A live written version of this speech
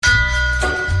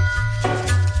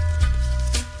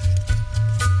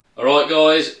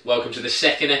guys, welcome to the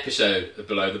second episode of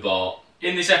Below the Bar.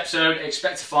 In this episode,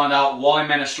 expect to find out why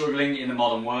men are struggling in the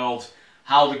modern world,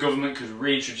 how the government could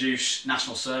reintroduce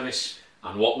national service,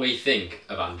 And what we think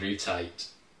of Andrew Tate.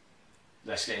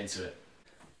 Let's get into it.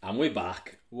 And we're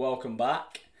back. Welcome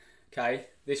back. Okay,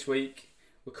 this week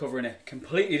we're covering a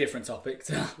completely different topic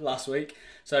to last week.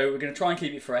 So we're going to try and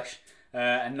keep it fresh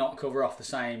and not cover off the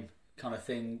same kind of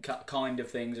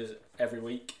things as every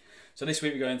week. So this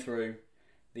week we're going through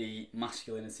the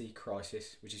masculinity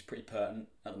crisis, which is pretty pertinent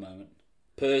at the moment.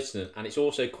 Pertinent, and it's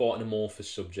also quite an amorphous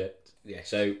subject. Yes.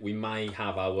 So we may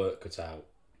have our work cut out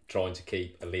trying to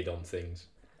keep a lid on things.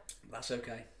 That's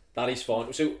okay. That is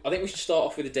fine. So I think we should start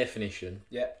off with a definition.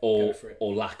 Yeah, Or go for it.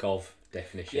 or lack of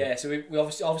definition. Yeah, so we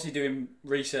obviously doing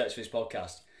research for this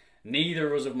podcast. Neither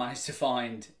of us have managed to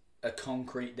find a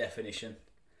concrete definition.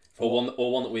 Or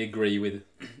one that we agree with.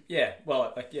 Yeah,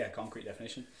 well, concrete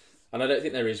definition. And I don't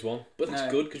think there is one. But that's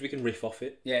No. good because we can riff off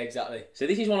it. Yeah, exactly. So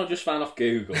this is one I just found off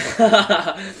Google.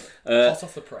 Hot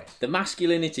off the press. The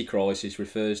masculinity crisis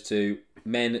refers to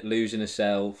men losing a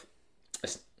self.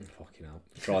 Fucking hell.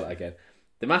 Try that again.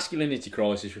 The masculinity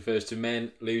crisis refers to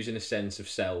men losing a sense of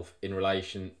self in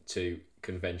relation to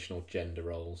conventional gender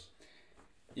roles.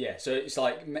 Yeah, so it's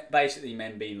like basically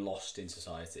men being lost in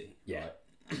society. Yeah,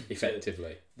 right?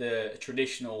 effectively. So the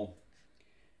traditional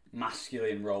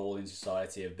masculine role in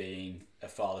society of being a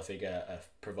father figure, a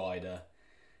provider,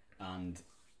 and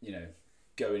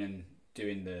going and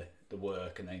doing the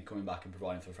work and then coming back and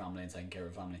providing for the family and taking care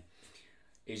of the family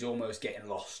is almost getting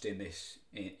lost in this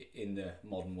in the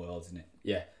modern world, isn't it?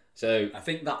 Yeah. So I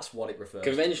think that's what it refers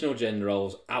conventional gender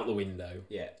roles out the window.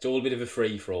 Yeah. It's all a bit of a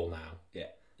free for all now. Yeah.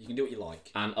 You can do what you like.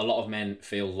 And a lot of men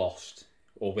feel lost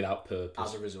or without purpose.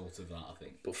 As a result of that, I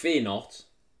think. But fear not,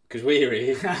 because we're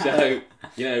here. So,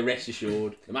 rest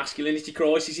assured, the masculinity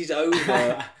crisis is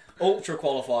over. Ultra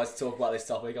qualified to talk about this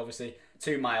topic, obviously.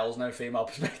 2 males, no female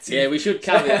perspective. Yeah, we should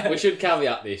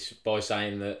caveat this by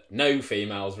saying that no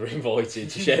females were invited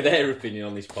to share their opinion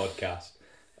on this podcast.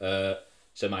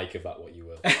 So make of that what you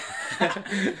will.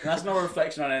 That's not a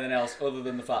reflection on anything else other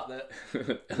than the fact that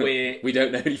we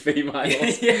don't know any females.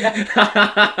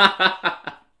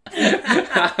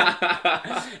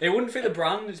 It wouldn't fit the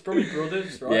brand. It's probably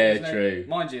brothers, right? Yeah, true.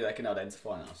 Mind you, they can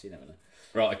identify now, so you never know.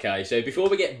 Right, okay. So before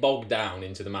we get bogged down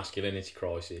into the masculinity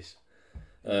crisis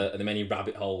and the many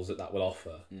rabbit holes that will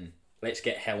offer, let's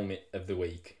get helmet of the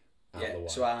week out of the way.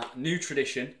 So our new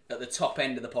tradition at the top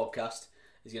end of the podcast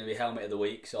is going to be helmet of the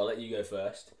week. So I'll let you go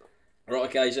first. Right,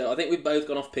 okay. So I think we've both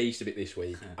gone off piste a bit this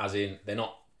week, as in they're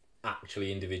not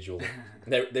actually individual.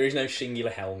 There is no singular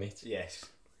helmet. Yes.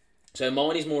 So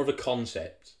mine is more of a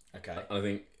concept. Okay. And I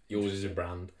think yours is a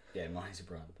brand. Yeah, mine is a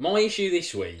brand. My issue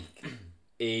this week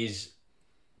is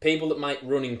people that make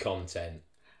running content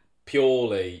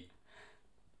purely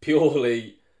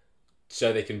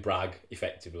so they can brag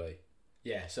effectively.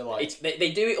 Yeah, so like...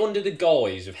 They do it under the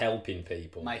guise of helping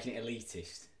people. Making it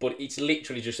elitist. But it's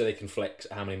literally just so they can flex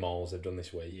how many miles they've done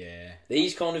this week. Yeah.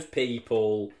 These kind of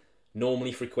people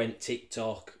normally frequent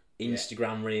TikTok,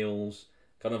 Instagram reels,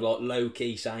 kind of like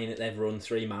low-key saying that they've run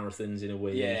 3 marathons in a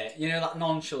week. Yeah, that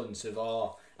nonchalance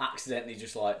of, accidentally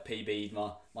just like PB'd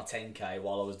my 10k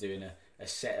while I was doing a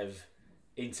set of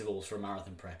intervals for a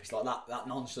marathon prep. It's like that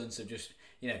nonchalance of just,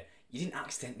 you didn't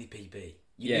accidentally PB.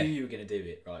 You knew you were going to do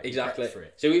it, right? Exactly. For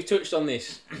it. So we've touched on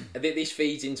this. I think this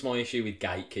feeds into my issue with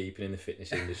gatekeeping in the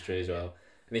fitness industry as well.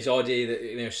 And this idea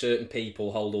that certain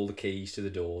people hold all the keys to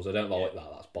the doors. I don't like that.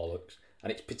 That's bollocks.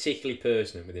 And it's particularly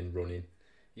pertinent within running.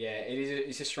 Yeah, it is.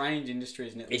 It's a strange industry,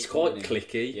 isn't it? It's quite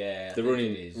cliquey. Yeah, the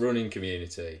running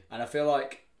community. And I feel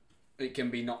like it can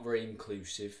be not very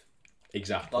inclusive.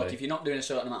 Exactly. Like if you're not doing a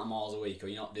certain amount of miles a week, or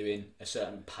you're not doing a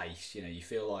certain pace, you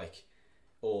feel like,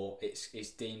 or it's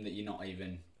deemed that you don't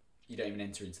even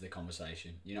enter into the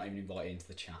conversation. You're not even invited into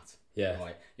the chat. Yeah.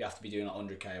 Right. You have to be doing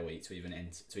 100k a week to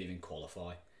even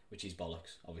qualify, which is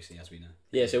bollocks, obviously, as we know.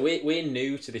 Yeah. So we're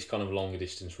new to this kind of longer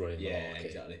distance running. Yeah, market.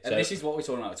 exactly. So, and this is what we're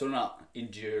talking about. We're talking about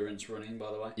endurance running,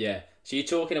 by the way. Yeah. So you're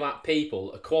talking about people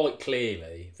that are quite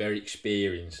clearly very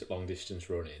experienced at long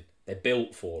distance running. They're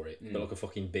built for it. They're like a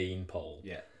fucking beanpole.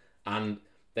 Yeah. And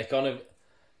they're kind of...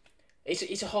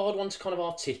 It's a hard one to kind of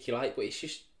articulate, but it's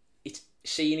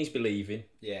seeing is believing.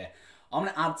 Yeah. I'm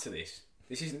going to add to this.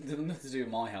 This isn't nothing to do with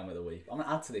my helmet of the week. I'm going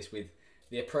to add to this with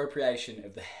the appropriation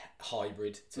of the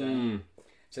hybrid term.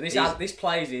 So this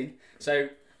plays in. So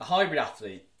a hybrid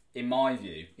athlete, in my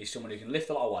view, is someone who can lift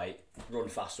a lot of weight, run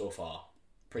fast or far.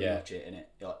 Pretty much it,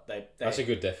 innit? Like that's a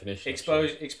good definition.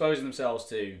 Exposing themselves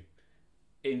to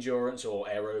endurance or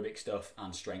aerobic stuff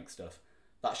and strength stuff.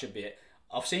 That should be it.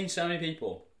 I've seen so many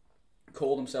people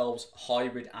call themselves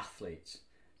hybrid athletes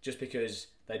just because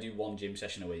they do one gym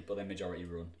session a week, but they majority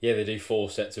run. Yeah, they do 4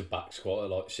 sets of back squat at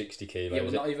like 60 kilos. Yeah,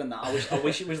 well, not even that. I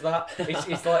wish it was that.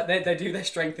 It's like they do their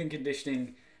strength and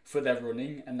conditioning for their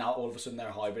running, and now all of a sudden they're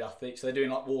a hybrid athlete. So they're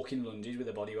doing like walking lunges with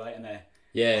their body weight, and they're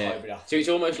a hybrid athlete. So it's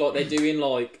almost like they're doing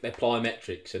like their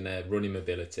plyometrics and their running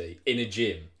mobility in a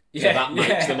gym. So that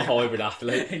makes them a hybrid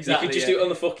athlete. Exactly. You could just do it on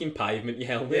the fucking pavement, your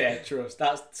helmet. Yeah, trust.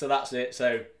 That's it.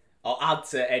 So I'll add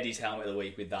to Eddie's helmet of the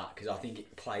week with that because I think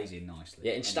it plays in nicely.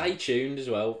 Yeah, and stay tuned as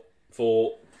well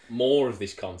for more of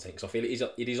this content because I feel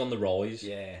it is on the rise.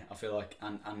 Yeah, I feel like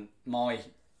and my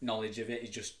knowledge of it is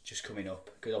just coming up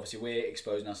because obviously we're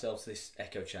exposing ourselves to this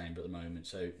echo chamber at the moment.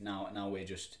 So now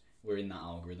we're in that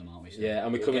algorithm, aren't we? So yeah,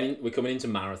 and we're coming into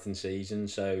marathon season,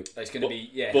 so it's going to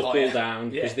be buckle down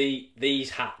because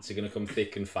these hats are going to come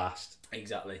thick and fast.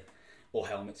 Exactly, or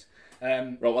helmets.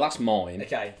 Right, well that's mine.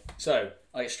 Okay, so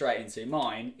I get straight into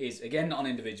mine. Is again not an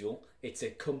individual; it's a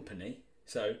company.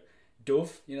 So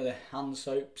Dove, you know the hand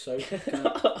soap.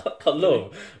 I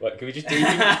love. Wait, can we just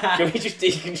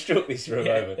deconstruct this for a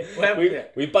moment? Well,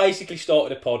 we basically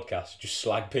started a podcast to just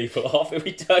slag people off that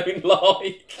we don't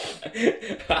like.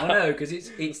 I know because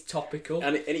it's topical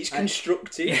and it's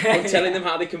constructive. I'm telling them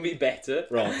how they can be better.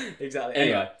 Right, exactly.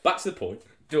 Anyway, back to the point.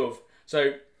 Dove.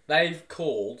 So they've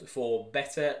called for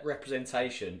better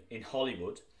representation in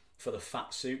Hollywood for the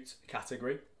fat suit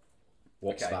category.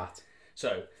 What's that?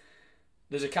 So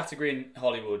there's a category in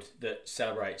Hollywood that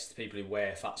celebrates the people who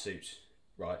wear fat suits,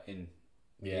 right, in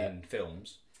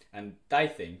films, and they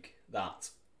think that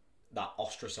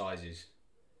ostracises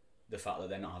the fact that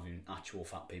they're not having actual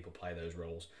fat people play those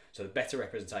roles. So the better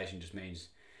representation just means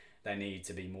they need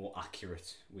to be more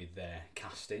accurate with their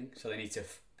casting. So they need to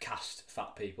cast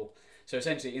fat people. So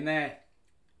essentially, in their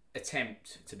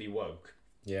attempt to be woke,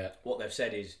 what they've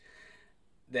said is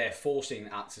they're forcing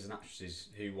actors and actresses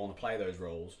who want to play those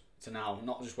roles to now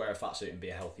not just wear a fat suit and be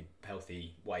a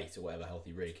healthy weight or whatever,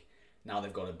 healthy rig. Now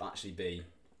they've got to actually be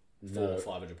 £400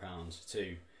 or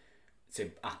 £500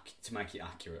 to make it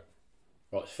accurate.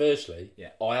 Right, firstly,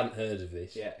 I hadn't heard of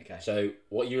this. Yeah, okay. So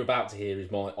what you're about to hear is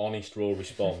my honest, raw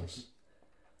response.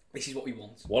 This is what we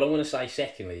want. What I'm going to say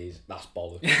secondly is, that's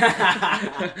bollocks.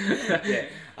 Yeah,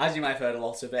 as you may have heard a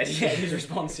lot of Eddie's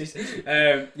responses.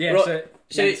 Right,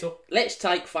 so let's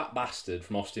take Fat Bastard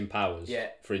from Austin Powers,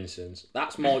 for instance.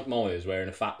 That's Mike Myers wearing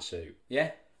a fat suit.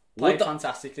 Yeah, played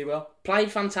fantastically well.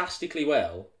 Played fantastically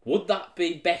well. Would that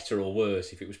be better or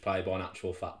worse if it was played by an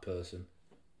actual fat person?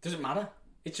 Doesn't matter.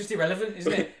 It's just irrelevant,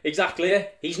 isn't it? Exactly. Yeah.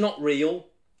 He's not real.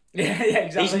 Yeah,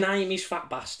 exactly. His name is Fat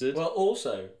Bastard. Well,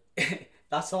 also,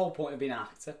 that's the whole point of being an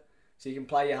actor. So you can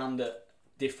play your hand at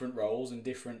different roles and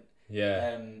different...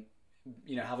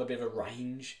 have a bit of a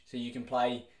range. So you can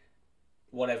play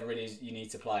whatever it is you need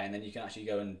to play, and then you can actually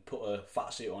go and put a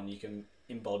fat suit on. You can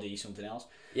embody something else.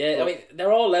 Yeah, but, I mean,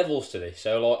 there are levels to this.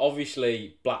 So, like,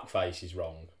 obviously, blackface is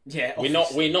wrong. Yeah,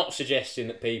 we're not suggesting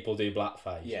that people do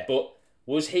blackface. Yeah. But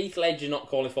was Heath Ledger not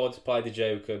qualified to play the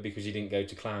Joker because he didn't go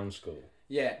to clown school?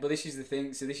 Yeah, but this is the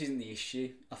thing. So this isn't the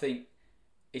issue. I think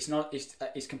it's not.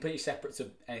 It's completely separate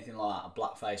to anything like a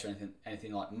blackface or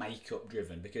anything like makeup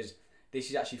driven, because this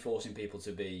is actually forcing people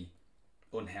to be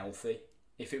unhealthy.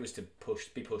 If it was to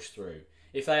be pushed through,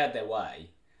 if they had their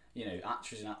way,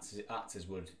 actors and actors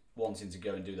would wanting to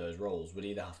go and do those roles would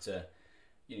either have to,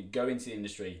 go into the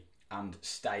industry and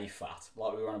stay fat,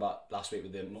 like we were on about last week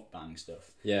with the mukbang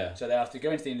stuff. Yeah. So they have to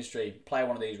go into the industry, play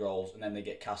one of these roles, and then they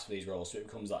get cast for these roles. So it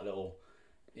becomes that little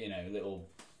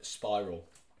spiral,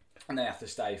 and they have to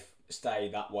stay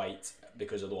that weight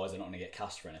because otherwise they're not going to get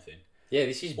cast for anything. Yeah,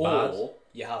 this is bad. Or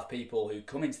you have people who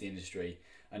come into the industry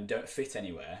and don't fit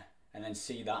anywhere, and then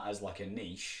see that as like a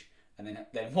niche, and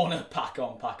then want to pack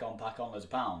on loads of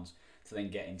pounds to then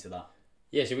get into that.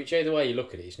 Yeah, so whichever way you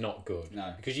look at it, it's not good.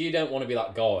 No. Because you don't want to be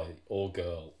that guy or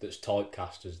girl that's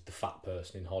typecast as the fat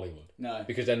person in Hollywood. No.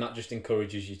 Because then that just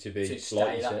encourages you to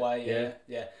stay that way,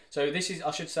 yeah. So this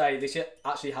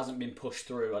actually hasn't been pushed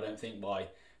through, I don't think, by, I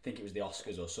think it was the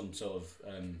Oscars or some sort of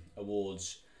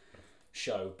awards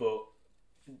show, but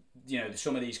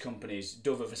some of these companies,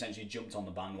 Dove have essentially jumped on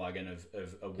the bandwagon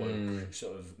of a woke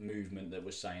sort of movement that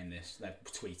was saying this. They've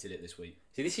tweeted it this week.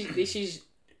 See, this is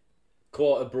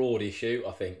quite a broad issue,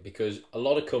 I think, because a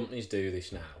lot of companies do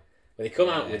this now. Where they come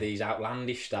out with these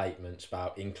outlandish statements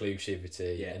about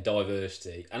inclusivity and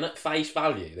diversity, and at face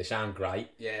value, they sound great.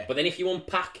 Yeah. But then if you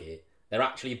unpack it, they're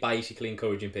actually basically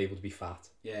encouraging people to be fat.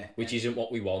 Yeah. Which isn't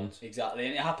what we want. Exactly,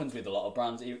 and it happens with a lot of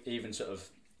brands, even sort of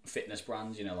fitness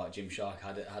brands. Like Gymshark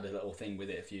had a little thing with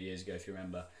it a few years ago, if you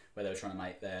remember, where they were trying to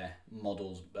make their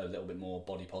models a little bit more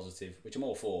body positive, which I'm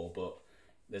all for, but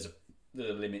there's a there's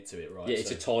a limit to it, right? Yeah,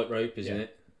 it's a tightrope, isn't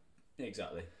it?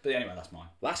 Exactly. But anyway, that's mine.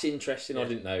 That's interesting. I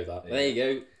didn't know that. Yeah. There you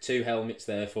go. 2 helmets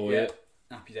there for you.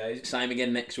 Happy days. Same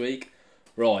again next week.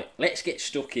 Right, let's get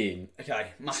stuck in. Okay,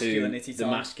 masculinity to the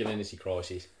time. masculinity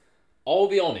crisis. I'll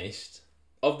be honest,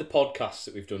 of the podcasts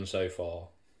that we've done so far,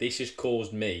 this has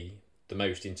caused me the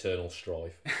most internal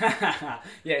strife. Yeah,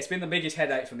 it's been the biggest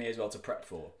headache for me as well to prep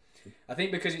for. I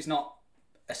think because it's not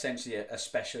essentially a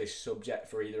specialist subject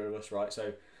for either of us, right?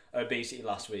 So obesity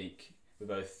last week, we're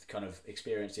both kind of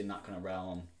experienced in that kind of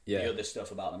realm. Yeah. The other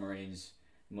stuff about the Marines,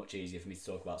 much easier for me to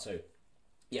talk about. So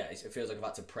yeah, it feels like I've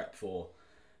had to prep for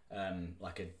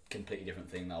like a completely different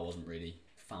thing that I wasn't really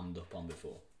fammed up on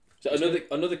before. So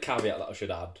another caveat that I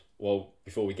should add, well,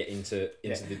 before we get into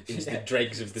the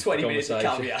dregs of the 20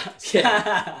 conversation. minutes of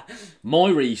caveats. My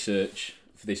research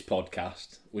for this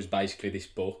podcast was basically this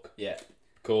book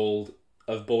called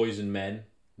Of Boys and Men,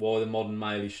 Why the Modern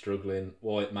Male is Struggling,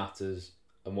 Why It Matters,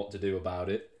 and What to Do About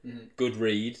It. Mm-hmm. Good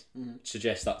read. Mm-hmm.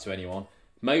 Suggest that to anyone.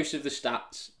 Most of the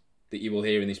stats that you will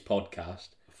hear in this podcast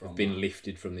have been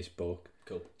lifted from this book.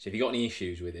 Cool. So if you've got any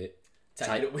issues with it,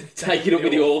 take it up with the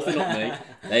the author, not me.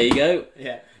 There you go.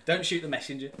 Yeah. Don't shoot the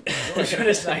messenger. That's what I was trying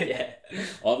to say. Yeah.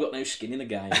 I've got no skin in the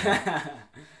game.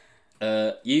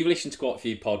 You've listened to quite a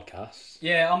few podcasts.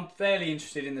 Yeah, I'm fairly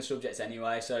interested in the subject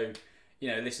anyway. So,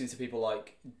 listening to people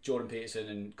like Jordan Peterson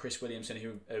and Chris Williamson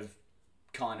who have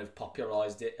kind of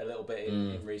popularised it a little bit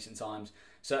in recent times.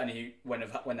 Certainly when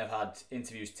they've had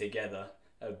interviews together,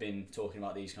 have been talking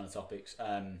about these kind of topics.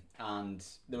 And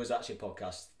there was actually a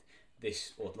podcast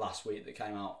last week that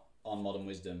came out on modern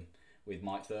wisdom with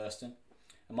Mike Thurston.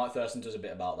 And Mike Thurston does a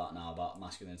bit about that now, about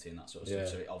masculinity and that sort of stuff.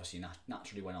 So it obviously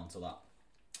naturally went on to that.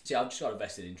 So I've just got a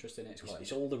vested interest in it.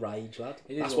 It's all the rage, lad.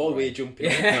 That's why we're jumping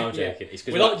on it. No, I'm joking. It's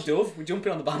we're like Dove. We're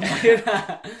jumping on the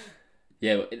bandwagon.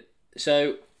 Yeah,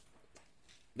 so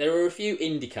there are a few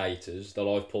indicators that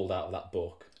I've pulled out of that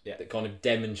book that kind of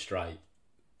demonstrate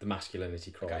the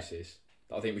masculinity crisis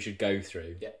that I think we should go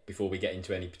through before we get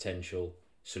into any potential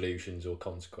solutions or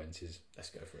consequences.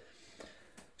 Let's go for it.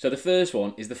 So the first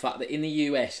one is the fact that in the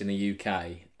US and the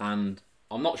UK, and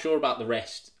I'm not sure about the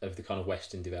rest of the kind of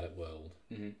Western developed world,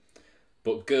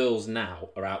 but girls now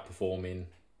are outperforming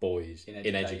boys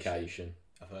in education.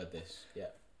 I've heard this, yeah.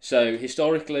 So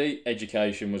historically,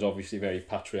 education was obviously very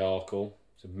patriarchal.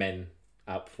 So men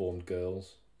outperformed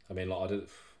girls. I mean, like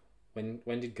when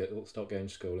did girls start going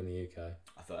to school in the UK?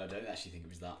 I don't actually think it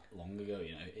was that long ago.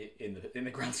 In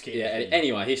the grand scheme. Yeah.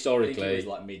 Anyway, historically, I think it was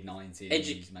like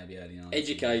mid-90s, maybe early 90s.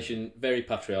 Education very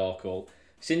patriarchal.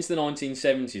 Since the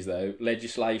 1970s, though,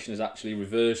 legislation has actually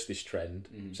reversed this trend.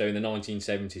 Mm-hmm. So in the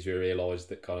 1970s, we realised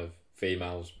that kind of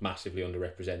females massively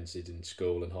underrepresented in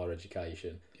school and higher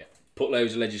education. Yeah. Put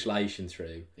loads of legislation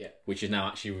through. Yeah. Which has now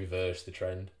actually reversed the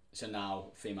trend. So now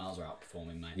females are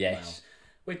outperforming males. Yes.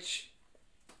 Which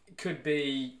could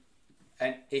be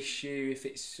an issue if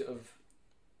it's sort of,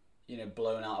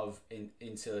 blown out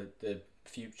into the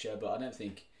future, but I don't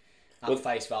think at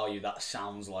face value that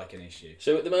sounds like an issue.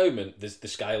 So at the moment, the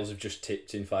scales have just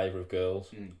tipped in favour of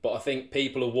girls, but I think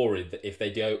people are worried that if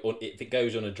it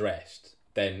goes unaddressed,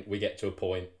 then we get to a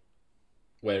point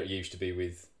where it used to be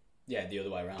with the other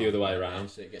way around. The other way around. Yeah,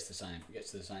 so it gets the same. It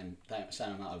gets to the same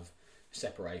amount of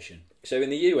separation. So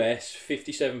in the US,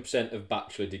 57% of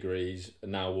bachelor degrees are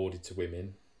now awarded to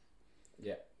women.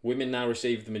 Yeah. Women now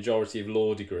receive the majority of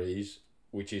law degrees,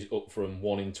 which is up from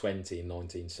 1 in 20 in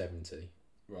 1970.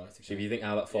 Right. Okay. So if you think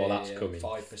how far that's coming,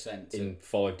 5% in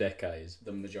 5 decades.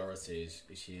 The majority is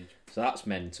huge. So that's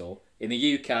mental. In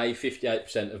the UK,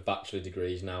 58% of bachelor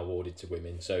degrees now awarded to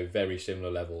women, so very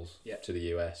similar levels to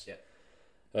the US. Yeah.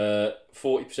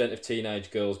 40% of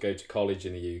teenage girls go to college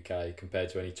in the UK compared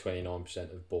to only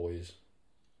 29% of boys.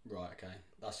 Right. Okay.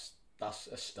 That's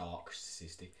a stark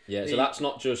statistic. Yeah. So that's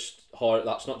not just higher.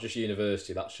 That's not just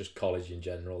university. That's just college in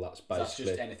general. That's basically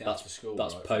just anything after school.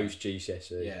 That's right, post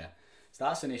GCSE. Yeah. So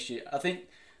that's an issue. I think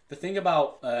the thing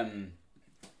about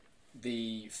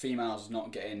the females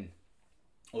not getting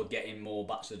more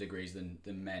bachelor degrees than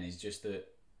men is just that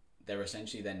they're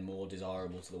essentially then more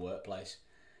desirable to the workplace.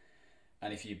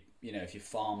 And if you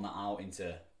farm that out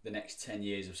into the next 10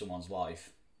 years of someone's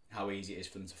life, how easy it is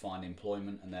for them to find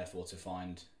employment and therefore to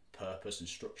find purpose and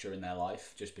structure in their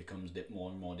life just becomes more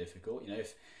and more difficult.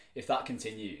 If that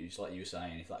continues, like you were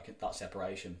saying, if that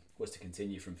separation was to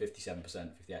continue from 57%,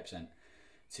 58%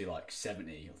 to like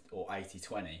 70 or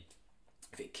 80-20,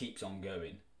 if it keeps on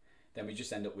going, then we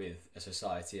just end up with a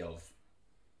society of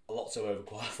lots of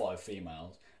overqualified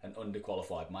females and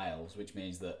underqualified males, which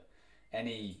means that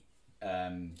any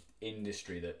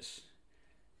industry that's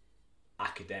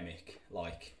academic,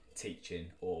 like teaching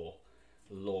or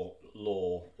law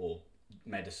or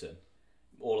medicine,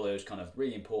 all of those kind of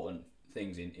really important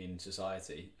things in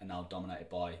society are now dominated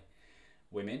by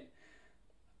women.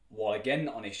 While again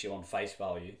not an issue on face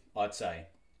value, I'd say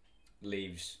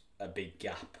leaves a big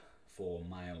gap for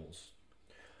males.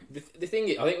 The thing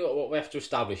is, I think what we have to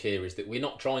establish here is that we're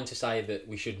not trying to say that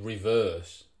we should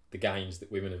reverse the gains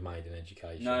that women have made in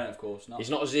education. No, of course not. It's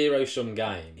not a zero-sum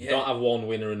game. You don't have one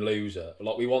winner and loser.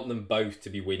 Like, we want them both to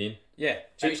be winning. Yeah.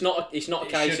 So it's not a case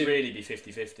of... It should really be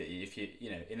 50-50 if you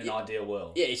know, in an ideal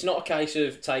world. Yeah, it's not a case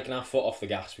of taking our foot off the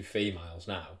gas with females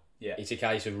now. Yeah. It's a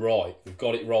case of, right, we've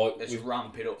got it right. Let's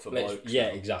ramp it up for blokes. Yeah,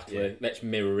 exactly. Yeah. Let's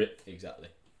mirror it. Exactly.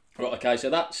 Right, okay, so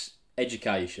that's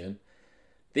education.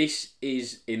 This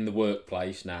is in the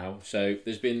workplace now. So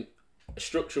there's been a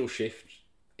structural shift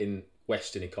in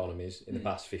Western economies in the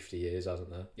past 50 years, hasn't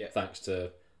there? Yeah. Thanks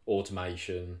to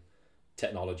automation,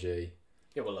 technology.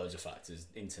 Yeah, well, loads of factors.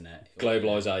 Internet.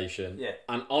 Globalisation. Yeah.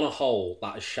 And on a whole,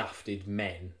 that has shafted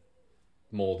men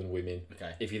more than women.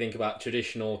 Okay. If you think about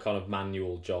traditional kind of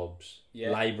manual jobs,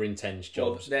 labour-intense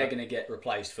jobs. Well, they're going to get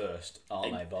replaced first,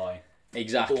 aren't they, by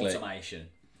exactly automation.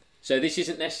 So this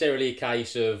isn't necessarily a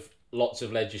case of lots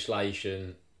of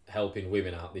legislation helping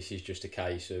women out. This is just a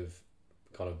case of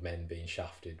kind of men being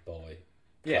shafted by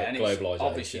and globalisation. It's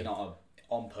obviously not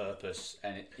on purpose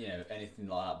and anything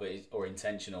like that, but or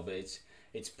intentional. But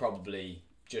it's probably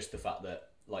just the fact that,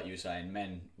 like you were saying,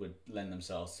 men would lend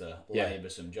themselves to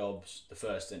laboursome jobs. The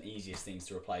first and easiest things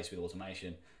to replace with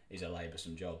automation is a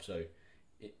laboursome job. So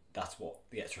that's what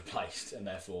gets replaced, and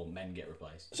therefore men get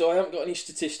replaced. So I haven't got any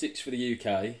statistics for the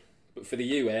UK, but for the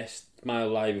US, male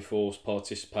labour force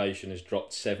participation has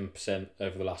dropped 7%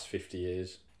 over the last 50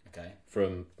 years. Okay.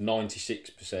 From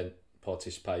 96%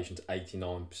 participation to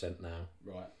 89% now.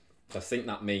 Right. So I think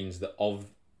that means that of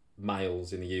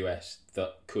males in the US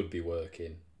that could be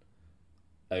working,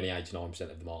 only 89%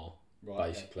 of them are,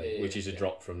 basically, which is a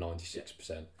drop from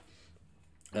 96%.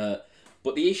 But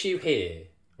the issue here,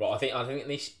 right? I think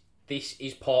this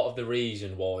is part of the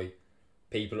reason why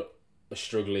people are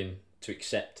struggling to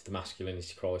accept the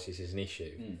masculinity crisis as an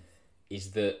issue,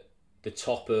 is that the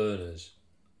top earners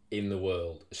in the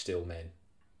world are still men.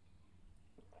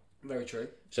 Very true.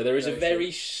 So there is a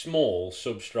very small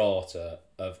substrata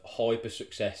of hyper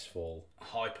successful,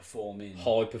 high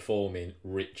performing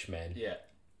rich men. Yeah.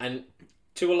 And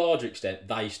to a larger extent,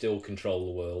 they still control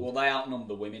the world. Well, they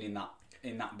outnumber women in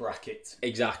that bracket.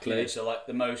 Exactly. You know, so like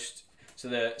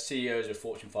the CEOs of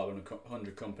Fortune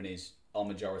 500 companies are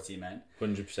majority men.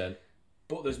 100%.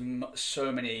 But there's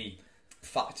so many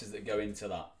factors that go into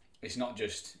that. It's not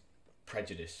just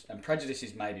prejudice, and prejudice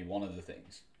is maybe one of the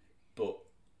things, but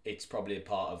it's probably a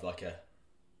part of like a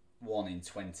 1 in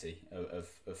 20 of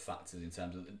factors in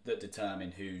terms of that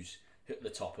determine who's at the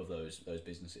top of those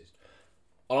businesses.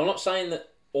 And I'm not saying that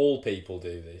all people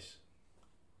do this,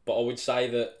 but I would say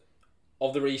that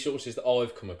of the resources that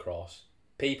I've come across,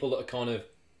 people that are kind of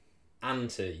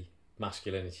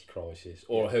anti-masculinity crisis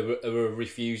or who are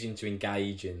refusing to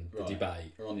engage in the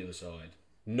debate, or on the other side,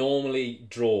 normally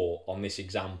draw on this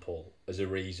example as a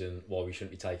reason why we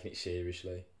shouldn't be taking it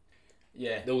seriously.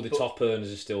 Yeah, all the top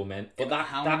earners are still men, but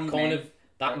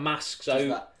that masks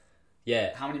out.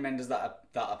 Yeah. How many men does that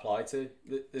apply to?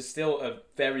 There's still a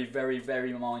very, very,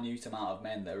 very minute amount of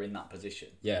men that are in that position.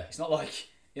 Yeah. It's not like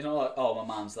oh,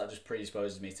 my man's that just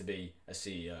predisposes me to be a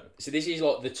CEO. So this is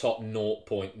like the top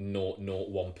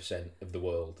 0.001% of the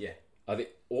world. Yeah. I think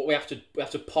what we have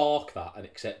to park that and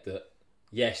accept that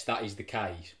yes, that is the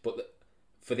case, but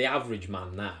for the average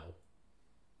man now,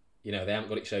 they haven't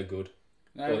got it so good.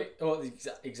 No,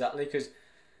 exactly, because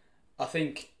I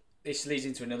think this leads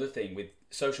into another thing with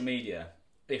social media.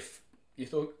 If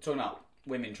you're talking about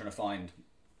women trying to find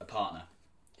a partner,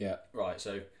 right?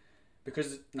 So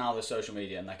because now there's social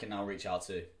media and they can now reach out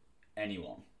to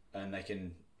anyone and they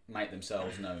can make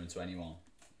themselves known to anyone,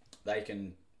 they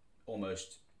can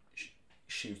almost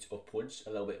shoot upwards a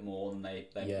little bit more than they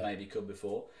maybe could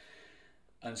before.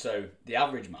 And so the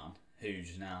average man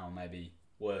who's now maybe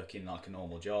working like a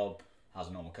normal job, has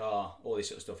a normal car, all this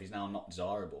sort of stuff is now not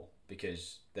desirable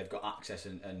because they've got access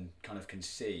and kind of can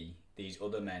see these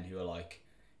other men who are like,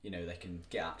 they can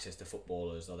get access to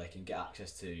footballers or they can get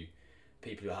access to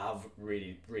people who have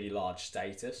really, really large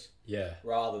status. Yeah.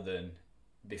 Rather than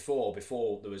before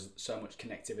there was so much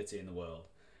connectivity in the world,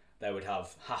 they would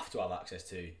have to have access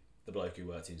to the bloke who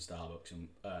worked in Starbucks and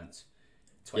earned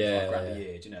 25 grand a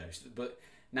year, But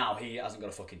now he hasn't got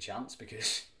a fucking chance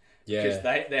because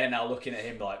they're now looking at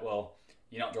him like, well,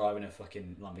 you're not driving a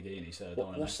fucking Lamborghini, so I don't want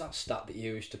to know. What's that stat that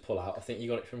you used to pull out? I think you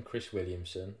got it from Chris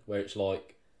Williamson, where it's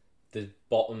like the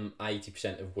bottom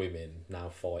 80% of women now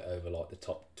fight over like the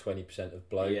top 20% of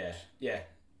blokes. Yeah.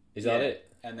 Is that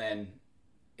it? And then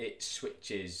it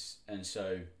switches, and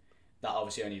so that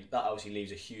obviously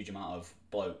leaves a huge amount of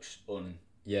blokes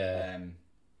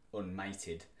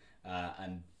unmated,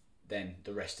 and then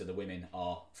the rest of the women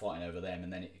are fighting over them,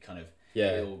 and then it kind of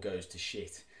it all goes to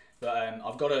shit. But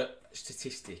I've got a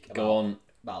statistic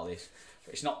about this.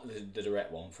 It's not the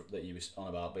direct one that you was on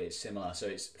about, but it's similar. So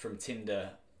it's from Tinder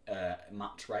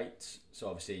match rates. So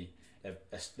obviously they've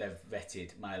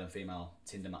vetted male and female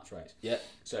Tinder match rates. Yeah.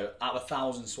 So out of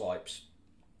 1,000 swipes,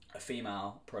 a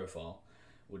female profile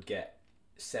would get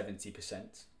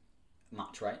 70%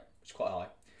 match rate, which is quite high.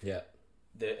 Yeah.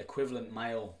 The equivalent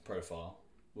male profile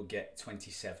would get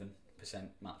 27%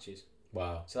 matches.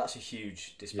 Wow. So that's a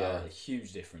huge disparity, a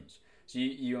huge difference. So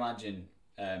you imagine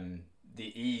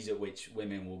the ease at which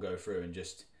women will go through and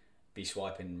just be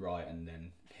swiping right and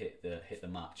then hit the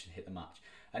match.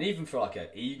 And even for like an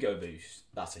ego boost,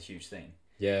 that's a huge thing.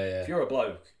 Yeah. If you're a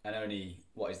bloke and only,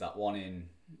 what is that, 1 in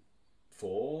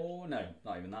 4? No,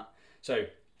 not even that. So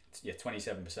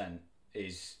 27%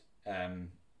 is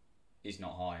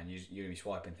not high, and you're gonna be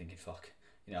swiping thinking, fuck.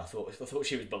 I thought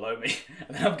she was below me,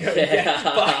 and then I'm going,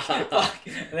 fuck.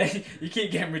 And then you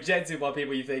keep getting rejected by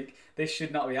people you think this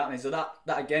should not be happening. So that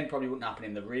again probably wouldn't happen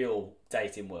in the real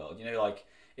dating world. Like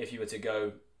if you were to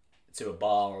go to a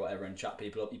bar or whatever and chat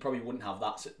people up, you probably wouldn't have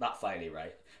that failure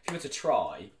rate. If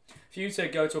you were to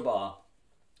go to a bar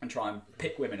and try and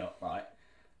pick women up, right?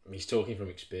 He's talking from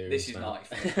experience. This is not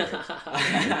from experience.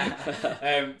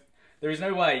 There is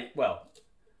no way. Well,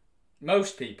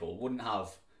 most people wouldn't have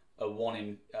a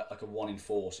 1 in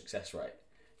 4 success rate.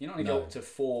 You're not going to go up to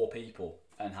 4 people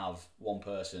and have one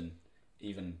person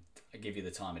even give you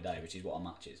the time of day, which is what a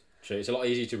match is. True. It's a lot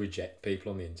easier to reject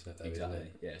people on the internet, though, exactly. Isn't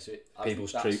it? Yeah. So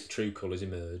people's true colours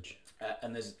emerge.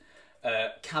 And there's a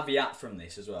caveat from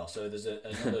this as well. So there's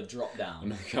another drop down.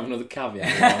 Have another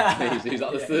caveat. Is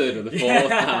that the third or the fourth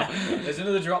now? There's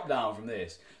another drop down from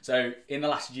this. So in the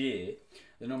last year,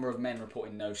 the number of men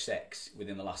reporting no sex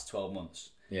within the last 12 months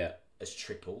has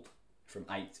tripled from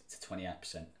 8 to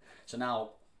 28%. So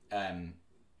now, it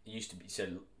used to be,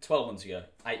 12 months ago,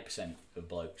 8% of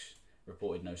blokes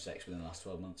reported no sex within the last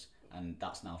 12 months, and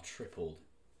that's now tripled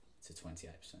to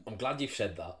 28%. I'm glad you've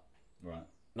said that. Right.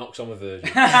 Not 'cause I'm a virgin.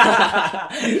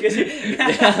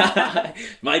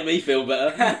 Made me feel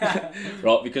better.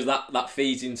 Right, because that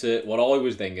feeds into what I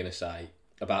was then going to say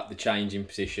about the changing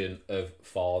position of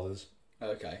fathers.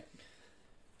 Okay.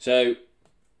 So,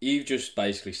 you've just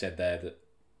basically said there that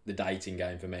the dating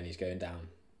game for men is going down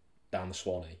the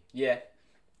Swanee. Yeah.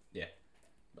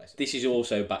 Basically. This is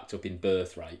also backed up in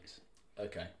birth rates.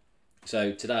 Okay.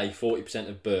 So today, 40%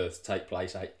 of births take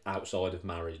place outside of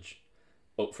marriage,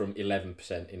 up from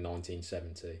 11% in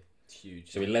 1970. It's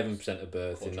huge. So 11% of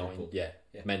births in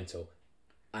mental.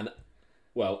 And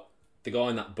well, the guy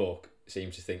in that book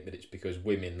seems to think that it's because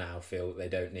women now feel that they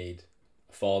don't need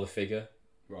a father figure.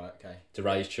 Right. Okay. To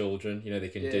raise children, they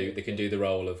can do the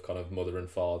role of kind of mother and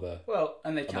father. Well,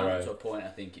 and they can up to a point. I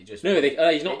think it just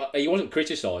he's not. He wasn't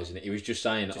criticising it. He was just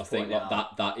saying. I think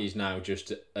that is now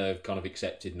just a kind of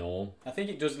accepted norm. I think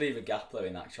it does leave a gap though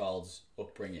in that child's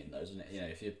upbringing, though, doesn't it?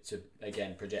 If you to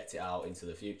again project it out into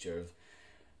the future of,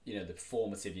 the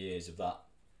formative years of that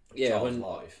child's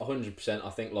life. 100%. I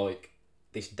think like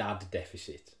this dad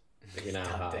deficit that we now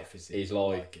have is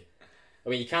like. I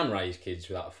mean, you can raise kids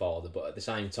without a father, but at the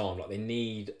same time, like they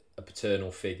need a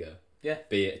paternal figure. Yeah.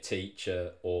 Be it a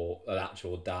teacher or an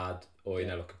actual dad, or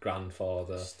like a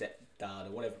grandfather, stepdad,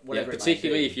 or whatever.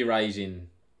 Particularly if you're raising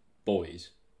boys.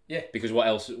 Yeah. Because what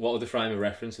else? What other frame of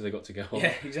reference have they got to go on?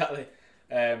 Yeah, exactly.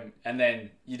 And then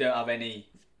you don't have any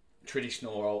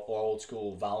traditional or old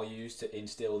school values to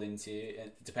instilled into you,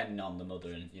 depending on the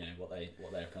mother and what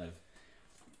their kind of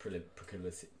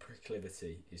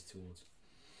proclivity is towards.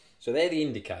 So they're the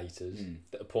indicators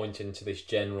that are pointing to this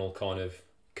general kind of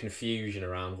confusion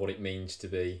around what it means to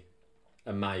be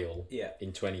a male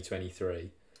in 2023.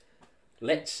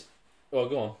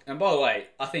 Go on. And by the way,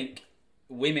 I think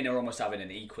women are almost having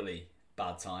an equally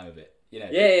bad time of it.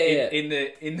 In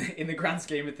the grand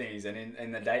scheme of things, and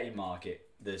in the dating market,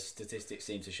 the statistics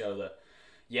seem to show that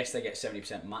yes, they get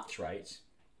 70% match rates.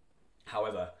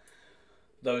 However,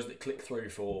 those that click through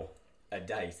for a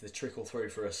date, the trickle through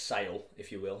for a sale,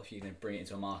 if you will, if you're going to bring it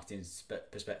into a marketing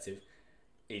perspective,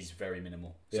 is very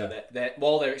minimal. So that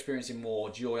while they're experiencing more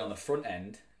joy on the front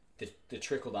end, the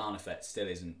trickle down effect still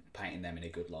isn't painting them in a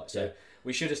good light. So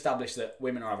we should establish that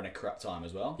women are having a crap time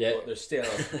as well. Yeah. But there's still,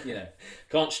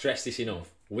 Can't stress this enough.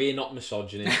 We're not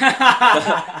misogynist.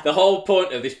 The whole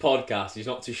point of this podcast is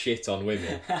not to shit on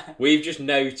women. We've just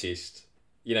noticed,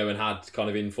 and had kind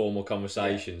of informal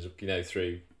conversations,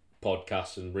 through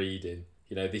podcasts and reading.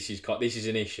 This is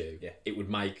an issue. Yeah. It would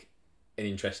make an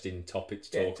interesting topic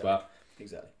to talk about.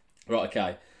 Exactly. Right,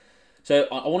 okay. So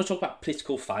I want to talk about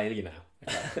political failure now.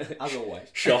 Okay. As always.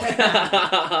 Shock.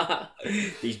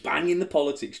 He's banging the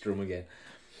politics drum again.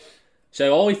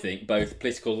 So I think both the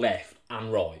political left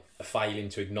and right are failing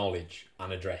to acknowledge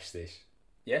and address this.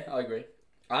 Yeah, I agree.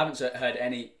 I haven't heard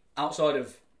any, outside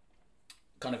of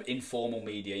kind of informal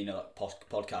media, like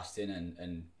podcasting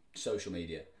and social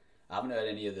media, I haven't heard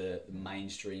any of the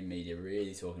mainstream media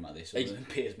really talking about this, other than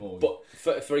Piers Morgan.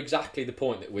 But for exactly the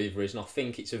point that we've risen, I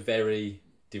think it's a very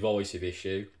divisive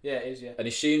issue. Yeah, it is, yeah. And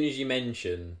as soon as you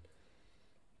mention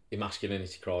the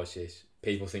masculinity crisis,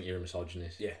 people think you're a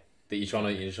misogynist. Yeah. That you're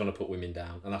trying to put women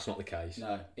down, and that's not the case.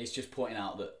 No, it's just pointing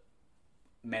out that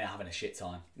men are having a shit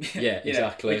time. Yeah,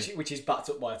 exactly. Which is backed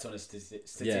up by a ton of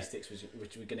statistics,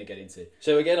 which we're going to get into.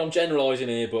 So again, I'm generalising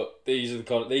here, but these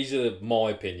are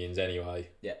my opinions anyway.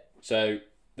 Yeah. So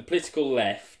the political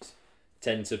left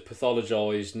tend to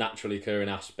pathologise naturally occurring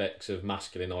aspects of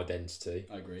masculine identity.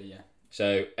 I agree. Yeah.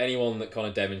 So anyone that kind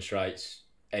of demonstrates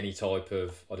any type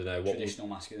of traditional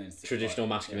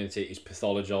masculinity is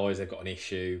pathologised. They've got an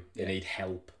issue. They need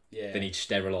help. Yeah. They need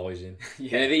sterilising.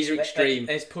 Yeah. These are extreme.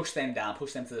 Let's push them down.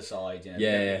 Push them to the side. They don't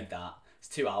need that. It's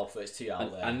too alpha. It's too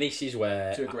out there. And this is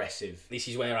where too aggressive. This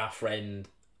is where our friend,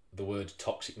 the word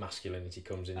toxic masculinity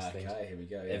comes into things. Okay, here we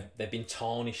go. Yeah. They've been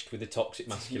tarnished with the toxic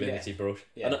masculinity brush.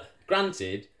 Yeah. And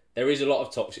granted, there is a lot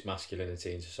of toxic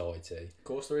masculinity in society. Of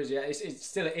course, there is. Yeah, it's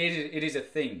still it is a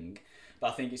thing, but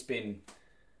I think it's been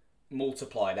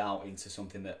multiplied out into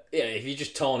something that if you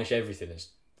just tarnish everything as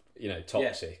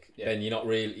toxic, then you're not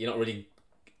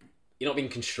being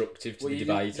constructive to the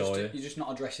debate, are you? You're just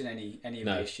not addressing any of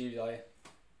the issues, are you?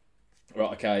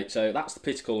 Right. Okay. So that's the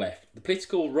political left. The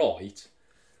political right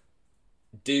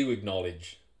do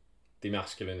acknowledge the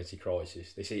masculinity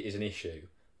crisis. They see it as an issue,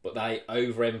 but they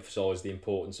overemphasise the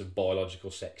importance of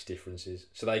biological sex differences.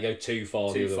 So they go too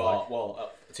far the other way.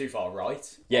 Well, too far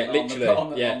right. Yeah, literally.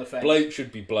 On the fence. Blokes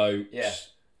should be blokes. Yeah.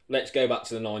 Let's go back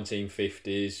to the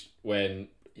 1950s when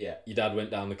your dad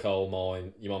went down the coal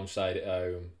mine, your mum stayed at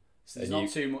home. So there's not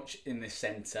too much in the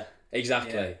centre.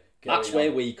 Exactly. Yeah. That's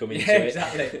where we come into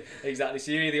it. Exactly.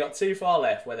 So you either got too far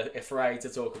left, where they're afraid to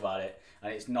talk about it,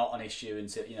 and it's not an issue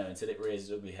until it rears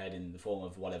its ugly head in the form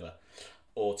of whatever,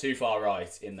 or too far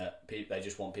right in that they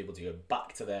just want people to go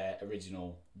back to their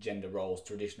original gender roles,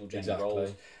 traditional gender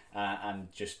roles,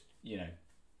 and just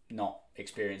not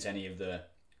experience any of the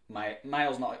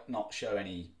males not show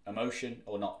any emotion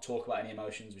or not talk about any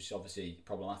emotions, which is obviously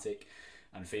problematic,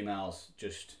 and females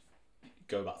just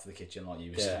go back to the kitchen like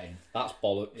you were saying. That's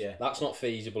bollocks. Yeah. That's not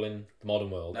feasible in the modern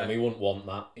world, and we wouldn't want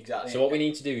that. Exactly. So what we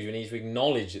need to do is we need to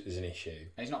acknowledge that there's an issue.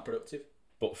 And it's not productive.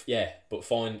 But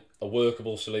find a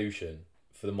workable solution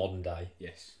for the modern day.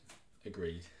 Yes,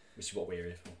 agreed. Which is what we're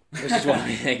here for. Which is what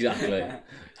exactly.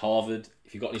 Harvard,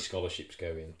 if you've got any scholarships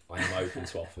going, I am open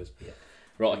to offers. Yeah.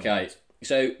 Right, okay.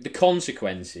 So the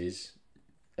consequences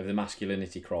of the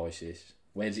masculinity crisis,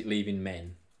 where does it leave in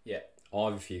men? Yeah. I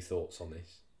have a few thoughts on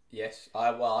this. Yes,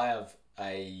 I have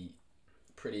a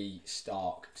pretty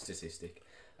stark statistic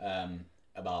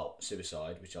about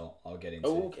suicide, which I'll get into.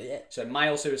 Oh, okay, yeah. So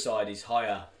male suicide is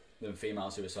higher than female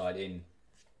suicide in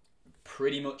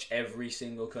pretty much every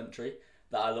single country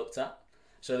that I looked at.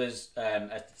 So there's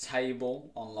a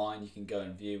table online you can go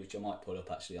and view, which I might put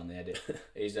up actually on the edit.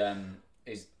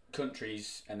 is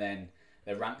countries, and then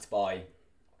they're ranked by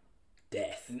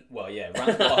death. Well, yeah,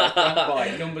 ranked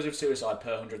by numbers of suicide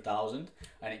per 100,000,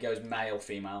 and it goes male,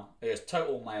 female. It goes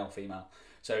total male, female.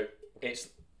 So it's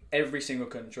every single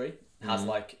country has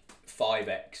like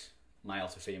 5x male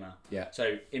to female. Yeah.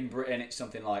 So in Britain, it's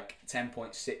something like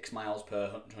 10.6 males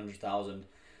per 100,000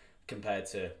 compared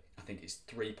to, I think it's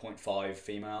 3.5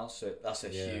 females. So that's a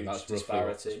huge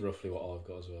disparity. That's roughly what I've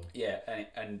got as well. Yeah,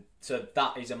 and so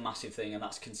that is a massive thing, and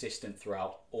that's consistent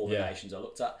throughout all the nations I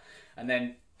looked at. And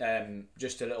then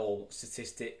just a little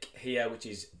statistic here, which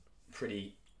is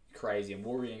pretty crazy and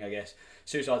worrying, I guess.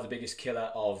 Suicide's the biggest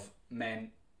killer of men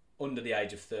under the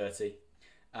age of 30,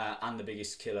 and the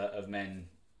biggest killer of men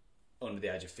under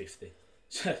the age of 50.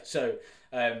 So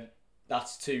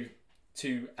that's two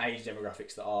age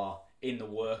demographics that are in the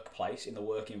workplace, in the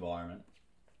work environment,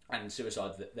 and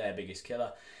suicide's their biggest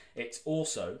killer. It's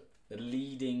also the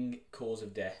leading cause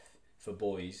of death for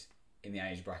boys in the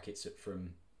age brackets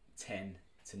from 10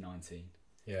 to 19.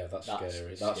 Yeah, that's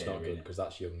scary. That's scary, not good innit? because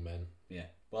that's young men. Yeah.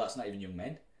 Well, that's not even young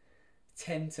men.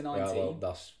 10 to 19. Well,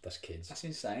 that's kids. That's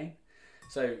insane.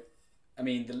 So, I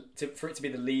mean, for it to be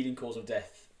the leading cause of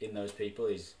death in those people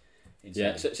is insane.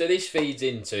 Yeah, so this feeds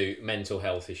into mental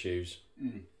health issues.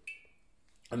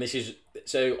 And this is...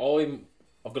 So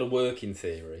I've got a working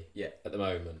theory at the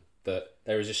moment that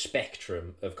there is a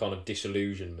spectrum of kind of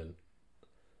disillusionment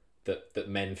that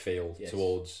men feel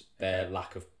towards their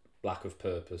lack of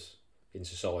purpose in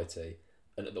society.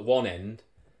 And at the one end,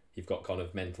 you've got kind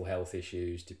of mental health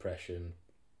issues, depression,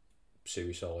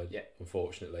 suicide. Yeah.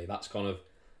 Unfortunately, that's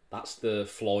the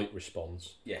flight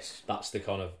response. Yes. That's the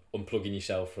kind of unplugging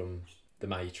yourself from the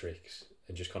matrix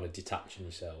and just kind of detaching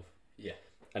yourself. Yeah.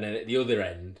 And then at the other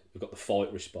end, we've got the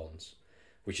fight response,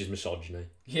 which is misogyny.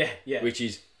 Yeah, yeah. Which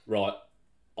is, right,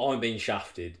 I'm being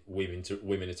shafted, women are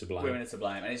to blame. Women are to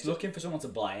blame. And it's looking for someone to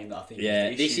blame that I think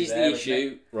this is the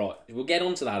issue. Right, we'll get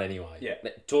onto that anyway. Yeah.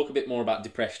 Let's talk a bit more about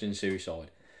depression and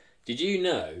suicide. Did you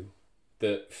know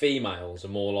that females are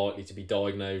more likely to be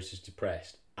diagnosed as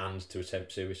depressed and to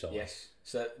attempt suicide? Yes.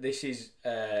 So this is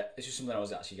something I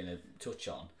was actually going to touch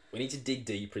on. We need to dig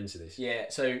deeper into this. Yeah,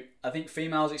 so I think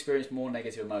females experience more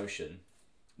negative emotion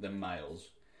than males.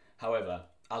 However,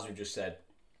 as we've just said,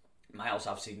 males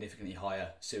have significantly higher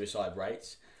suicide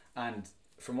rates. And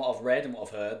from what I've read and what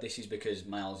I've heard, this is because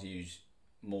males use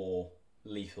more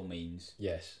lethal means.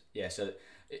 Yes. Yeah, so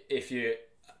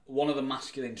one of the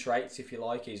masculine traits, if you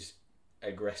like, is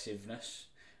aggressiveness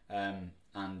and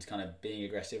kind of being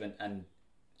aggressive. And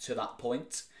to that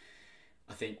point,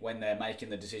 I think when they're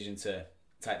making the decision to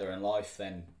take their own life,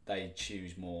 then they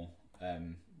choose more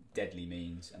deadly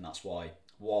means. And that's why,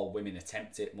 while women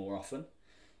attempt it more often,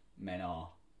 men are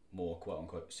more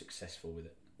quote-unquote successful with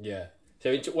it. Yeah.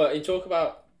 So in talk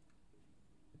about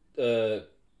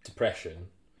depression,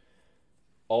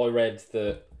 I read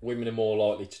that women are more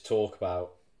likely to talk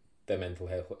about their mental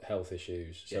health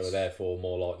issues, so are therefore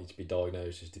more likely to be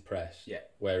diagnosed as depressed. Yeah.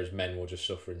 Whereas men will just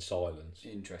suffer in silence.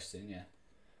 Interesting, yeah.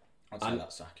 I'd say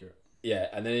that's accurate. Yeah,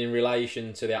 and then in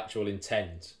relation to the actual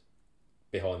intent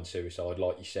behind suicide,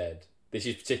 like you said, this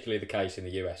is particularly the case in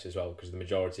the US as well, because the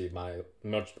majority of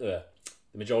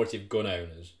gun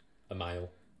owners are male.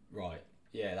 Right.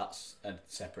 Yeah, that's a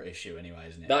separate issue anyway,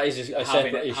 isn't it? That is a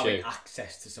separate issue. Having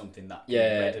access to something that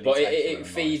but it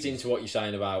feeds into what you're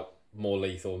saying about more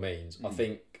lethal means. I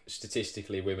think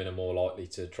statistically women are more likely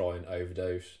to try and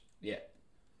overdose. Yeah.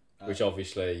 Which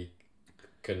obviously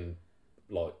can,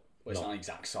 like... Well, it's not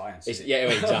exact science, is it? Yeah,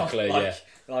 exactly,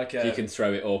 Like, you can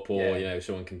throw it up or,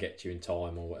 someone can get you in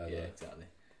time or whatever. Yeah, exactly.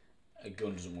 A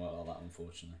gun doesn't work like that,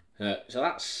 unfortunately. So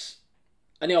that's...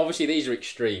 And obviously these are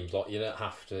extremes. Like, you don't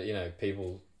have to,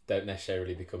 people don't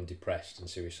necessarily become depressed and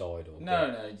suicidal.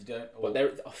 No, you don't.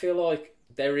 But I feel like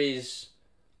there is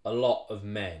a lot of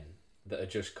men that are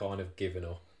just kind of giving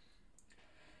up.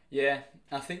 Yeah,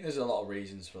 I think there's a lot of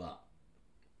reasons for that.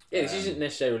 Yeah, this isn't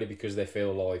necessarily because they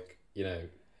feel like,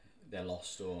 they're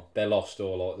lost or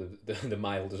like the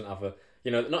male doesn't have a...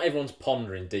 not everyone's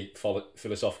pondering deep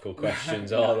philosophical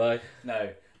questions, are they? No,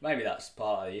 maybe that's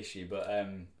part of the issue, but...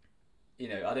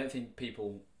 I don't think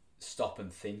people stop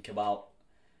and think about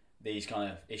these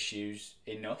kind of issues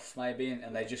enough, maybe,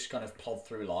 and they just kind of plod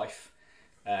through life,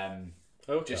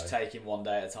 just taking one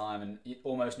day at a time and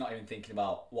almost not even thinking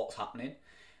about what's happening,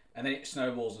 and then it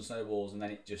snowballs and snowballs, and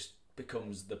then it just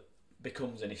becomes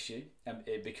an issue, and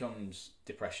it becomes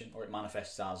depression, or it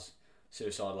manifests as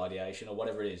suicidal ideation or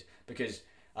whatever it is, because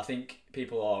I think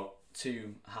people are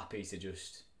too happy to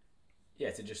just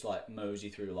like mosey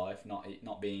through life,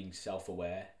 not being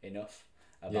self-aware enough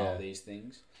about these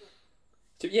things.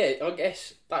 So I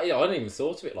guess that I hadn't even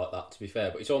thought of it like that, to be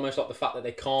fair. But it's almost like the fact that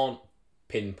they can't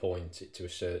pinpoint it to a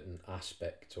certain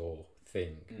aspect or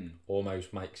thing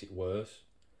almost makes it worse.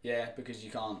 Yeah, because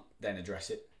you can't then address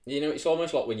it. It's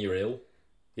almost like when you're ill.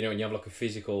 When you have like a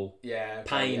physical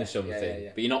pain or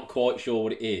something, but you're not quite sure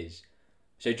what it is.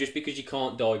 So just because you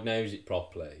can't diagnose it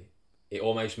properly, it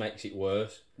almost makes it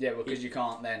worse. Yeah, because you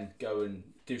can't then go and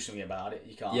do something about it.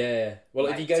 You can't. Yeah. Well,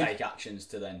 if you take actions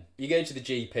to then... You go to the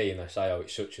GP and they say,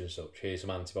 it's such and such, here's some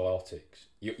antibiotics.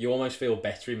 You almost feel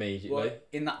better immediately. Well,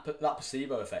 in that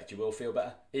placebo effect, you will feel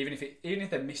better. Even if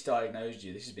they've misdiagnosed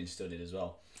you, this has been studied as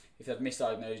well. If they've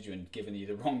misdiagnosed you and given you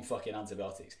the wrong fucking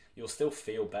antibiotics, you'll still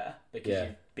feel better because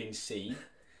you've been seen.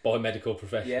 By a medical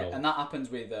professional. Yeah, and that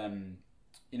happens with,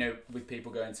 with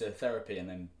people going to therapy and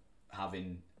then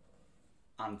having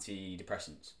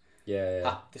antidepressants.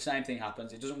 Yeah. The same thing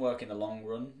happens. It doesn't work in the long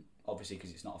run, obviously,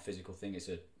 because it's not a physical thing, it's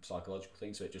a psychological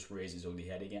thing, so it just rears its ugly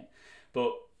head again.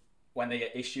 But when they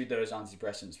get issued those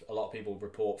antidepressants, a lot of people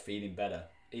report feeling better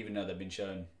even though they've been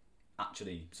shown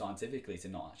actually scientifically to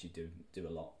not actually do a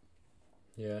lot.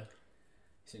 Yeah.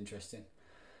 It's interesting.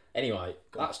 Anyway,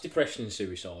 that's depression and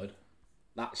suicide.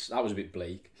 That was a bit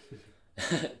bleak.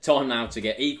 Time now to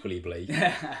get equally bleak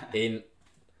in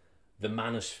the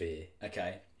manosphere.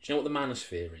 Okay. Do you know what the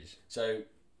manosphere is? So,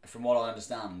 from what I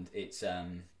understand, it's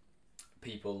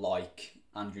people like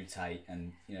Andrew Tate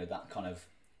and that kind of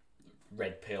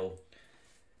red pill.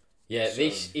 Yeah,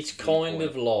 it's kind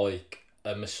of like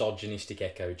a misogynistic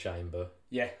echo chamber.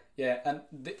 Yeah, and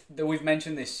we've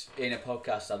mentioned this in a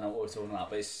podcast. I don't know what we're talking about,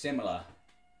 but it's similar.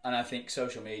 And I think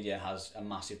social media has a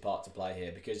massive part to play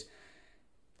here, because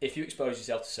if you expose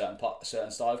yourself to certain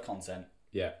style of content,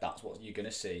 that's what you're going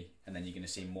to see, and then you're going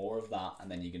to see more of that, and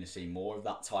then you're going to see more of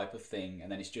that type of thing,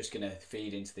 and then it's just going to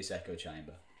feed into this echo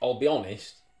chamber. I'll be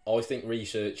honest, I think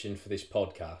researching for this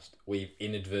podcast, we've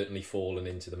inadvertently fallen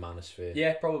into the manosphere.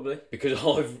 Yeah, probably. Because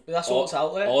that's what's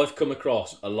out there. I've come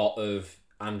across a lot of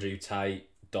Andrew Tate,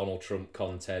 Donald Trump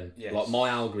content. Yes. Like, my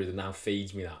algorithm now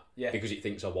feeds me that. Yeah. Because it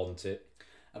thinks I want it.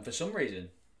 And for some reason,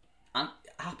 and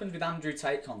it happens with Andrew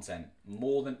Tate content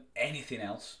more than anything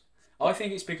else. I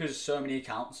think it's because so many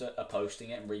accounts are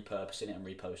posting it and repurposing it and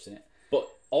reposting it. But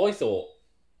I thought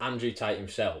Andrew Tate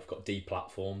himself got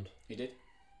deplatformed. He did.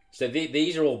 So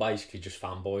these are all basically just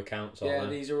fanboy accounts, aren't they? Yeah,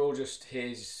 these are all just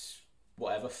his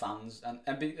whatever fans, and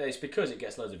it's because it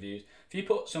gets loads of views. If you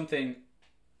put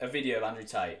a video of Andrew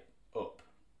Tate up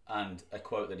and a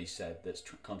quote that he said that's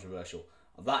controversial,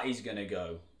 that is going to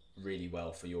go really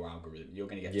well for your algorithm. You're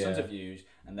going to get tons of views,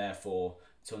 and therefore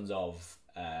tons of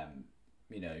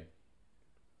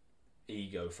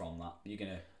ego from that. You're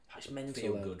going to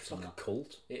feel good from that. A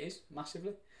cult. It is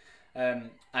massively.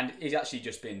 And he's actually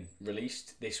just been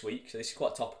released this week, so this is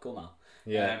quite topical now.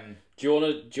 Yeah. Do you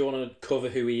want to cover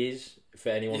who he is for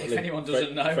anyone? If anyone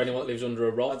doesn't know, for anyone that lives under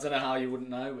a rock. I don't know how you wouldn't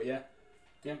know, but yeah.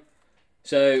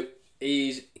 So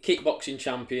he's kickboxing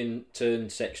champion turned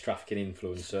sex trafficking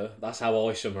influencer. That's how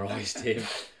I summarised him.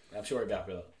 I'm sure he'd be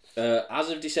happy with that. As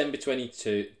of December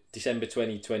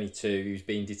 2022, he was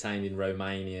being detained in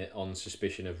Romania on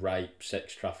suspicion of rape,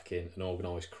 sex trafficking, and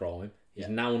organised crime. He's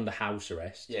now under house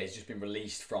arrest. Yeah, he's just been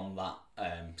released from that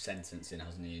sentencing,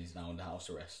 hasn't he? He's now under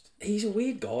house arrest. He's a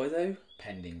weird guy, though.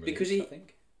 Pending release, I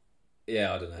think.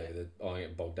 Yeah, I don't know. I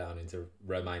get bogged down into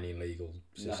Romanian legal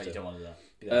system. No, you don't want to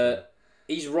do that.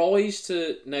 His rise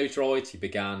to notoriety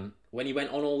began when he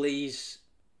went on all these...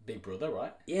 Big Brother,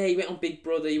 right? Yeah, he went on Big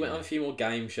Brother. He went on a few more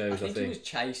game shows, I think. He was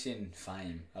chasing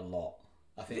fame a lot.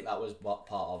 I think that was part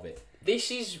of it.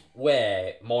 This is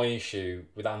where my issue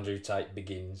with Andrew Tate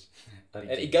begins. And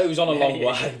it goes on a long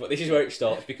way, but this is where it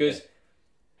starts, because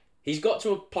he's got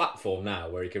to a platform now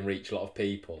where he can reach a lot of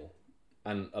people,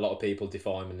 and a lot of people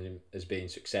define him as being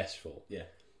successful. Yeah.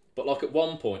 But like at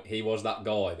one point, he was that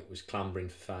guy that was clambering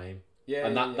for fame. Yeah.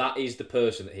 And that is the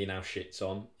person that he now shits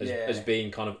on as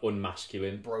being kind of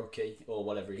unmasculine. Brokey, or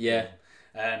whatever he called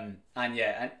him.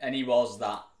 And he was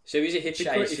that. So he's a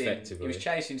hypocrite, effectively. He was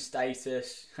chasing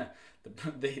status.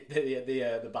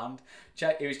 The band.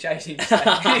 He was chasing.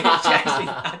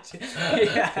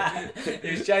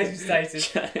 He was chasing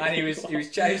status, and he was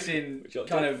chasing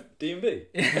kind of D&B.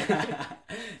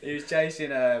 He was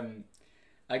chasing,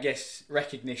 I guess,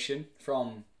 recognition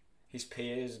from his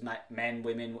peers, men,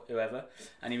 women, whoever,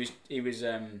 and he was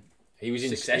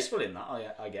successful in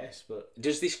that, I guess. But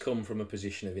does this come from a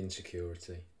position of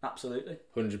insecurity? Absolutely,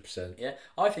 100%. Yeah,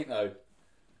 I think though,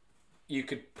 you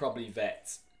could probably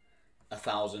vet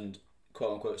 1,000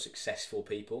 quote unquote successful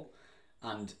people,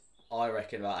 and I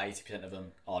reckon about 80% of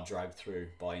them are dragged through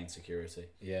by insecurity.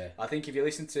 Yeah, I think if you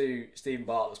listen to Stephen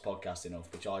Bartlett's podcast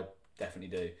enough, which I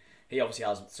definitely do, he obviously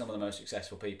has some of the most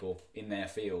successful people in their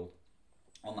field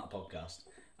on that podcast,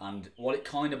 and what it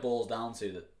kind of boils down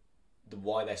to, that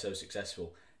why they're so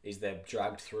successful is they're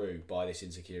dragged through by this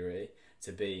insecurity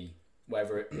to be,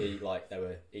 whether it be like they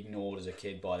were ignored as a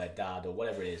kid by their dad or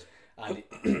whatever it is, and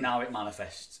now it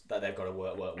manifests that they've got to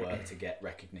work to get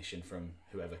recognition from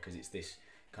whoever, because it's this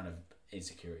kind of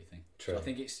insecurity thing. True. So I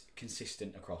think it's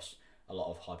consistent across a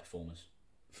lot of high performers.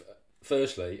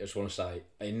 Firstly, I just want to say,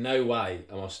 in no way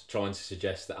am I trying to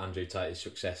suggest that Andrew Tate is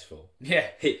successful. Yeah,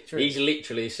 true. He's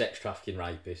literally a sex trafficking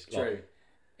rapist. True.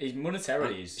 He's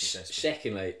monetarily is successful.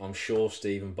 Secondly, I'm sure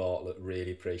Stephen Bartlett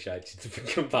really appreciates the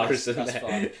comparison. That's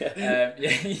fine.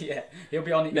 Yeah. He'll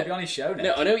be on his show now.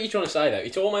 No, I know what you're trying to say though.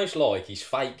 It's almost like he's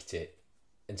faked it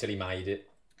until he made it.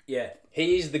 Yeah.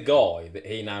 He is the guy that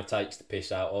he now takes the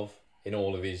piss out of in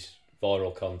all of his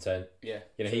viral content. Yeah.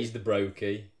 You know, he's the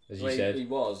brokey, as you said. He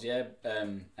was, yeah.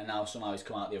 And now somehow he's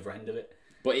come out the other end of it.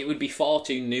 But it would be far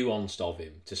too nuanced of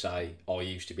him to say, I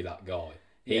used to be that guy.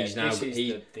 He's now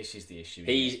this is the issue.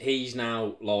 He's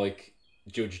now like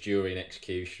judge, jury, and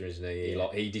executioner, isn't he? Yeah.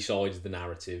 He decides the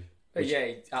narrative. But yeah,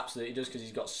 he absolutely does, because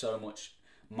he's got so much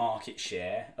market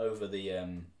share over the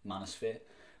manosphere.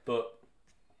 But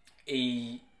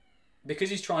because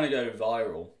he's trying to go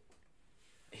viral,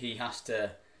 he has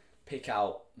to pick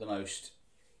out the most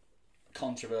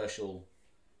controversial,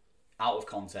 out of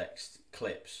context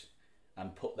clips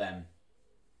and put them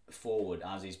forward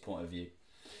as his point of view.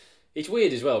 It's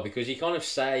weird as well, because he kind of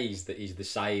says that he's the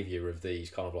saviour of these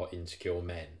kind of like insecure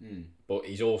men, but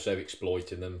he's also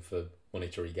exploiting them for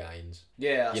monetary gains.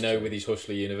 Yeah, that's true. with his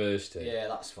Hustler University. Yeah,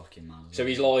 that's fucking mad. So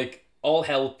he's like, I'll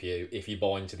help you if you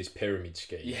buy into this pyramid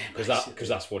scheme. Yeah, because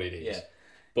that's what it is. Yeah.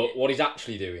 But what he's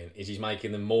actually doing is he's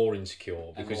making them more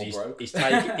insecure, because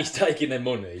he's taking their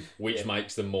money, which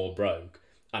makes them more broke,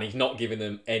 and he's not giving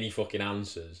them any fucking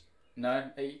answers.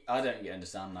 No, I don't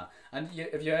understand that. And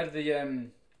have you heard of the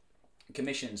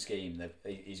commission scheme that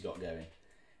he's got going?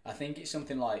 I think it's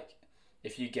something like,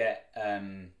 if you get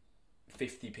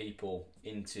 50 people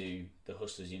into the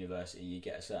Hustlers University, you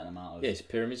get a certain amount of... Yeah, it's a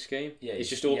pyramid scheme. Yeah, it's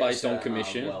just all based on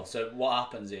commission. Well, so what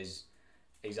happens is,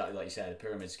 exactly like you said, a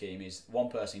pyramid scheme is one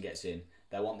person gets in,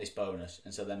 they want this bonus,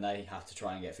 and so then they have to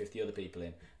try and get 50 other people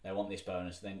in, they want this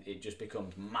bonus, then it just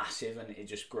becomes massive, and it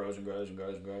just grows and grows and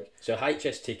grows and grows. So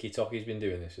HS TikTok's been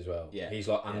doing this as well. Yeah. He's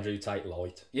like Andrew Tate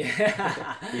light.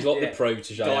 Yeah. He's like the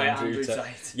protege Andrew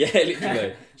Tate. Yeah,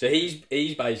 literally. So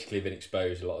he's basically been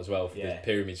exposed a lot as well for the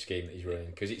pyramid scheme that he's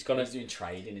running, because he's gonna... He's doing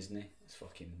trading, isn't he? It's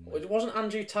fucking... It wasn't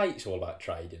Andrew Tate's all about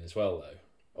trading as well, though?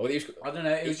 Or I don't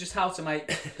know, it was just how to make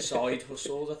side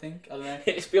hustles, I think. I don't know.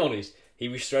 Let's be honest, he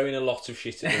was throwing a lot of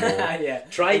shit at the wall. Yeah,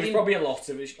 trading, probably a lot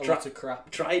of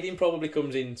crap. Trading probably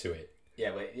comes into it.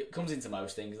 Yeah, but it comes into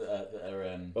most things that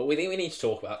are but we think we need to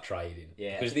talk about trading.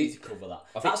 Yeah, because we need to cover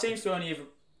that. That seems to only have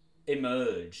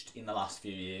emerged in the last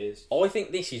few years. I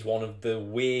think this is one of the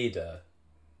weirder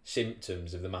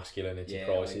symptoms of the masculinity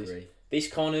crisis. I agree. This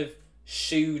kind of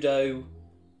pseudo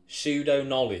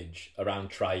knowledge around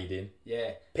trading.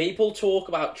 Yeah. People talk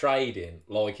about trading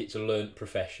like it's a learnt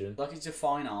profession. Like it's a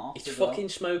fine art. It's fucking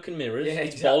smoke and mirrors. Yeah,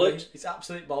 it's exactly. bollocks. It's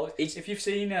absolute bollocks. If you've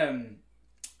seen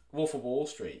Wolf of Wall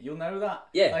Street, you'll know that.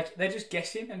 Yeah. Like, they're just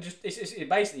guessing, and it's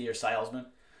basically you're a salesman.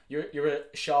 You're a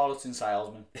charlatan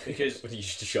salesman, because... You're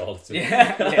just a charlatan.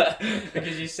 Yeah.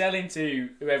 Because you're selling to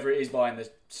whoever it is buying the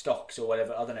stocks or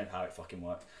whatever. I don't know how it fucking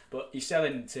works. But you're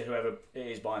selling to whoever it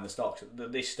is buying the stocks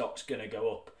that this stock's going to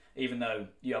go up, even though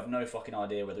you have no fucking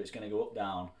idea whether it's going to go up,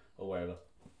 down, or wherever.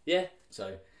 Yeah.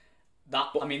 So,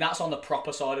 that's on the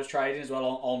proper side of trading as well,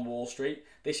 on Wall Street.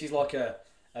 This is like a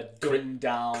dumbed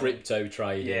down... Crypto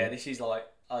trading. Yeah, this is like...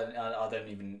 I don't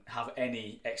even have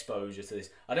any exposure to this.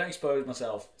 I don't expose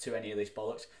myself to any of this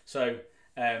bollocks. So,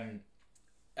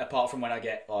 apart from when I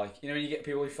get, like... You know when you get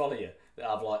people who follow you that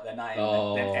have, like, their name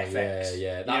and FX?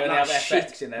 Yeah. You know, they have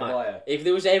FX in their bio. If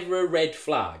there was ever a red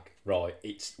flag, right,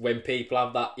 it's when people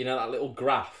have that, that little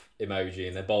graph emoji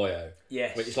in their bio.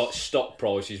 Yes. When it's like stock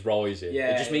prices rising.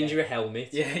 Yeah, it just means you're a helmet.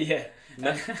 Yeah.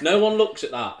 No one looks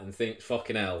at that and thinks,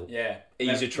 fucking hell. Yeah.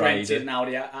 He's a trader. Rented an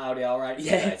Audi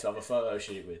R8 to have a photo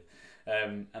shoot with.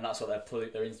 And that's what they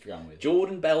pollute their Instagram with.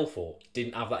 Jordan Belfort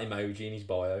didn't have that emoji in his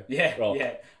bio. Yeah, right.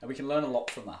 Yeah. And we can learn a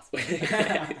lot from that.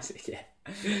 Yeah.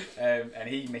 And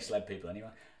he misled people anyway.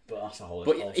 But that's a whole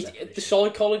the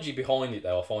psychology behind it,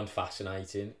 though, I find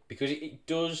fascinating, because it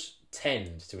does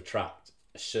tend to attract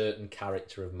a certain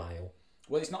character of male.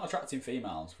 Well, it's not attracting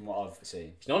females, from what I've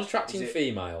seen. It's not attracting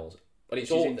females, but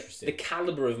it's all the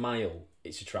calibre of male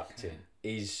it's attracting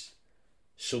is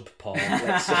subpar,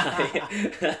 let's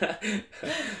say.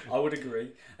 I would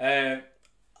agree. I'd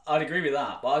agree with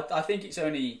that, but I think it's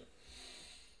only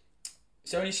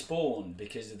spawned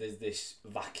because there's this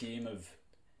vacuum of...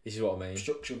 This is what I mean.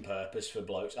 Structure and purpose for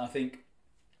blokes. And I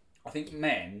think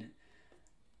men...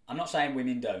 I'm not saying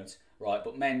women don't, right?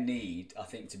 But men need, I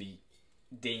think, to be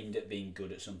deemed at being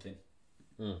good at something.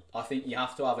 I think you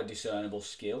have to have a discernible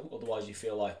skill, otherwise you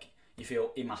feel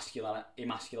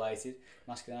emasculated.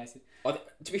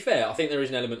 To be fair, I think there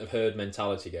is an element of herd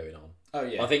mentality going on. Oh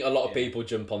yeah. I think a lot of people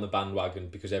jump on the bandwagon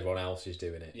because everyone else is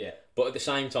doing it. Yeah. But at the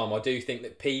same time, I do think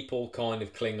that people kind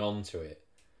of cling on to it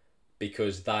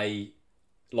because they,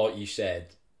 like you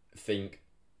said, think,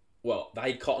 well,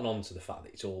 they cotton on to the fact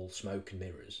that it's all smoke and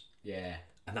mirrors. Yeah.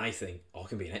 And they think, I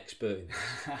can be an expert in this.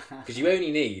 Because you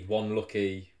only need one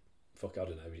lucky... I don't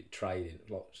know, is it trading?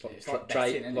 It's like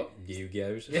betting, isn't it? Like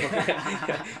Yu-Gi-Ohs.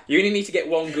 You only need to get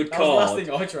one good card. That was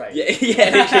the last thing I traded.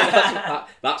 Yeah,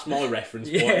 that's my reference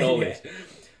point and all this.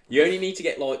 You only need to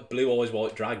get like Blue Eyes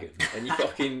White Dragon and you're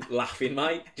fucking laughing,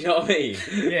 mate. Do you know what I mean?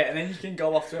 Yeah, and then you can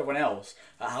go off to everyone else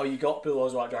at how you got Blue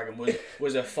Eyes White Dragon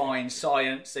was a fine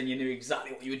science, and you knew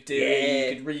exactly what you were doing. Yeah.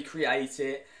 You could recreate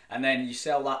it, and then you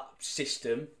sell that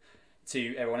system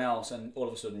to everyone else, and all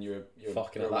of a sudden you're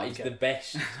Fucking you're a that is wanker. the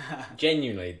best,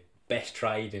 genuinely best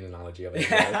trading analogy I've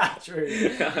ever heard.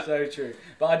 True, so true.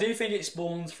 But I do think it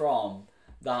spawns from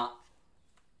that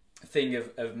thing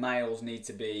of males need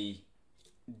to be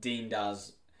deemed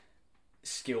as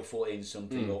skillful in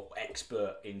something or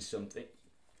expert in something.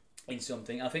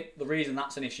 I think the reason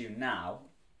that's an issue now,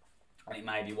 and it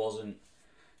maybe wasn't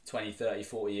 20, 30,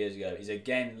 40 years ago, is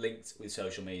again linked with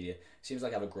social media. Seems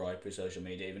like I have a gripe with social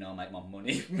media, even though I make my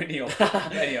money off it.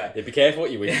 But anyway. Yeah, be careful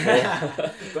what you wish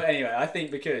for. But anyway, I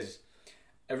think because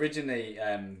originally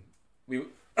we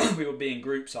would be in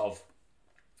groups of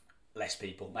less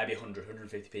people, maybe 100,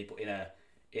 150 people in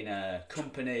a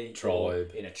company,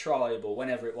 tribe, or in a tribe, or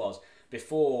whenever it was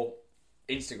before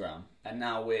Instagram, and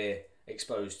now we're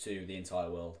exposed to the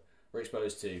entire world. We're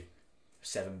exposed to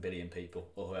 7 billion people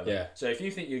or whoever. Yeah. So if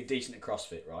you think you're decent at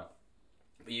CrossFit, right,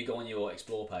 but you go on your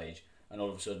Explore page and all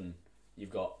of a sudden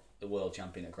you've got the world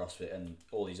champion at CrossFit and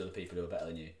all these other people who are better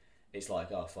than you, it's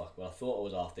like, oh fuck, well I thought I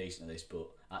was half decent at this, but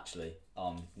actually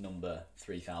I'm number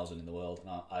 3,000 in the world, and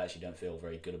I actually don't feel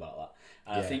very good about that.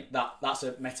 And I think that's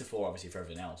a metaphor obviously for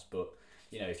everything else, but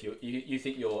you know, if you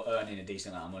think you're earning a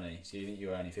decent amount of money, so you think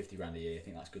you're earning 50 grand a year, you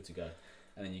think that's good to go,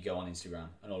 and then you go on Instagram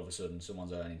and all of a sudden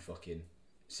someone's earning fucking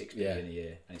 6 million a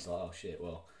year, and it's like, oh shit,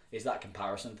 well, is that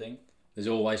comparison thing? There's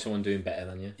always someone doing better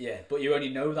than you. Yeah, but you only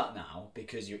know that now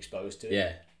because you're exposed to it.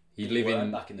 Yeah, you live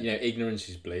in, back in the ignorance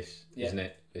is bliss, isn't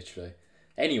it? Literally.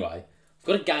 Anyway, I've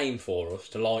got a game for us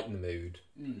to lighten the mood.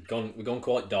 We've gone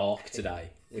quite dark today.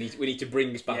 We need to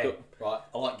bring us back up. Right,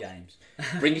 I like games.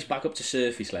 Bring us back up to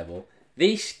surface level.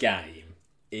 This game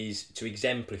is to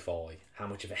exemplify how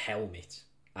much of a helmet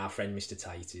our friend Mr.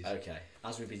 Tate is. Okay,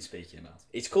 as we've been speaking about.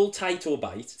 It's called Tate or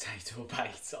Bait. Tate or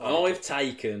Bait. I've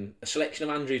taken a selection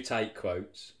of Andrew Tate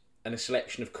quotes and a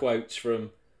selection of quotes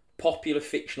from popular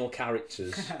fictional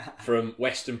characters from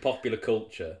Western popular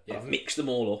culture. Yeah. I've mixed them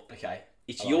all up. Okay.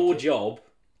 It's your job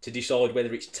to decide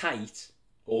whether it's Tate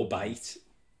or Bait.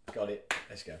 Got it.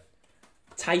 Let's go.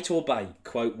 Tate or Bait,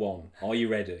 quote 1. Are you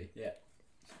ready? Yeah.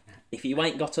 If you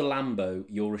ain't got a Lambo,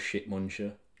 you're a shit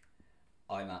muncher.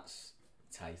 That's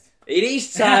Tate. It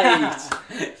is Tate! Yes.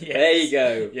 There you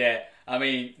go. Yeah, I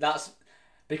mean, that's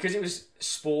because it was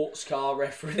sports car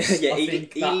reference. Yeah, I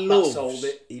think that sold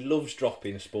it. He loves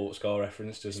dropping a sports car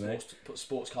reference, doesn't he? Put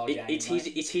sports car game.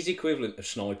 It's his equivalent of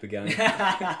Sniper Game.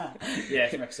 Yeah,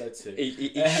 from episode 2.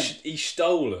 He's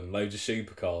stolen loads of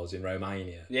supercars in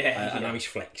Romania. Yeah, and now he's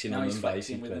flexing on them,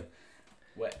 basically.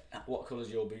 With them. What colour's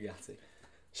your Bugatti?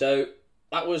 So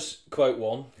that was quote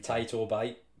 1, Tate or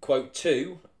Bait. Quote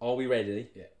 2, are we ready?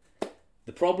 Yeah.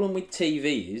 The problem with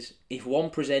TV is, if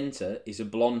one presenter is a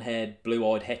blonde-haired,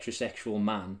 blue-eyed heterosexual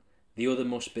man, the other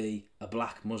must be a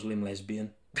black Muslim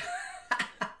lesbian.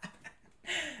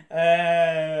 Let's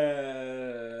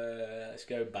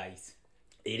go Bait.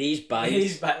 It is Bait. It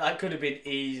is Bait. That could have been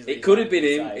easily. It could have been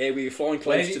him. Yeah, we were flying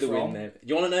close to the from? win there. Do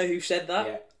you want to know who said that?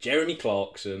 Yeah. Jeremy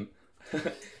Clarkson.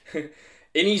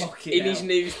 In his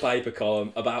newspaper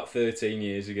column about 13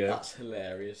 years ago. That's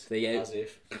hilarious. As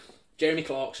if. Jeremy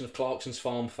Clarkson of Clarkson's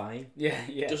Farm fame.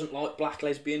 Yeah. Doesn't like black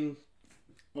lesbian...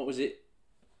 What was it?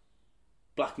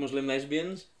 Black Muslim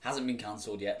lesbians? Hasn't been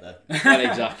cancelled yet, though. Well,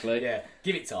 exactly. Yeah,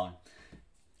 give it time.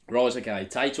 Right, okay.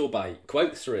 Tate or Bait.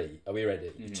 Quote 3. Are we ready?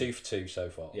 Mm-hmm. 2 for 2 so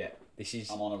far. Yeah.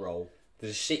 I'm on a roll.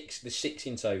 There's 6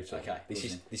 in total. Okay.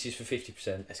 This is for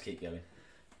 50%. Let's keep going.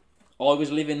 I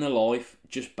was living the life,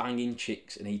 just banging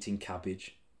chicks and eating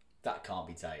cabbage. That can't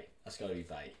be Tate. That's got to be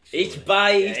Bait. Surely. It's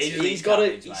Bait. Yeah, he's got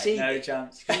to. You see, no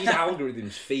chance. His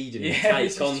algorithms feeding him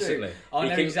Tate constantly. I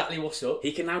know exactly what's up.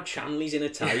 He can now channel his inner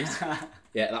Tate.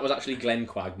 Yeah, that was actually Glenn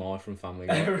Quagmire from Family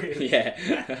Guy. Oh, really?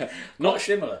 Yeah. Not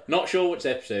similar. Not sure which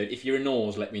episode. If you're a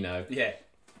Norse, let me know. Yeah.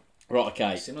 Right,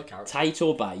 okay. Similar character. Tate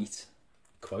or Bait.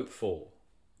 Quote 4.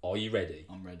 Are you ready?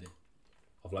 I'm ready.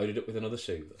 I've loaded up with another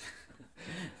soother.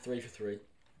 3 for 3.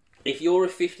 If you're a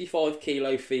 55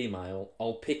 kilo female,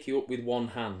 I'll pick you up with one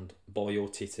hand by your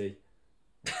titty.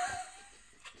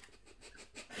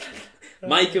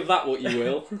 Make of that what you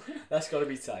will. That's got to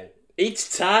be Tate.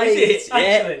 It's Tate. Is it? Yeah.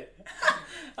 Actually.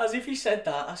 As if he said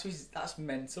that. That's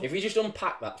mental. If we just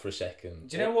unpack that for a second.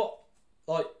 Do you know what?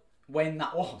 Like, when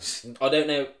that was? I don't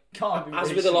know. Can't be As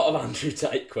recent. with a lot of Andrew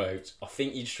Tate quotes, I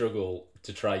think you'd struggle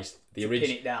to trace the pin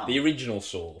it down. the original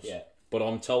source. Yeah. But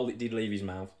I'm told it did leave his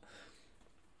mouth.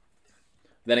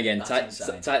 Then again, That's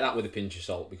take insane. that with a pinch of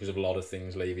salt because of a lot of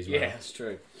things leave his mouth. Yeah, that's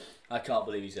true. I can't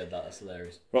believe you said that. That's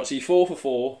hilarious. Right, so you're 4 for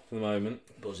 4 for the moment.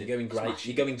 Buzzing. You're going great.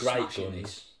 Smashing. You're going great Smashing guns.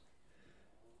 these.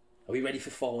 Are we ready for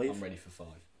 5? I'm ready for 5.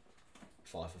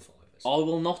 5 for 5. I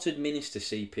will not administer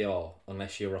CPR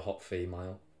unless you're a hot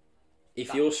female.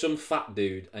 If you're some fat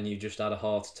dude and you just had a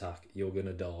heart attack, you're going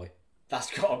to die. That's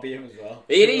got to be him as well.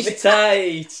 It is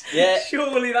Tate! Yeah.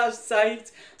 Surely that's Tate.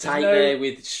 Tate there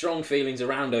with strong feelings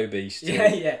around obesity.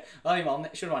 Yeah. I'm on.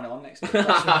 Should I know on next week?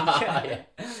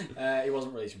 He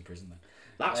wasn't released from prison then.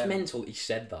 That's mental he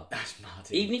said that. That's mad.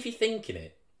 Even if you're thinking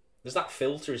it, there's that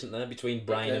filter, isn't there, between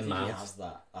brain and mouth? He has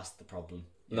that. That's the problem.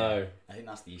 Yeah. No. I think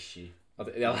that's the issue.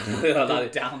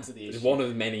 That Down to the issue. is one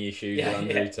of many issues with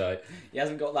Andrew Tate. He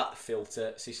hasn't got that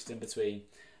filter system between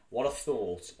what I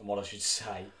thought and what I should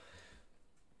say.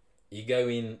 You go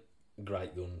in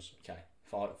great guns. Okay,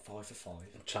 5 for 5.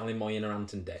 I'm channeling my inner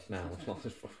Anton Deck now. It's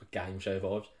like game show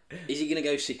vibes. Is he going to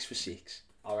go 6 for 6?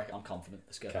 I reckon I'm confident.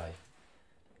 Let's go. Okay.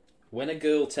 When a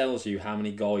girl tells you how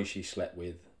many guys she slept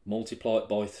with, multiply it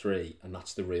by 3, and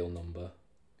that's the real number.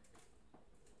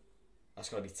 That's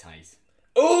got to be Tate.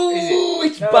 Oh,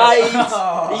 it's Bates!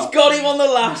 He's got him on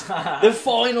the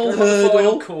final hurdle.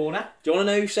 Final corner. Do you want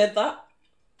to know who said that?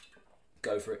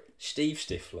 Go for it. Steve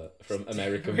Stifler from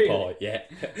American Really? Pie. Yeah.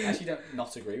 I actually don't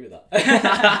not agree with that.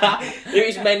 It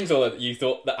was mental that you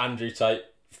thought that Andrew Tate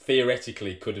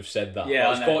theoretically could have said that. Yeah,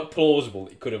 Like, it's quite plausible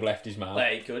that he could have left his mouth.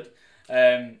 Yeah, he could.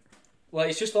 Well,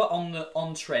 it's just like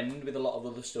on trend with a lot of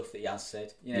other stuff that he has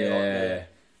said. You know, like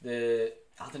the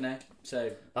I don't know.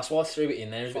 So that's why I threw it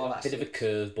in there. It was a bit of a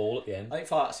curveball at the end. I think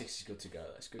 5 out of 6 is good to go.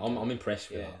 That's good. I'm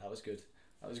impressed with that. That was good.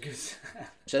 That was good.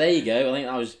 So there you go. I think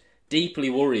that was deeply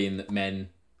worrying that men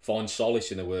find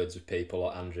solace in the words of people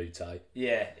like Andrew Tate.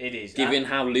 Yeah, it is. Given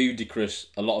how ludicrous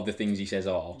a lot of the things he says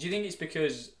are. Do you think it's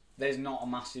because there's not a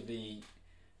massively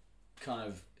kind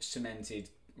of cemented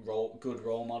good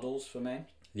role models for men?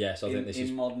 Yes, I think this is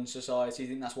in modern society. Do you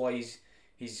think that's why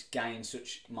he's gained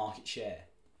such market share?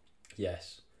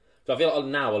 Yes. So I feel like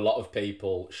now a lot of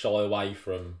people shy away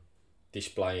from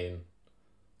displaying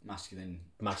masculine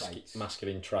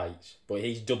traits, but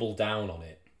he's doubled down on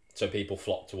it, so people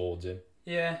flock towards him.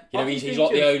 Yeah, you know, he's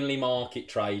like the only market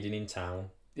trading in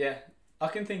town. Yeah, I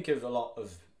can think of a lot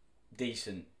of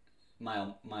decent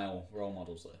male role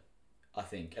models though. I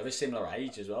think of a similar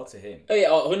age as well to him. Oh yeah,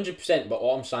 100%. But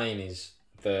what I'm saying is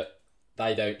that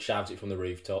they don't shout it from the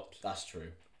rooftops. That's true.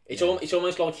 It's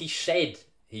almost like he said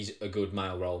he's a good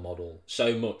male role model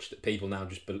so much that people now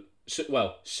just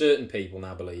certain people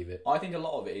now believe it. I think a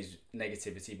lot of it is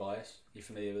negativity bias. You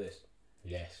familiar with this?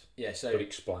 Yes. Yeah. So but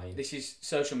explain. This is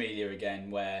social media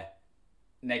again, where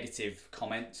negative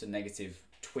comments and negative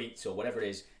tweets or whatever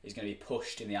it is going to be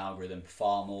pushed in the algorithm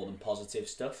far more than positive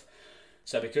stuff.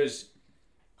 So because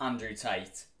Andrew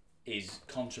Tate is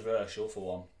controversial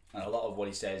for one, and a lot of what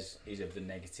he says is of the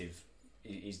negative,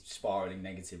 he's spiralling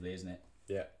negatively, isn't it?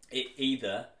 Yeah. It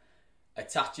either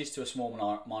attaches to a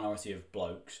small minority of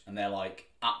blokes, and they're like,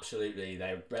 absolutely,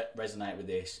 they resonate with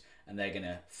this, and they're going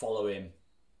to follow him,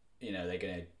 you know, they're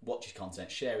going to watch his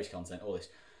content, share his content, all this.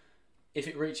 If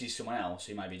it reaches someone else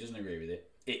who maybe doesn't agree with it,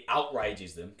 it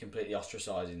outrages them, completely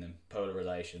ostracising them,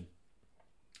 polarisation.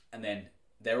 And then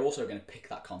they're also going to pick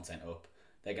that content up.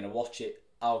 They're going to watch it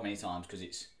however many times because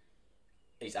it's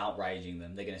outraging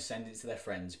them. They're going to send it to their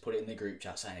friends, put it in the group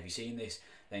chat saying, have you seen this?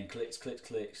 Then clicks,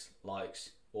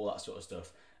 likes, all that sort of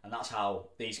stuff. And that's how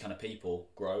these kind of people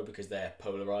grow, because they're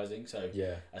polarising. So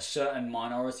a certain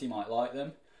minority might like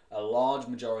them, a large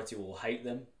majority will hate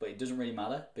them, but it doesn't really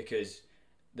matter because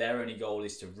their only goal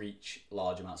is to reach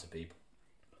large amounts of people.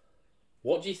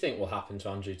 What do you think will happen to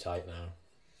Andrew Tate now?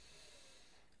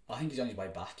 I think he's on his way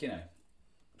back, you know.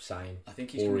 Same. I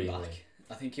think he's coming back.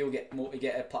 I think he'll get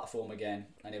a platform again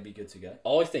and he'll be good to go.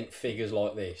 I think figures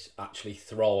like this actually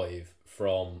thrive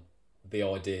from the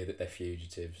idea that they're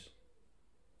fugitives.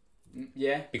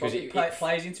 Yeah, because it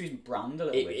plays into his brand a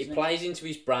little bit. It plays into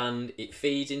his brand. It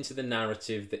feeds into the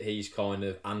narrative that he's kind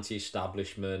of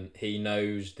anti-establishment. He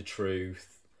knows the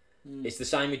truth. It's the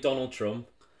same with Donald Trump.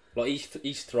 Like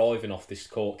he's thriving off this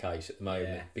court case at the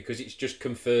moment because it's just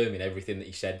confirming everything that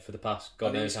he said for the past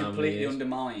God knows how many years. It's completely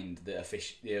undermined the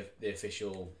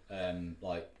official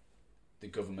like the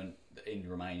government in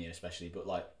Romania especially, but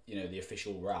like, you know, the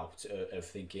official route of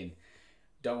thinking,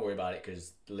 don't worry about it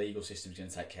because the legal system's going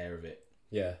to take care of it.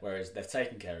 Yeah. Whereas they've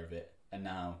taken care of it and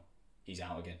now he's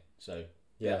out again. So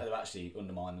they've actually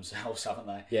undermined themselves, haven't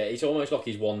they? Yeah, it's almost like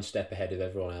he's one step ahead of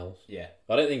everyone else. Yeah.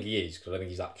 I don't think he is, because I don't think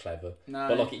he's that clever. No.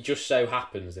 But like, it just so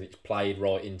happens that it's played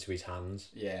right into his hands.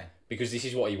 Yeah. Because this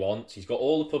is what he wants. He's got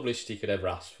all the publicity he could ever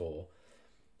ask for.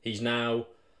 He's now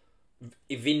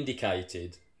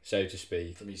vindicated, so to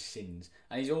speak. From his sins.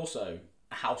 And he's also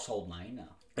a household name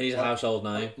now. And he's a household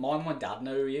name. Like, my mum and dad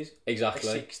know who he is. Exactly.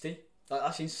 At 60. Like,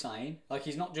 that's insane. Like,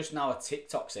 he's not just now a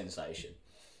TikTok sensation.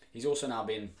 He's also now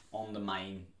been on the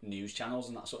main news channels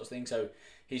and that sort of thing. So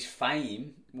his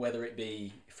fame, whether it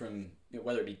be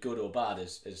good or bad,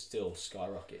 has still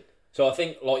skyrocketed. So I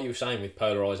think, like you were saying with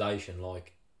polarisation,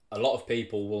 like a lot of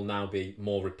people will now be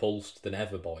more repulsed than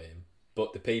ever by him,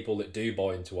 but the people that do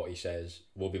buy into what he says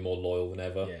will be more loyal than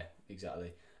ever. Yeah,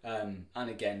 exactly. And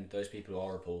again, those people who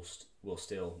are repulsed will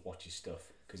still watch his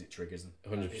stuff because it triggers them.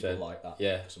 100%. People like that.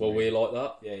 Yeah. Well, we like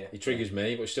that. Yeah. He triggers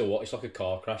me, but still, it's like a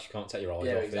car crash. You can't take your eyes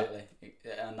off it. Exactly.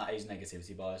 And that is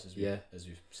negativity bias, as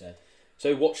we've said.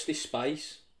 So watch this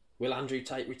space. Will Andrew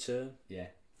Tate return? Yeah.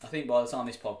 I think by the time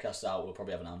this podcast's out, we'll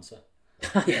probably have an answer.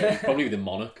 Yeah, probably with the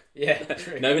monarch. Yeah,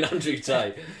 true. Knowing Andrew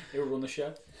Tate. He'll run the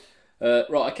show.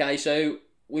 Right, okay, so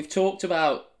we've talked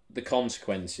about the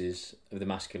consequences of the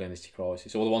masculinity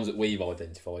crisis, or the ones that we've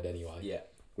identified anyway. Yeah.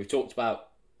 We've talked about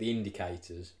the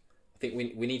indicators. I think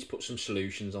we need to put some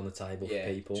solutions on the table for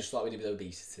people. Just like we did with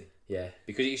obesity. Yeah,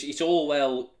 because it's all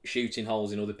well shooting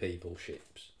holes in other people's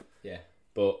ships. Yeah.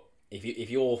 But if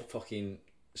you're fucking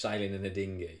sailing in a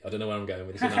dinghy, I don't know where I'm going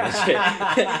with this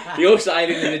analogy. You're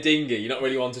sailing in a dinghy, you're not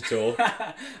really one to talk.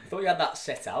 I thought you had that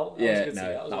set out. I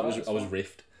was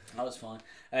riffed. That was fine.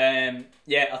 I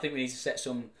think we need to set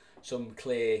some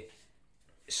clear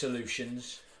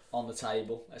solutions on the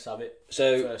table. Let's have it.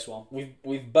 So first one.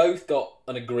 We've both got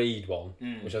an agreed one,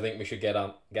 which I think we should get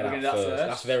out first.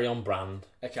 That's very on brand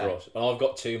for us. And I've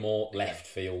got two more left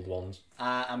field ones.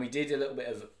 And we did a little bit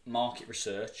of market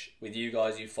research with you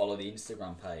guys who follow the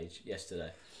Instagram page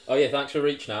yesterday. Oh yeah, thanks for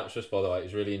reaching out to us, by the way. It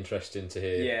was really interesting to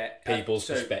hear people's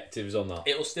perspectives on that.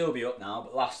 It'll still be up now,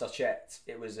 but last I checked,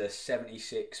 it was a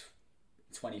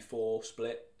 76-24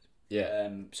 split. Yeah.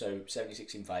 So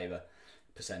 76 in favour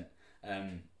percent,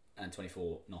 and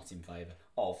 24 not in favour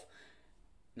of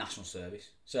national service.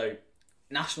 So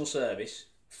national service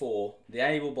for the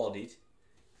able-bodied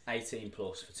 18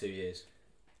 plus for 2 years.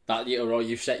 That you're right.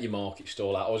 You've set your market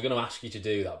stall out. I was going to ask you to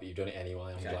do that, but you've done it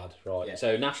anyway. I'm glad. Right. Yeah.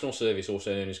 So national service,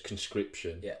 also known as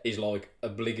conscription, is like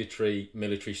obligatory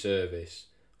military service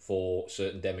for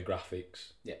certain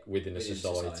demographics within a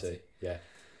society. Yeah.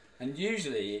 And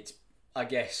usually, it's, I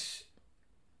guess,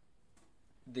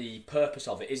 the purpose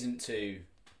of it isn't to,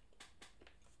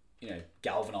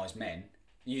 galvanise men.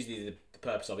 Usually, the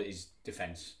purpose of it is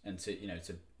defence and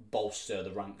to bolster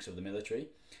the ranks of the military.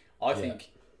 I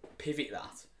think pivot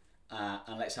that.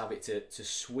 And let's have it to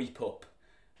sweep up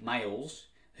males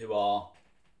who are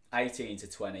 18 to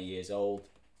 20 years old,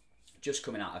 just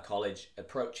coming out of college,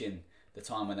 approaching the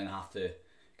time when they're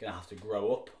gonna have to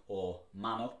grow up or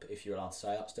man up, if you're allowed to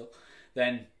say that still.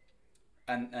 Then,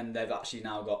 and they've actually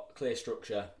now got clear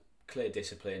structure, clear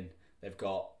discipline. They've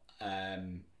got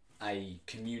a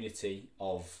community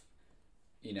of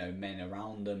men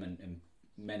around them and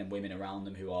men and women around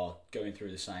them who are going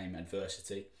through the same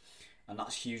adversity. And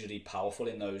that's hugely powerful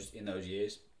in those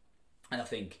years. And I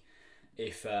think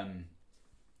if I'm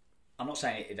not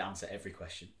saying it'd answer every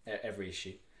question, every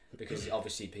issue, because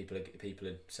obviously people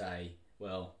would say,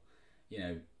 well,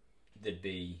 there'd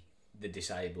be the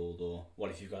disabled, or what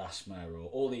if you've got asthma, or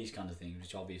all these kind of things,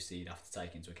 which obviously you'd have to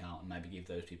take into account and maybe give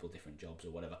those people different jobs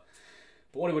or whatever.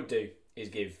 But what it would do is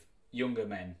give younger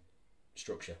men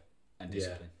structure and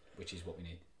discipline, which is what we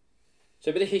need.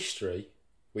 So a bit of history.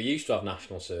 We used to have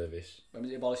national service. When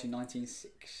was it abolished, in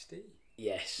 1960?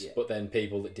 Yes, but then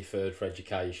people that deferred for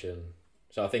education.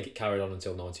 So I think it carried on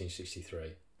until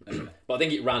 1963. Okay. But I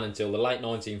think it ran until the late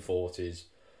 1940s,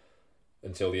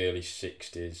 until the early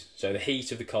 60s. So the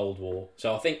heat of the Cold War.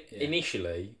 So I think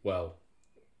initially,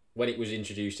 when it was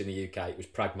introduced in the UK, it was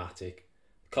pragmatic.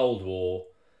 Cold War.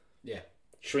 Yeah.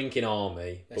 Shrinking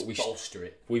army. Let's bolster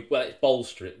it. Let's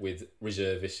bolster it with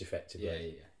reservists,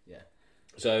 effectively. Yeah.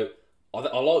 So I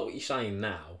like what you're saying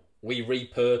now. We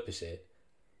repurpose it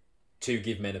to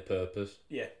give men a purpose.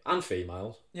 Yeah. And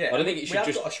females. Yeah. I don't think it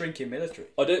should got a shrinking military.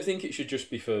 I don't think it should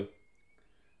just be for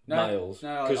males.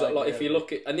 No, because if you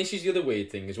look at, and this is the other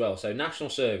weird thing as well. So national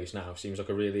service now seems like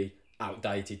a really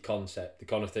outdated concept. The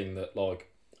kind of thing that like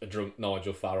a drunk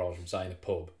Nigel Farage would say in a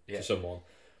pub to someone.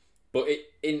 But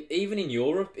even in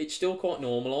Europe, it's still quite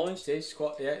normalised. It is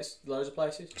quite, it's loads of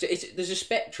places. There's a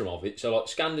spectrum of it. So like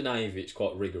Scandinavia, it's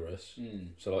quite rigorous.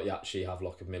 So like you actually have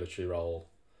like a military role.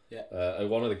 Yeah.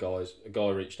 One of the guys, a guy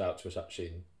reached out to us actually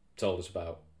and told us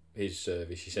about his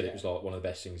service. He said it was like one of the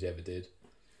best things he ever did.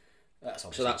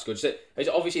 So that's good. So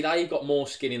obviously they've got more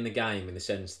skin in the game in the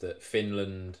sense that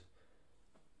Finland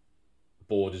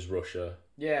borders Russia.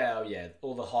 Yeah, oh yeah.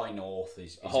 All the high north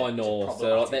is High north.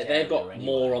 They've got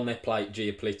more on their plate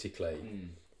geopolitically,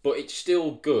 but it's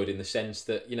still good in the sense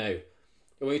that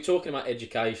when we were talking about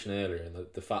education earlier and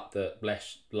the fact that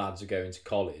less lads are going to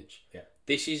college. Yeah.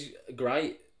 This is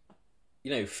great.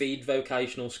 Feed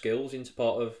vocational skills into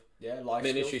part of life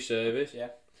military skills. service. Yeah.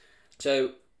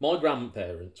 So my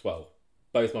grandparents, both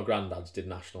my granddads did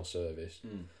national service.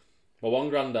 My one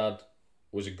granddad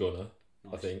was a gunner.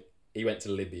 Nice. I think he went to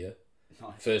Libya.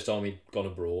 Nice. First time he'd gone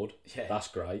abroad. Yeah. That's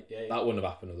great. Yeah. That wouldn't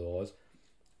have happened otherwise.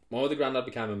 My other granddad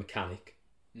became a mechanic.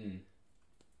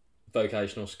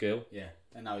 Vocational skill. Yeah.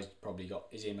 And now he's probably got...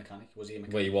 Is he a mechanic? Was he a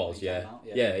mechanic? Well, he was, yeah.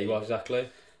 Yeah, he was, exactly.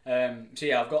 So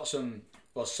yeah, I've got some...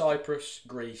 Well, Cyprus,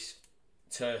 Greece,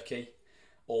 Turkey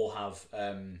all have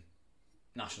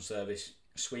national service.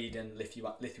 Sweden,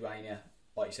 Lithuania,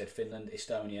 like you said, Finland,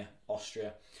 Estonia,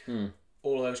 Austria.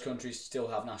 All of those countries still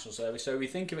have national service. So we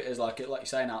think of it as like you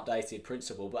say, an outdated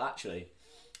principle, but actually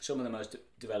some of the most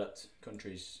developed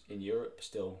countries in Europe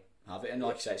still have it. And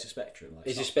like you say, it's a spectrum.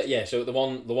 So at the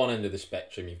one end of the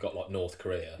spectrum, you've got like North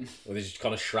Korea, where there's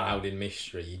kind of shrouded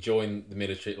mystery. You join the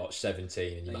military at like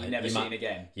 17, and you're never seen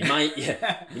again. You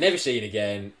never seen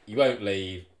again. You won't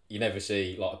leave. You never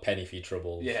see like a penny for your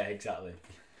troubles. Yeah, exactly.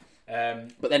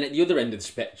 But then at the other end of the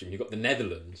spectrum, you've got the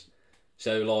Netherlands.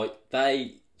 So like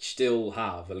they still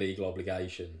have a legal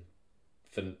obligation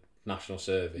for national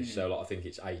service. So like I think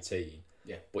it's 18.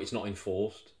 Yeah. But it's not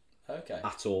enforced. Okay.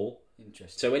 At all.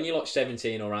 Interesting. So when you're like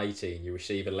 17 or 18, you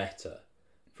receive a letter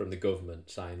from the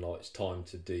government saying like it's time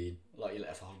to do... Like your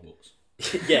letter for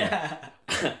Hogwarts. Yeah.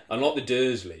 And like the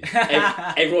Dursleys,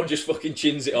 everyone just fucking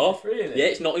chins it off. Really? Yeah,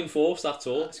 it's not enforced at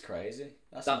all. That's crazy.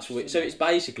 That's weird. So it's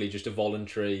basically just a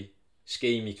voluntary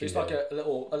scheme you can do. It's like a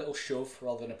little shove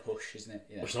rather than a push, isn't it?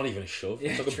 Well, it's not even a shove.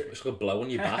 Yeah, it's like a blow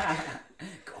on your back.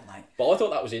 Go on, mate. But I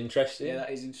thought that was interesting. Yeah, that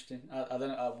is interesting. I don't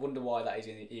know, I wonder why that is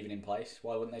even in place.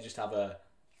 Why wouldn't they just have a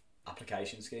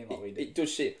application scheme like we do? It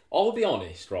does sit. I'll be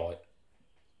honest, right?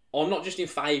 I'm not just in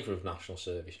favour of national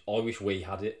service. I wish we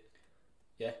had it.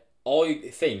 Yeah. I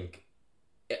think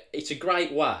it's a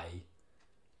great way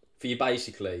for you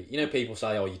basically... people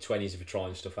say, your 20s if you're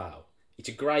trying stuff out. It's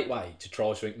a great way to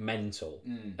try something mental.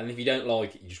 And if you don't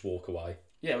like it, you just walk away.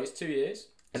 Yeah, well, it's 2 years.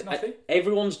 It's nothing.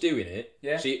 Everyone's doing it.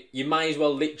 Yeah. So you may as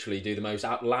well literally do the most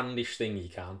outlandish thing you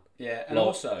can. Yeah, and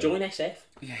also... Join SF.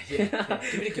 Yeah.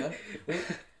 Give it a go.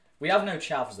 We have no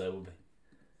chavs though, will we?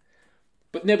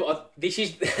 But no, but this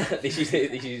is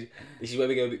where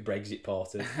we go a bit Brexit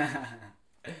party.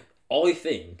 I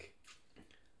think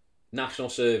national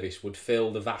service would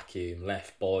fill the vacuum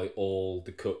left by all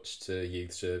the cuts to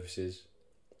youth services.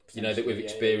 That we've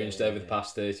experienced over the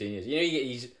past 13 years.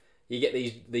 You get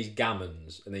these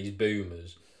gammons and these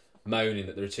boomers moaning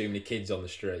that there are too many kids on the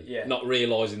street, not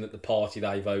realising that the party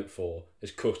they vote for has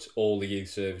cut all the youth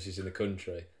services in the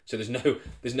country. So there's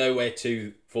nowhere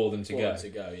for them to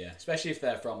go. Yeah. Especially if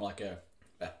they're from like a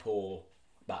poor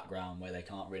background where they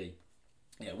can't really.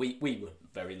 We were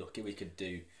very lucky. We could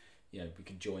do. We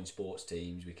could join sports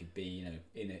teams. We could be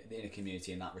in a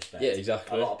community in that respect. Yeah,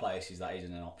 exactly. A lot of places that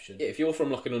isn't an option. Yeah, if you're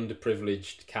from like an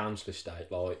underprivileged council estate,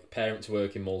 like parents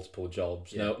working multiple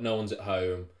jobs, no one's at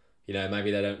home.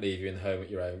 Maybe they don't leave you in the home at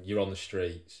your own. You're on the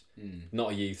streets.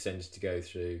 Not a youth centre to go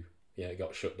through. It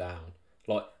got shut down.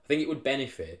 Like, I think it would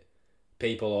benefit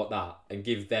people like that and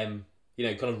give them,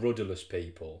 kind of rudderless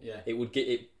people. Yeah.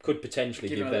 It could potentially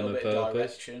give them a purpose.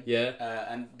 Direction. Yeah.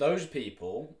 And those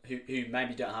people who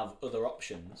maybe don't have other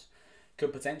options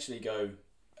could potentially go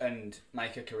and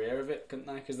make a career of it, couldn't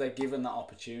they? Because they're given that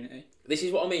opportunity. This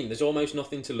is what I mean. There's almost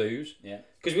nothing to lose. Yeah.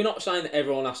 Because we're not saying that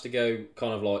everyone has to go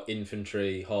kind of like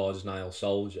infantry, hard as nail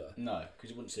soldier. No,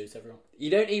 because it wouldn't suit everyone. You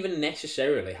don't even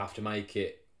necessarily have to make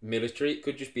it military. It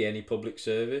could just be any public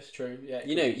service. True. Yeah.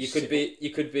 You could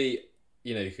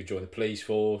join the police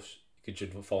force. You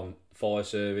could join fire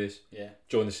service. Yeah.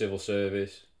 Join the civil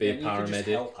service. Be a paramedic. You could just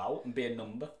help out and be a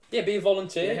number. Yeah, be a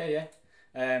volunteer.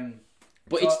 Yeah.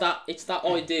 But it's that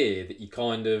idea that you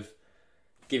kind of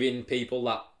giving people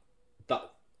that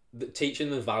teaching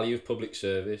the value of public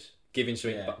service, giving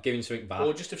something back,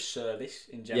 or just of service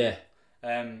in general.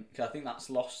 Yeah. Because I think that's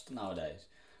lost nowadays.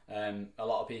 A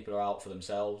lot of people are out for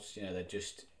themselves. They're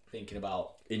just thinking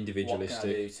about individualistic.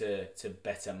 What can I do to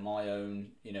better my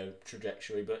own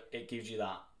trajectory? But it gives you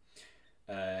that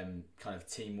kind of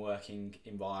team working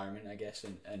environment, I guess,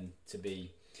 and to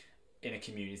be in a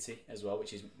community as well,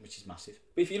 which is massive.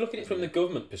 But if you look at it from the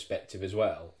government perspective as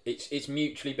well, it's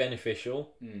mutually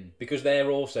beneficial because they're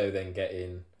also then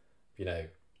getting,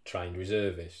 trained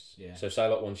reservists. Yeah. So say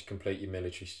like once you complete your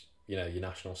military, your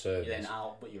national service. You're then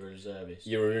out, but you're a reservist.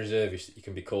 You're a reservist that you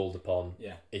can be called upon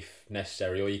if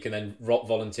necessary, or you can then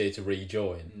volunteer to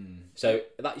rejoin. So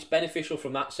that is beneficial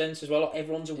from that sense as well. Like,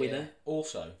 everyone's a winner. Yeah.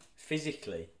 Also,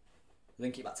 physically,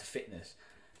 link it back to fitness.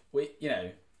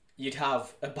 You'd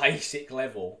have a basic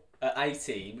level at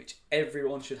 18, which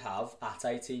everyone should have at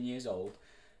 18 years old,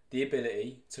 the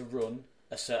ability to run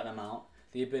a certain amount,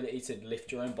 the ability to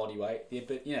lift your own body weight, the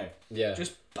ability,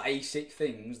 just basic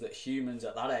things that humans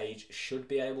at that age should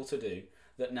be able to do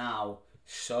that now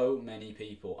so many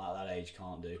people at that age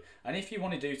can't do. And if you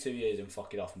want to do 2 years and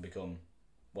fuck it off and become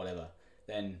whatever,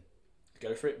 then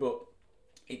go for it. But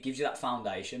it gives you that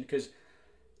foundation, because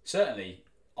certainly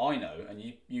I know, and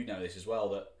you know this as well,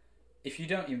 that if you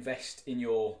don't invest in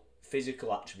your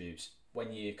physical attributes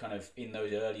when you're kind of in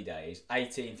those early days,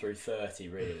 18 through 30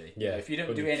 really, if you don't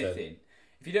 100%. Do anything,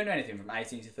 if you don't do anything from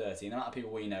 18 to 30, and the amount of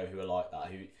people we know who are like that,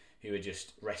 who are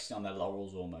just resting on their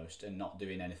laurels almost and not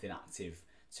doing anything active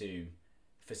to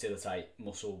facilitate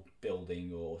muscle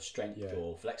building or strength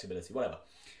or flexibility, whatever.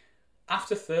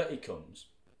 After 30 comes,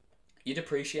 you're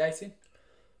depreciating.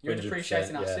 You're a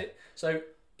depreciating asset. So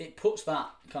it puts that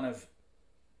kind of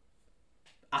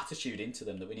attitude into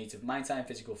them that we need to maintain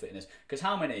physical fitness. Because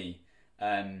how many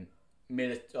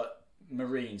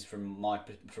Marines, from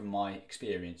my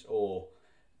experience, or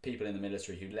people in the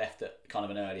military who left at kind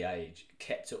of an early age,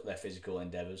 kept up their physical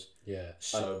endeavours? Yeah,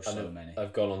 so many.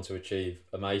 I've gone on to achieve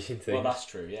amazing things. Well, that's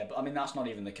true. Yeah, but I mean that's not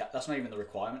even the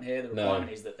requirement here. The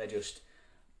requirement is that they're just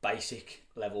basic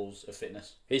levels of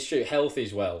fitness. It's true. Health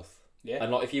is wealth. Yeah,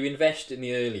 and like if you invest in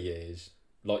the early years,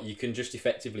 like you can just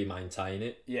effectively maintain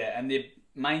it. Yeah, and the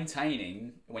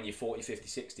maintaining when you're 40, 50,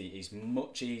 60 is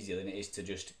much easier than it is to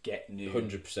just get new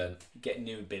 100%. Get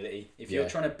new ability. If you're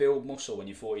trying to build muscle when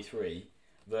you're 43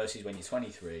 versus when you're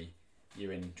 23,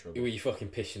 you're in trouble. You're fucking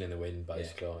pissing in the wind,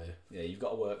 basically, aren't you? Yeah, you've got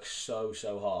to work so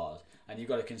hard, and you've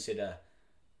got to consider,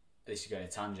 this is going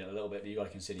to tangent a little bit, but you've got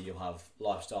to consider you'll have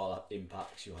lifestyle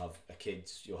impacts, you'll have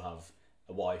kids, you'll have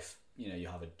a wife, you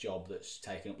have a job that's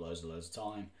taking up loads of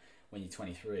time. When you're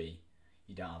 23,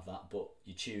 you don't have that, but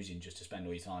you're choosing just to spend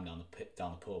all your time down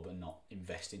the pub and not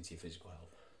invest into your physical health.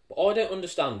 But I don't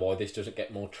understand why this doesn't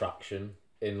get more traction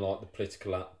in like the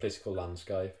political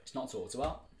landscape. It's not talked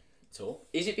about at all.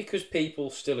 Is it because people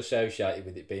still associate it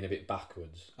with it being a bit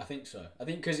backwards? I think so. I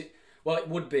think because it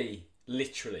would be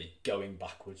literally going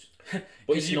backwards. But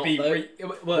it's not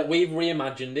but we've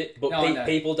reimagined it, but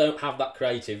people don't have that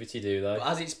creativity, do they? But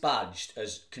as it's badged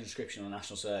as conscription or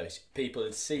national service, people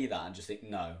would see that and just think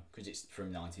no, because it's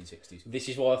from 1960s. This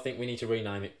is why I think we need to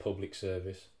rename it public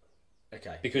service.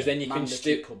 Okay. Because then you can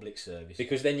still public service.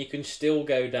 Because then you can still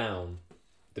go down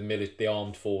the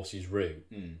armed forces route,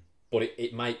 but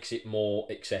it makes it more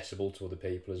accessible to other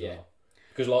people as well.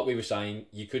 Because like we were saying,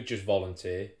 you could just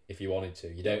volunteer if you wanted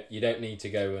to. You don't need to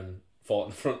go and fight in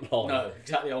the front line. No,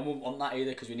 exactly. I wouldn't want that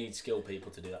either, because we need skilled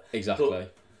people to do that. Exactly.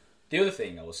 But the other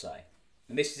thing I will say,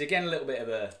 and this is again a little bit of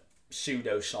a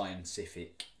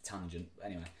pseudo-scientific tangent, but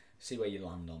anyway, see where you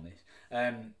land on this.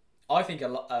 I think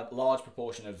a large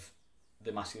proportion of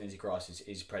the masculinity crisis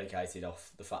is predicated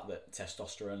off the fact that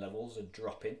testosterone levels are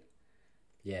dropping.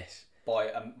 Yes.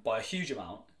 By a huge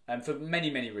amount. And for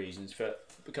many reasons, for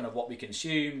kind of what we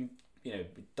consume,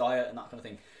 diet and that kind of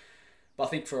thing. But I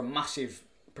think for a massive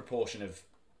proportion of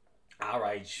our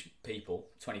age people,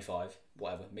 25,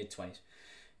 whatever, mid-20s,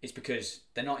 it's because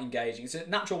they're not engaging. So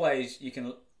natural ways you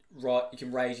can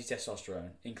raise your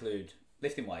testosterone include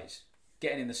lifting weights,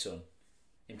 getting in the sun,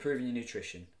 improving your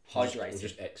nutrition, hydrating. Or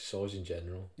just exercise in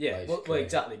general. Yeah, well,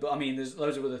 exactly. But I mean, there's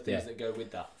loads of other things that go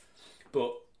with that.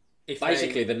 But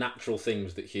basically the natural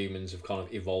things that humans have kind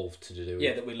of evolved to do.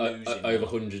 Yeah, that we're losing over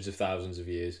hundreds of thousands of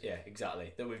years. Yeah,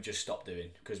 exactly. That we've just stopped doing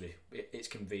because it's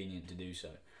convenient to do so.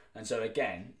 And so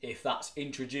again, if that's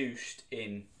introduced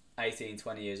in 18,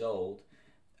 20 years old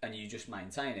and you just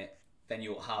maintain it, then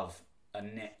you'll have a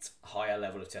net higher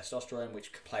level of testosterone,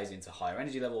 which plays into higher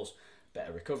energy levels,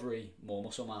 better recovery, more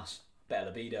muscle mass, better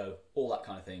libido, all that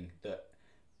kind of thing that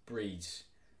breeds,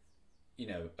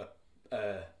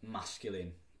 a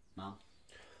masculine man.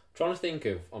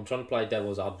 I'm trying to play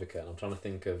devil's advocate, and I'm trying to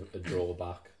think of a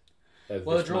drawback. A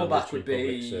drawback would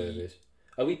be service.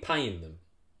 Are we paying them?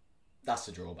 That's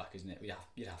the drawback, isn't it?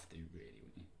 You'd have to, really,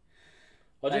 wouldn't you?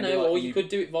 I don't know. Or you could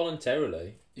do it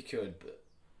voluntarily. You could, but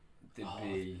there'd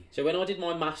be. So when I did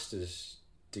my master's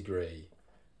degree,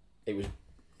 it was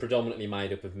predominantly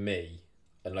made up of me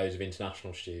and loads of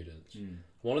international students.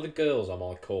 One of the girls on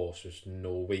my course was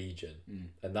Norwegian,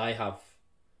 and they have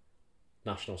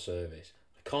national service.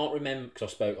 I can't remember, because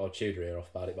I spoke our tutor here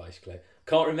off about it basically.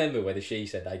 Can't remember whether she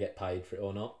said they get paid for it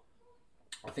or not.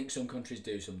 I think some countries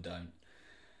do, some don't.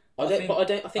 I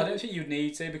don't think you'd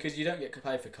need to, because you don't get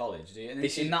paid for college, do you? And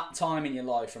in that time in your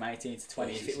life, from 18 to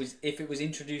 20, if it was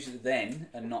introduced then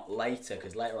and not later,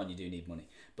 because later on you do need money,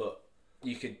 but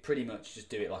you could pretty much just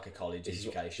do it like a college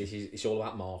education. It's all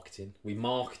about marketing. We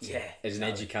market it as an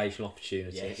educational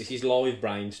opportunity. Yes. This is live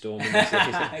brainstorming.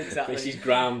 Exactly. This is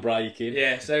groundbreaking.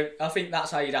 Yeah, so I think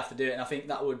that's how you'd have to do it, and I think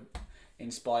that would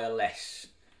inspire less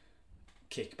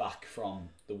kickback from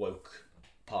the woke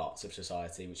parts of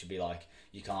society, which would be like,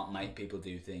 you can't make people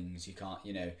do things, you can't,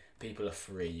 people are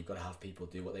free, you've got to have people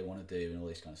do what they want to do and all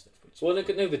this kind of stuff.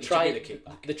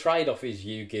 The trade-off is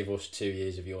you give us 2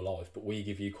 years of your life, but we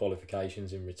give you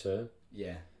qualifications in return.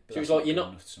 Yeah. So it's like, you're not...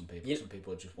 Enough to some people. Some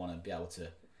people just want to be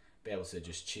able to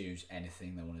just choose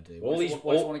anything they want to do. All these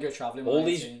want to go travelling.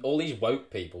 All these woke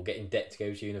people get in debt to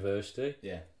go to university.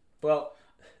 Yeah. Well,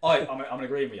 I'm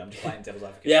agreeing with you. I'm just playing devil's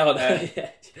advocate. Yeah, I know.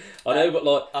 I know, but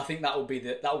like, I think that would be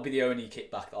the only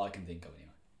kickback that I can think of anyway.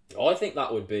 I think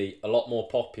that would be a lot more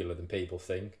popular than people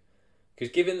think,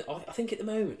 because I think at the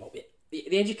moment, like,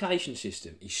 the education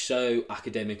system is so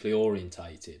academically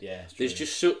orientated. Yeah, there's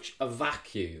just such a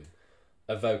vacuum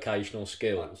of vocational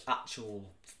skills, like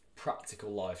actual practical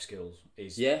life skills.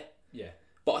 Yeah.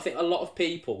 But I think a lot of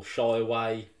people shy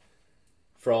away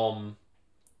from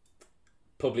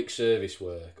public service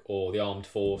work or the armed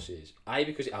forces,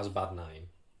 because it has a bad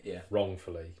name,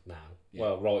 wrongfully now. Yeah.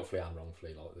 Well, rightfully and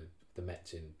wrongfully, like the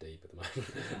Met's in deep at the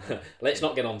moment. Let's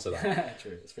not get onto that.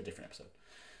 True, it's for a different episode.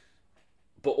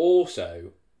 But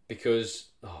also because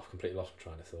I've completely lost my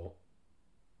train of thought.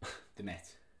 The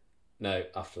Met. No,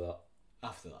 after that.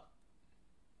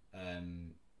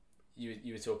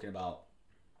 You were talking about.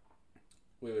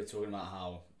 We were talking about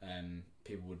how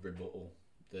people would rebuttal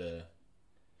the.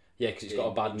 Yeah, because it's got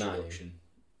a bad name.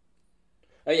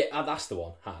 Oh yeah, that's the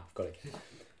one. I've got it.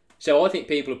 So I think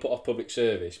people have put off public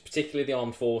service, particularly the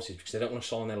armed forces, because they don't want to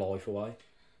sign their life away.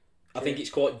 True. I think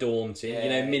it's quite daunting.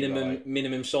 Yeah,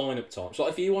 minimum sign up time. So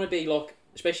if you want to be like,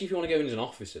 especially if you want to go in as an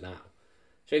officer now.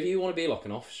 So if you want to be like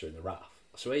an officer in the RAF,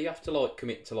 so you have to like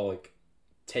commit to like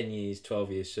 10 years,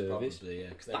 12 years service. Probably, yeah,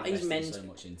 because that is meant so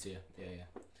much into you. Yeah.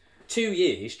 2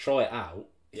 years, try it out.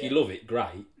 If you love it,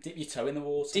 great. Dip your toe in the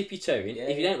water. Dip your toe in.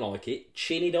 If you don't like it,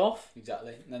 chin it off.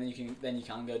 Exactly. And then you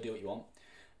can go do what you want.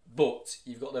 But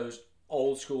you've got those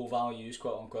old school values,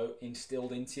 quote unquote,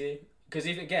 instilled into you. Because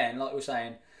if, again, like we were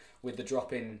saying, with the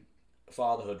drop in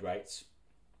fatherhood rates,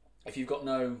 if you've got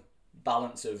no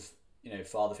balance of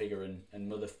father figure and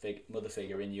mother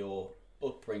figure in your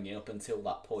upbringing up until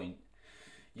that point,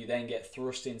 you then get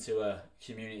thrust into a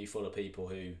community full of people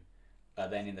who are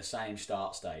then in the same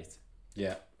start state.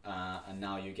 Yeah. And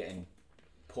now you're getting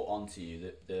put onto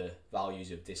you the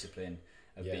values of discipline,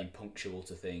 of being punctual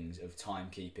to things, of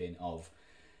timekeeping, of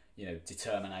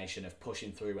determination, of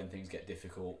pushing through when things get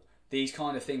difficult. These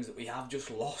kind of things that we have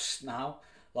just lost now.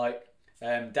 Like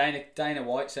Dana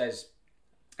White says,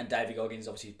 and David Goggins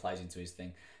obviously plays into his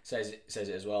thing, says it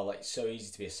as well. Like, it's so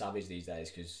easy to be a savage these days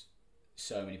because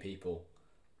so many people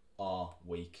are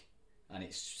weak, and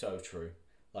it's so true.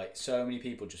 Like, so many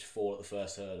people just fall at the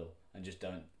first hurdle and just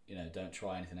don't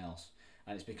try anything else.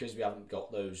 And it's because we haven't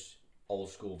got those old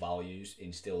school values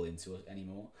instilled into us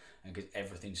anymore, and because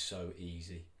everything's so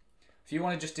easy. If you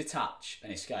want to just detach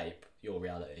and escape your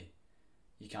reality,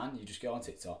 you can. You just go on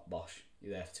TikTok, bosh,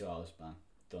 you're there for 2 hours, bang,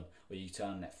 done. Or you turn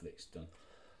on Netflix, done.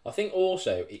 I think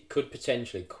also it could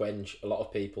potentially quench a lot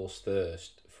of people's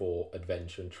thirst for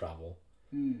adventure and travel.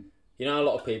 You know, a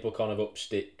lot of people kind of up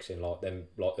sticks in like them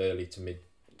like early to mid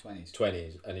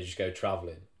 20s and they just go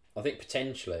travelling. I think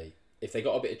potentially if they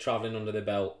got a bit of travelling under their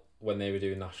belt when they were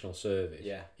doing national service,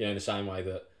 in the same way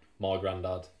that my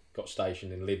granddad got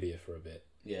stationed in Libya for a bit.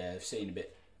 Yeah, they've seen a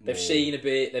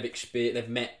bit. They've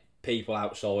met people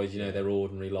outside, their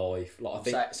ordinary life. Like, I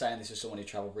think saying this as someone who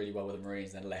travelled really well with the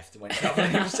Marines and then left and went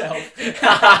travelling himself.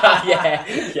 yeah.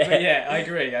 But yeah, I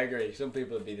agree. Some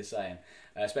people would be the same,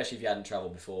 especially if you hadn't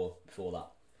travelled before that.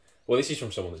 Well, this is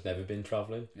from someone that's never been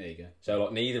travelling. There you go. So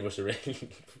like neither of us are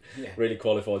really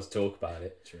qualified to talk about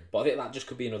it. True. But I think that just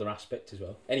could be another aspect as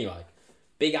well. Anyway,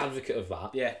 big advocate of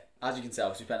that. Yeah, as you can tell,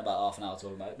 we spent about half an hour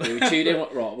talking about it. We tuned in.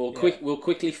 Right, we'll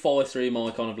quickly fire through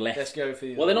my kind of left. Let's go for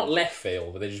Well, they're not left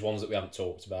field, but they're just ones that we haven't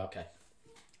talked about. Okay.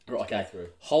 Right. Okay.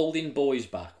 Holding boys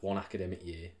back one academic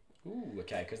year. Ooh.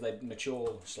 Okay, because they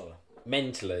mature slower.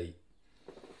 Mentally,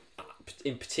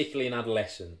 particularly in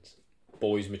adolescence,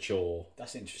 boys mature.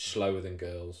 That's interesting. Slower than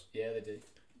girls. Yeah, they do.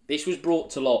 This was brought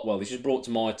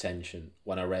to my attention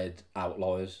when I read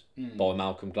Outliers by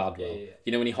Malcolm Gladwell. Yeah.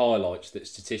 You know, when he highlights that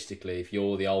statistically, if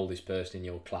you're the oldest person in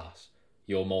your class,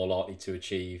 you're more likely to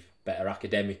achieve better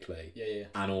academically. Yeah.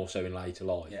 And also in later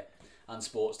life. Yeah. And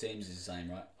sports teams is the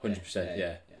same, right? 100%.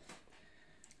 Yeah.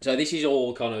 So this is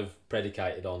all kind of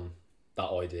predicated on that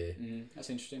idea. That's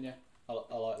interesting. Yeah, I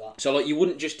like that. So like you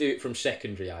wouldn't just do it from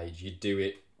secondary age. You'd do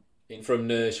it from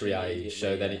nursery age.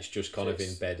 So then it's just kind of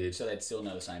embedded. So they'd still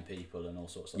know the same people and all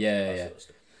sorts of stuff.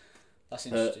 That's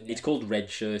interesting. It's called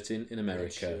redshirting in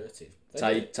America.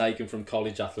 Taken from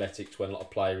college athletics when a lot of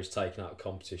players taken out of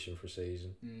competition for a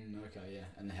season. Okay, yeah,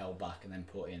 and held back and then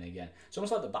put in again. It's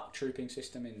almost like the backtrooping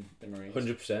system in the Marines.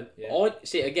 100%. Yeah. I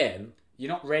see it again.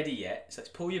 You're not ready yet, so let's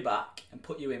pull you back and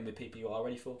put you in with people you are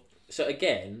ready for. So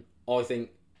again, I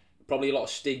think probably a lot of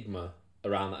stigma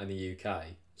around that in the UK.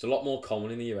 It's a lot more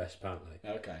common in the US apparently.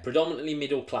 Okay. Predominantly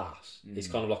middle class. It's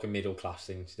kind of like a middle class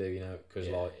thing to do, you know, because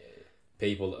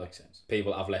people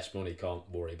that have less money can't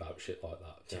worry about shit like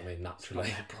that. You know what I mean?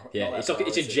 Naturally.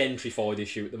 It's a gentrified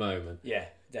issue at the moment. Yeah,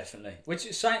 definitely. Which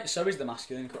is so is the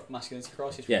masculinity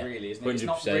crisis, really, isn't it? 100%. It's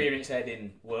not rearing its head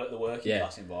in the working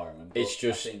class environment. It's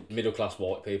just middle class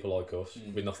white people like us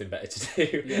with nothing better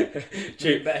to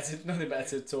do. Nothing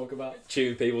better to talk about.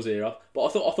 Chewing people's ear off. But I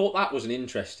thought that was an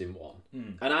interesting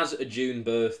one. And as a June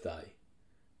birthday,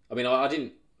 I mean, I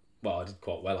did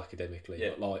quite well academically,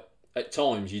 but like at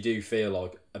times you do feel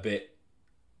like a bit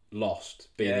lost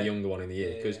being the younger one in the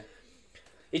year because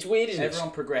it's weird, isn't it?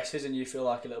 Everyone progresses and you feel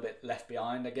like a little bit left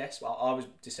behind, I guess. Well, I was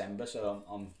December, so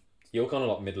I'm you're kind of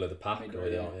like middle of the pack,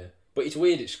 really, aren't you? But it's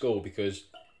weird at school because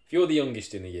if you're the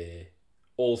youngest in the year,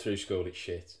 all through school it's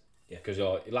shit. Yeah. Because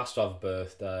you're last to have a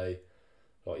birthday,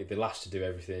 like you're the last to do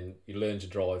everything. You learn to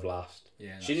drive last.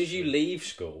 Yeah. As soon as you leave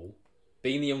school,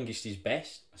 being the youngest is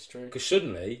best. That's true. Because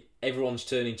suddenly everyone's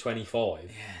turning 25.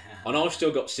 Yeah. And I've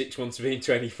still got 6 months of being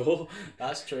 24.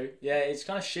 That's true. Yeah, it's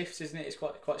kind of shifts, isn't it? It's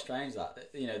quite strange that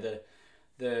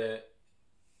the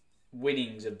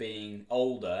winnings of being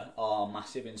older are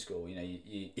massive in school. You know,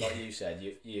 you like you said,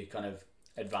 you kind of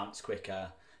advance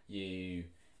quicker. You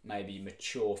maybe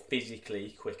mature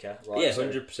physically quicker. Right? Yeah,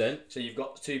 100%. So you've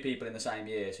got two people in the same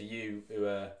year. So you who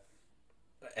are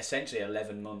essentially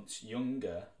 11 months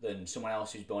younger than someone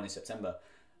else who's born in September,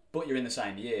 but you're in the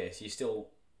same year, so you're still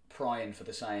prying for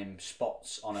the same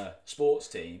spots on a sports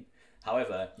team.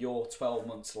 However, you're 12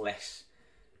 months less,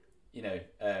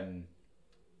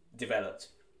 developed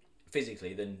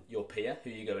physically than your peer who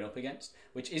you're going up against,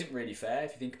 which isn't really fair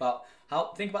if you think about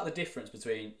the difference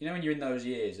between, when you're in those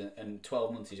years and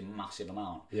 12 months is a massive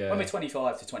amount. Yeah. When we're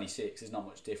 25 to 26, there's not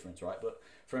much difference, right? But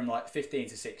from like 15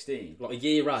 to 16, like a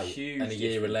year 8 and a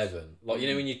year 11, like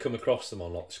when you come across them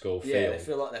on like the school field, they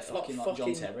feel like they're fucking like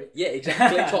John Terry. Yeah,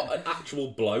 exactly. It's like an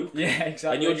actual bloke. Yeah,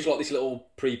 exactly. And you're just like this little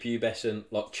prepubescent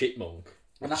like chipmunk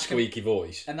with a squeaky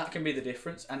voice. And that can be the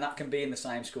difference, and that can be in the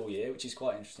same school year, which is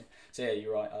quite interesting. So yeah,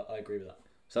 you're right. I agree with that.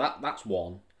 So that's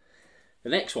one. The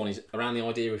next one is around the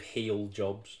idea of HEAL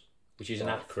jobs, which is an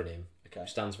acronym. Okay. It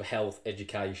stands for Health,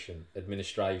 Education,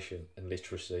 Administration and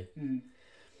Literacy.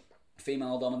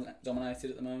 Female dominated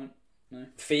at the moment? No?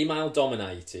 Female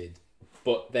dominated,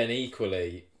 but then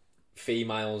equally,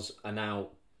 females are now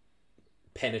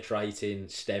penetrating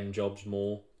STEM jobs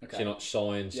more. Okay. So not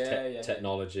science,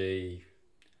 technology,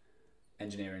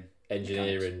 engineering.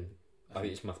 I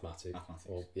think it's mathematics.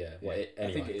 Or, anyway.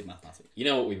 I think it is mathematics. You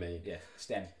know what we mean? Yeah,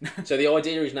 STEM. So the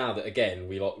idea is now that, again,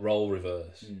 we like role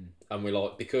reverse. And we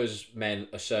like, because men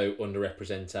are so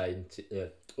underrepresented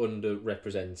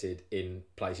in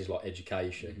places like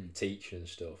education, teaching and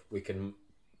stuff, we can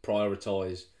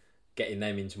prioritise getting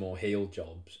them into more HEAL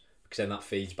jobs, because then that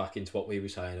feeds back into what we were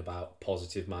saying about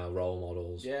positive male role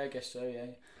models. Yeah, I guess so, yeah.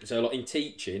 So like in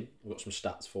teaching, we've got some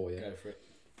stats for you. Go for it.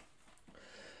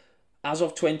 As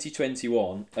of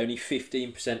 2021, only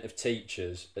 15% of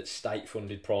teachers at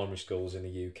state-funded primary schools in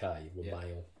the UK were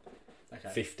male. Okay.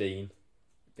 15,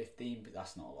 but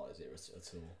that's not a lot, is it,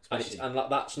 at all? And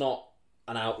that's not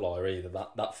an outlier either.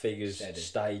 That figure's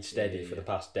stayed steady for the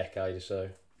past decade or so.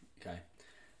 Okay,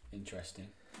 interesting.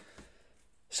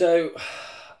 So,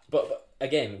 but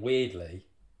again, weirdly,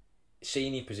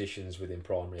 senior positions within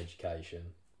primary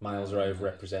education, males are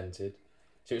overrepresented.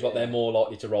 So it's like they're more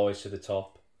likely to rise to the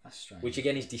top. That's strange. Which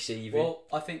again is deceiving. Well,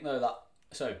 I think though that...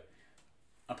 So,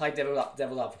 I play devil's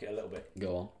advocate a little bit.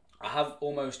 Go on. I have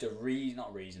almost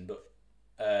reasoning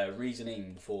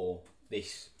for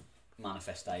this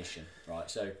manifestation, right?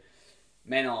 So,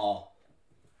 men are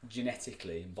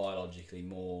genetically and biologically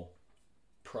more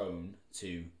prone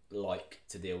to like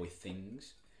to deal with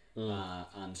things.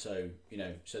 And so,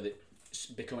 so that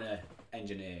becoming an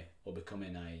engineer or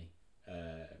becoming a...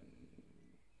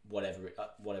 whatever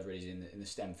it is in the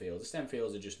STEM field. The STEM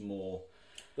fields are just more...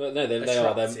 Well, no, they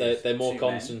are. They're more to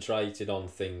concentrated on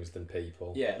things than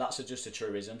people. Yeah, that's just a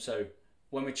truism. So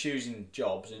when we're choosing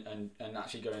jobs and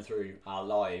actually going through our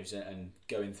lives and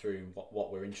going through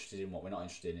what we're interested in, what we're not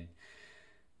interested in,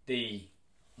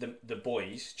 the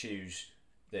boys choose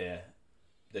the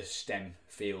STEM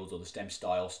fields or the STEM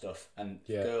style stuff, and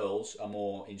girls are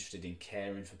more interested in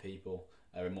caring for people,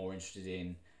 are more interested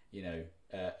in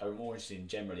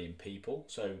generally in people.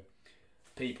 So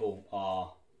people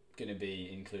are going to be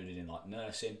included in like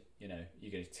nursing. You know,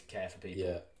 you're going to care for people.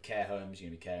 Yeah. Care homes, you're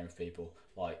going to be caring for people.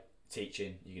 Like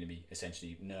teaching, you're going to be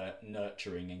essentially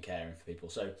nurturing and caring for people.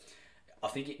 So I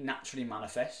think it naturally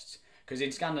manifests, because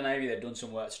in Scandinavia they've done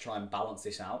some work to try and balance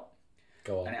this out.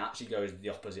 Go on. And it actually goes the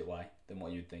opposite way than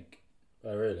what you'd think.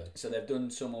 Oh, really? So they've done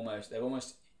they've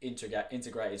almost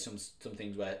integrated some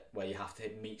things where you have to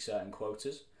meet certain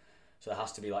quotas. So there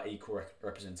has to be like equal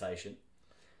representation,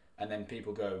 and then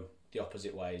people go the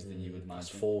opposite ways than you would imagine. It's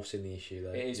forcing the issue,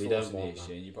 though. It is forcing the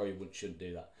issue, and you probably shouldn't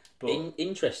do that. But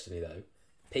interestingly, though,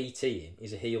 PTing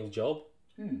is a heel job,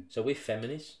 so we're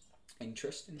feminists.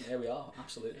 Interesting. There we are.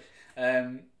 Absolutely.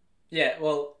 Yeah.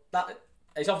 Well, that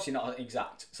it's obviously not an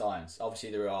exact science.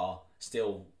 Obviously, there are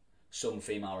still some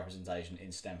female representation in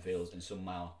STEM fields and some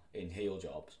male in heel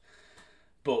jobs,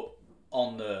 but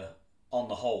on the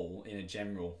whole, in a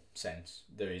general sense,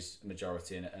 there is a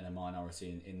majority and a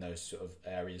minority in those sort of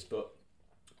areas. But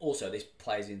also, this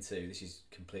is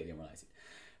completely unrelated,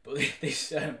 but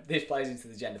this plays into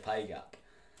the gender pay gap,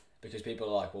 because people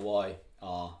are like, well, why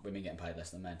are women getting paid less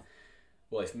than men?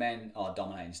 Well, if men are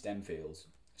dominating STEM fields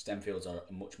are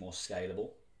much more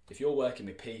scalable. If you're working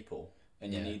with people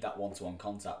and you need that one-to-one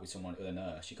contact with someone, with a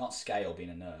nurse, you can't scale being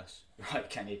a nurse, right?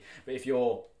 Can you? But if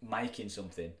you're making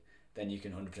something, then you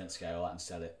can 100% scale that and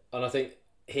sell it. And I think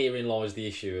herein lies the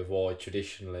issue of why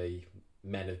traditionally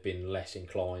men have been less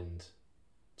inclined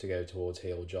to go towards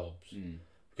heel jobs.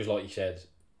 Because like you said,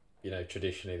 you know,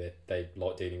 traditionally they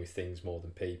like dealing with things more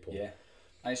than people. Yeah.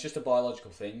 And it's just a biological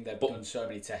thing. They've done so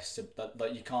many tests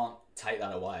that you can't take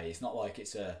that away. It's not like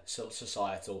it's a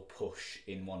societal push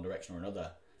in one direction or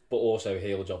another. But also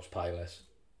heel jobs pay less.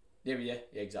 Yeah,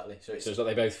 exactly. So it's like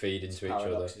they both feed into each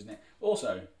other. Isn't it?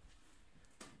 Also,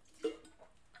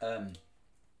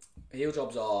 heel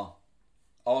jobs are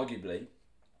arguably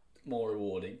more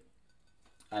rewarding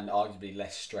and arguably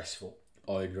less stressful.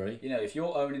 I agree. You know, if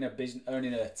you're owning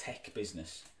a tech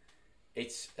business,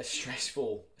 it's a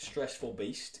stressful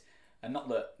beast. And not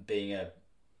that being a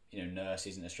nurse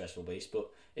isn't a stressful beast, but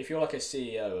if you're like a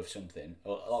CEO of something,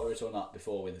 or like we were talking about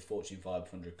before with the Fortune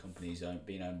 500 companies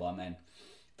being owned by men,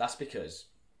 that's because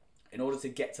in order to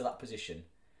get to that position,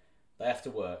 they have to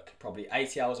work probably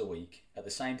 80 hours a week at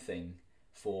the same thing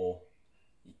for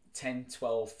 10,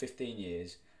 12, 15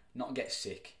 years, not get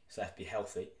sick, so they have to be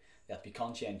healthy. They have to be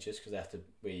conscientious because they have to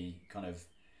be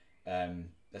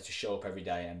they have to show up every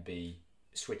day and be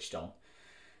switched on.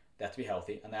 They have to be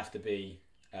healthy, and they have to be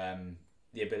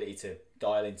the ability to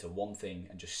dial into one thing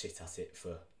and just sit at it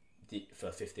for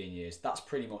 15 years. That's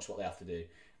pretty much what they have to do.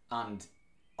 And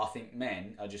I think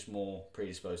men are just more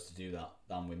predisposed to do that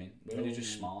than women. Women are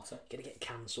just smarter. Gonna get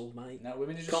cancelled, mate. No,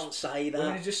 women are just... Can't say that.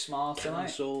 Women are just smarter,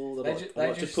 cancelled. mate. I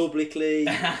like to publicly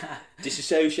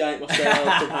disassociate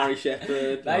myself from Harry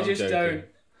Shepherd.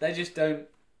 They just don't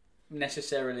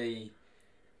necessarily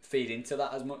feed into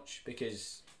that as much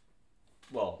because,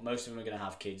 well, most of them are going to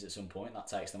have kids at some point. That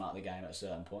takes them out of the game at a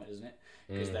certain point, doesn't it?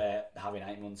 Because they're having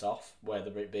 8 months off,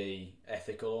 whether it be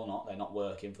ethical or not. They're not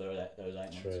working for those 8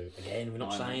 months. True. Again, we're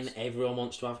not saying everyone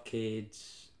wants to have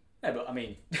kids. No, but I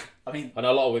mean, I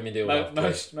know a lot of women do.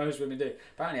 Most women do.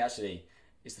 Apparently, actually,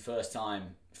 it's the first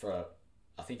time for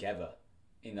I think ever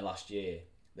in the last year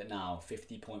that now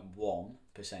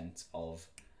 50.1% of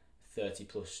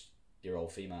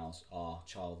 30-plus-year-old females are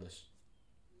childless.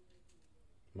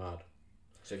 Mad.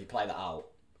 So if you play that out,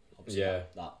 obviously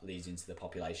that leads into the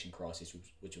population crisis,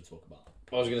 which we'll talk about.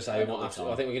 I was going to say, I think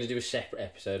we're going to do a separate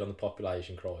episode on the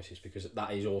population crisis because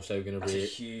that is also going to rear...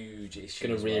 That's a huge issue. It's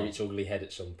going to rear its ugly head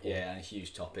at some point. Yeah, and a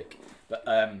huge topic. But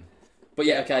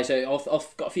yeah, okay, so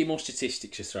I've got a few more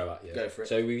statistics to throw at you. Go for it.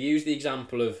 So we've used the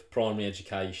example of primary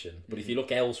education, but if you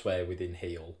look elsewhere within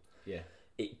HEAL,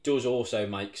 it does also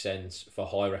make sense for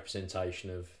high representation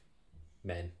of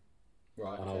men.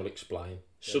 Right. And I will explain.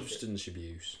 Substance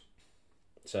abuse.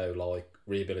 So like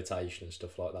rehabilitation and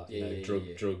stuff like that,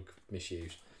 drug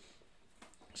misuse.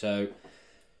 So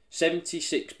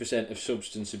 76% of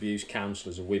substance abuse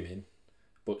counsellors are women,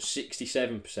 but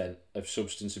 67% of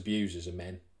substance abusers are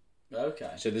men.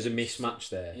 Okay. So there's a mismatch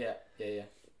there. Yeah.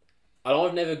 And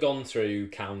I've never gone through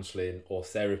counselling or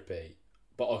therapy,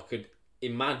 but I could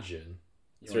imagine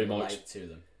to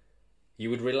them. you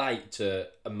would relate to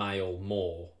a male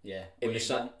more. Yeah. In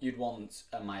Well, you'd want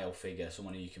a male figure,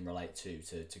 someone who you can relate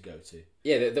to go to.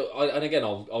 Yeah, and again,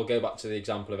 I'll go back to the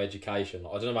example of education.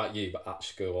 I don't know about you, but at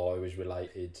school I was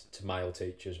related to male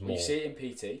teachers more. Well, you see it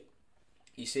in PT.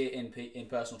 You see it in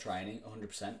personal training,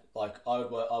 100%. Like I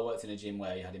worked in a gym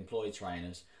where you had employed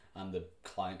trainers, and the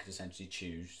client could essentially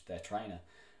choose their trainer,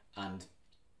 and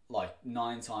like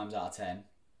 9 times out of 10,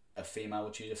 a female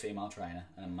would choose a female trainer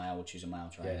and a male would choose a male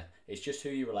trainer. Yeah. It's just who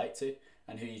you relate to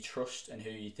and who you trust and who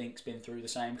you think's been through the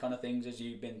same kind of things as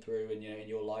you've been through in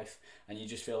your life, and you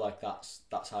just feel like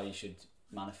that's how you should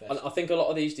manifest. And I think a lot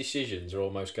of these decisions are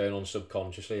almost going on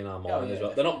subconsciously in our mind as well.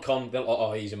 Definitely. They're not they're like,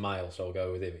 oh, he's a male, so I'll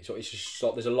go with him. It's just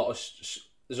like there's a lot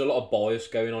of bias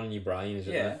going on in your brain,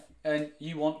 isn't there? And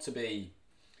you want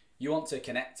to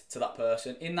connect to that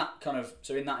person in that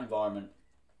environment,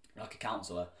 like a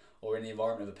counsellor, or in the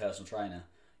environment of a personal trainer.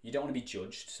 You don't want to be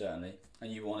judged, certainly,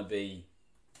 and you want to be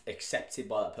accepted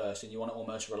by that person. You want to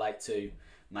almost relate to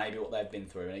maybe what they've been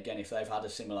through, and again, if they've had a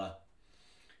similar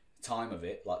time of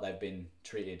it, like they've been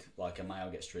treated like a male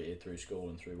gets treated through school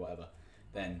and through whatever,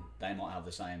 then they might have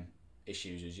the same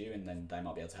issues as you, and then they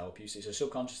might be able to help you. So it's a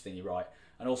subconscious thing, you're right.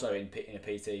 And also in a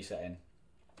PT setting,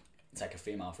 take a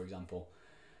female for example,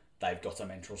 they've got a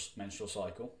menstrual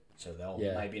cycle, so they'll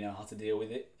maybe know how to deal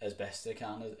with it as best they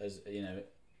can,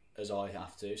 as I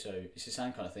have to. So it's the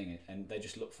same kind of thing, and they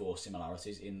just look for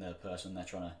similarities in the person they're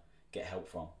trying to get help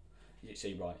from. So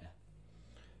you're right, yeah.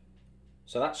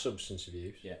 So that's substance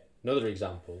abuse. Yeah. Another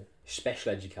example,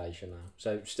 special education now.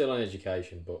 So still on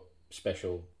education, but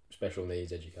special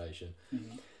needs education.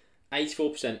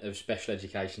 84% of special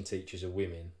education teachers are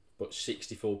women, but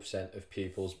 64% of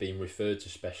pupils being referred to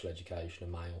special education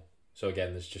are male. So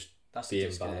again, there's just that's the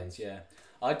imbalance. imbalance. Yeah,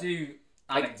 I do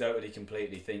anecdotally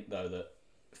completely think though that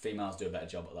females do a better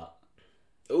job at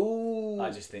that. Ooh. I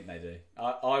just think they do.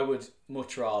 I would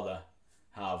much rather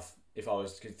have, if I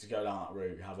was to go down that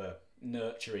route, have a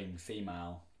nurturing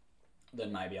female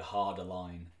than maybe a harder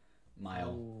line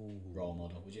male role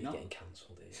model. Would you not? You're getting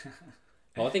cancelled here.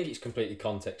 Well, I think it's completely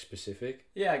context specific.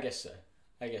 Yeah, I guess so.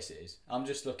 I guess it is. I'm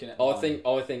just looking at. I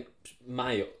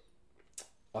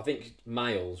think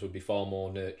males would be far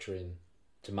more nurturing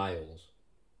to males.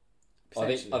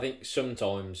 I think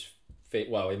sometimes,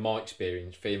 in my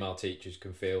experience, female teachers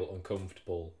can feel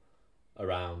uncomfortable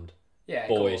around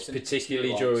boys,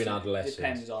 particularly during adolescence. It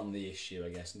depends on the issue, I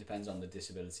guess, and depends on the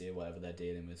disability or whatever they're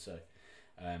dealing with. So,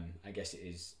 I guess it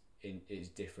is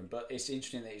different. But it's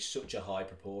interesting that it's such a high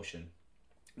proportion.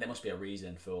 There must be a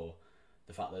reason for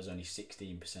the fact that there's only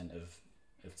 16%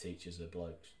 of teachers are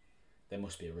blokes. There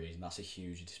must be a reason. That's a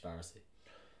huge disparity.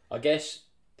 I guess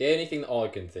the only thing that I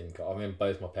can think of, I mean,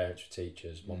 both my parents were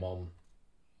teachers. My mum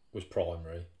was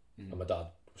primary and my dad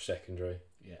was secondary.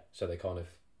 Yeah. So they kind of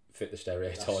fit the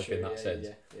stereotype in that sense.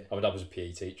 Yeah. My dad was a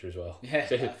PE teacher as well. Yeah,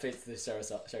 that fits the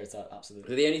stereotype, absolutely.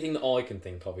 But the only thing that I can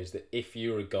think of is that if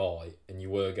you're a guy and you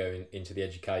were going into the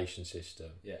education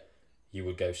system, you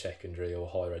would go secondary or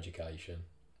higher education.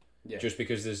 Yeah. Just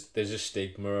because there's a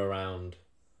stigma around,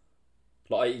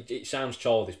 like it sounds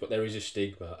childish, but there is a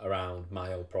stigma around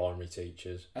male primary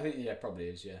teachers. I think probably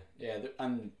is,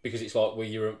 and because it's like,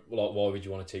 why would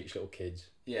you want to teach little kids?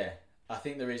 Yeah, I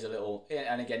think there is a little,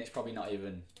 and again, it's probably not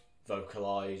even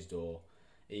vocalised or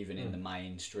even in the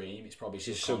mainstream. It's probably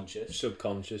subconscious.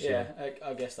 Subconscious. Yeah,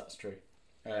 I guess that's true.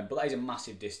 But that is a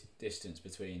massive distance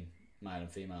between male and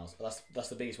females. That's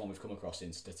the biggest one we've come across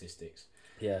in statistics.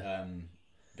 Yeah.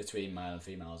 Between male and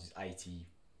females is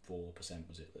 84%,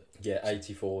 was it?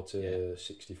 84 to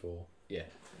 64. Yeah.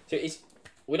 So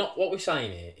what we're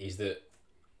saying here is that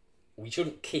we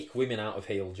shouldn't kick women out of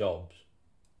healed jobs.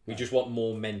 We just want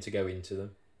more men to go into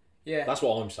them. Yeah. That's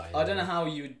what I'm saying. I don't know how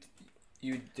you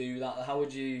would do that. How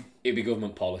would you? It'd be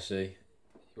government policy.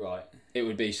 Right. It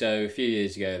would be, so a few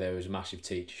years ago there was a massive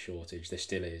teacher shortage. There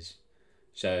still is.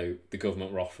 So the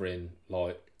government were offering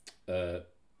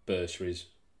bursaries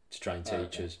to train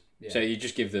teachers. Okay. Yeah. So you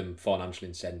just give them financial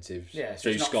incentives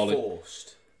through scholarship.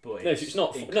 Forced, but it's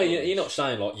not. No, you're not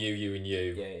saying like you and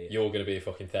you. Yeah. You're going to be a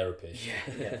fucking therapist.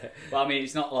 Yeah. Well, I mean,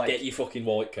 it's not like get your fucking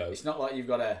white coat. It's not like you've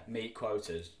got to meet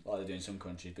quotas like they do in some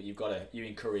countries, but you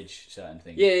encourage certain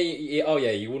things. Yeah.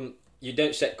 You wouldn't. You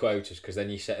don't set quotas because then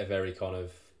you set a very kind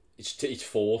of. It's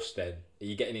forced. Then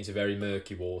you're getting into very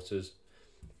murky waters.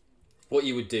 What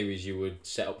you would do is you would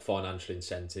set up financial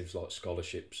incentives like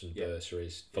scholarships and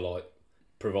bursaries for like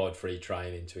provide free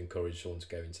training to encourage someone to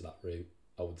go into that route,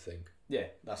 I would think. Yeah,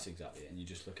 that's exactly it. And you're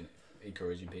just looking at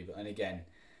encouraging people. And again,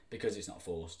 because it's not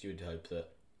forced, you would hope that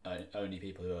only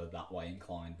people who are that way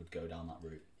inclined would go down that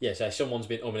route. Yeah, so someone's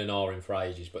been umming and ahhing for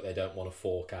ages, but they don't want to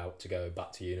fork out to go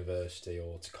back to university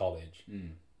or to college.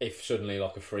 If suddenly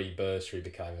like a free bursary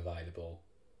became available,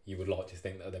 you would like to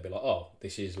think that they'd be like, oh,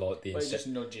 this is like the Well, it just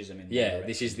nudges them in the yeah,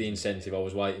 this is the incentive I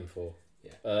was waiting for.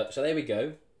 Yeah. So there we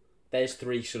go. There's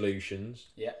 3 solutions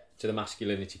Yeah. to the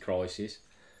masculinity crisis.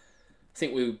 I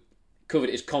think we covered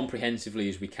it as comprehensively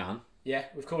as we can. Yeah,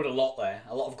 we've covered a lot there.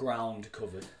 A lot of ground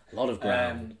covered. A lot of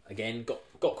ground. Again,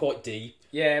 got quite deep.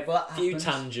 Yeah, but that Few happens.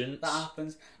 tangents. That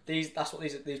happens. That's what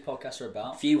these podcasts are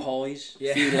about. Few highs.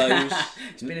 Yeah. Few lows.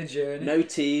 It's been a journey. No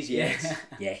tears yet.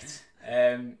 Yeah.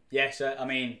 Yet. So I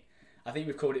mean, I think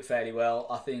we've covered it fairly well.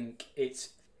 I think it's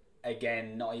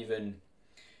again not even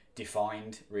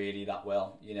defined really that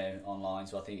well, online.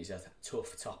 So I think it's a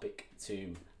tough topic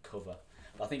to cover.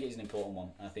 But I think it's an important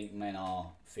one. I think men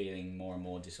are feeling more and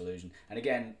more disillusioned. And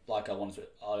again, like I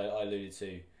alluded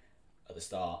to at the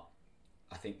start,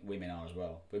 I think women are as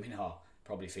well. Women are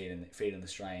probably feeling the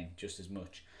strain just as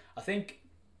much. I think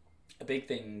a big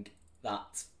thing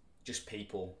that just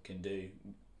people can do,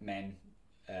 men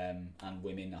and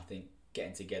women, I think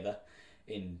getting together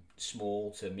in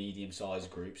small to medium-sized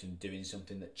groups and doing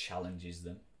something that challenges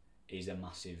them is a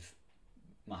massive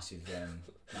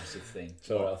thing.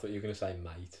 Sorry, I thought you were going to say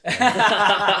mate.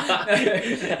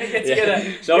 Get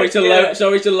together. Sorry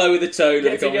to lower the tone of the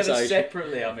Get together conversation.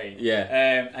 separately, I mean.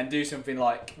 Yeah. And do something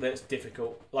like that's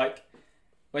difficult. Like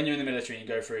when you're in the military and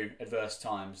you go through adverse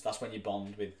times, that's when you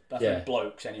bond with. That's when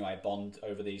blokes anyway bond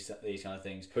over these kind of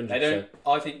things. 100%. They don't.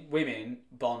 I think women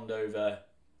bond over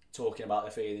talking about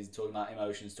their feelings, talking about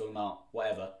emotions, talking about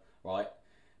whatever, right?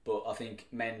 But I think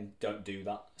men don't do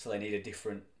that, so they need a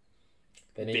different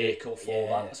vehicle for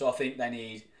that. So I think they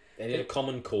need a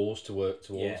common cause to work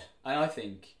towards. Yeah, and I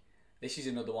think this is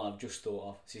another one I've just thought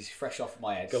of. This is fresh off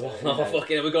my head. Go on,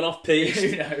 fucking, have we gone off piece?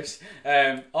 Who knows?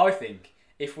 I think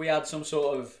if we had some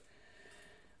sort of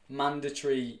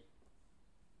mandatory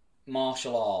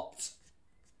martial arts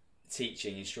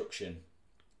teaching instruction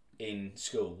in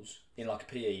schools, in like a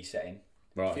PE setting,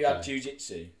 right, if you had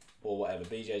jiu-jitsu or whatever,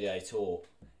 BJJ taught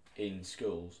in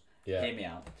schools, hear me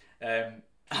out.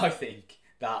 I think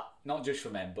that, not just for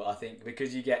men, but I think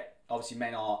because you get, obviously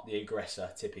men are the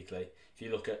aggressor typically. If you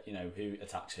look at, who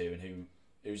attacks who and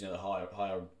who's the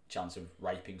higher chance of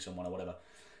raping someone or whatever,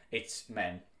 it's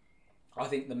men. I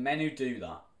think the men who do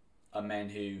that are men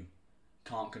who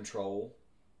can't control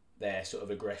their sort of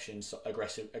aggressive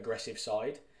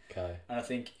side. Okay. And I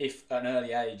think if at an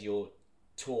early age you're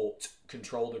taught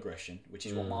controlled aggression, which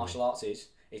is what martial arts is,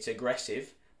 it's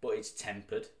aggressive, but it's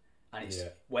tempered. And it's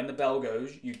when the bell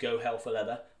goes, you go hell for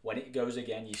leather. When it goes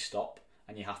again, you stop,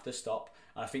 and you have to stop.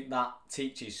 And I think that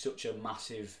teaches such a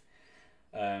massive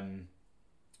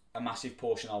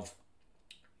portion of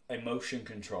emotion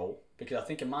control. Because I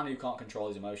think a man who can't control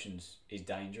his emotions is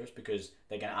dangerous because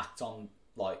they're going to act on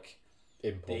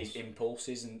these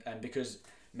impulses, and because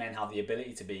men have the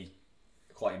ability to be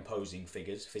quite imposing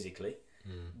figures physically,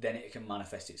 then it can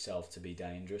manifest itself to be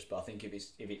dangerous. But I think if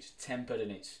it's tempered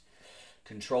and it's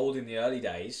controlled in the early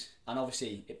days, and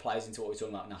obviously it plays into what we're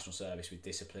talking about national service with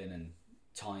discipline and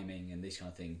timing and these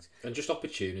kind of things, and just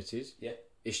opportunities. Yeah,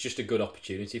 it's just a good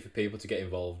opportunity for people to get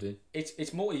involved in.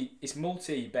 It's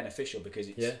multi beneficial because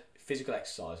it's physical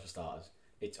exercise for starters,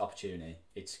 it's opportunity,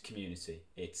 it's community,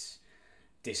 it's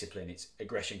discipline, it's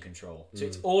aggression control. So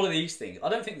it's all of these things. I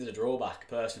don't think there's a drawback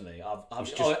personally. I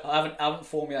haven't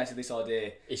formulated this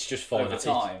idea. It's just fine over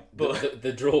time. But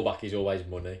the drawback is always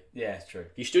money. Yeah, it's true.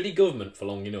 If you study government for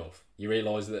long enough, you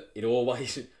realise that it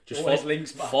always just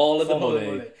links back. Follow the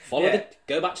money.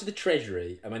 Go back to the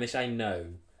treasury, and when they say no,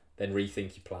 then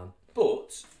rethink your plan.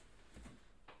 But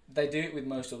they do it with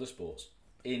most other sports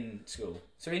in school.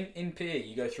 So in PE,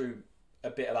 you go through a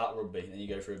bit about rugby, then you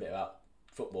go through a bit about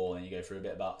football, and you go through a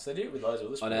bit about. So they do it with loads of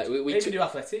other sports. I know. We even do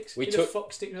athletics.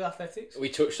 Fuck stick with athletics. We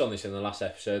touched on this in the last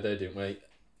episode, though, didn't we?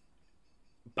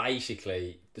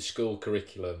 Basically, the school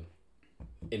curriculum,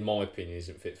 in my opinion,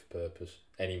 isn't fit for purpose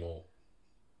anymore.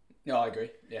 No, I agree.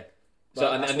 Yeah.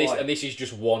 So and this is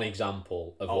just one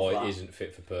example of why it isn't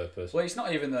fit for purpose. Well, it's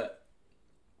not even that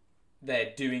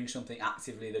they're doing something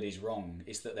actively that is wrong.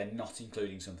 It's that they're not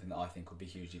including something that I think would be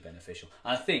hugely beneficial.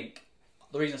 And I think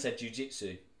the reason I said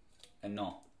jiu-jitsu and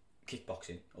not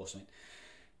kickboxing or something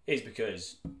is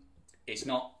because it's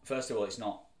not. First of all, it's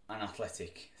not an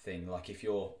athletic thing. Like if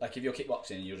you're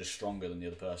kickboxing and you're just stronger than the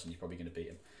other person, you're probably going to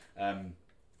beat them.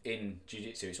 In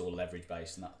jiu-jitsu, it's all leverage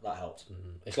based, and that helps.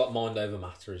 It's like mind over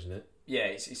matter, isn't it? Yeah,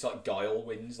 it's like guile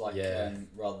wins,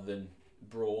 rather than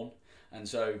brawn, and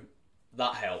so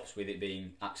that helps with it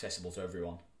being accessible to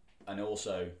everyone. And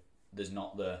also, there's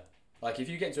not the Like if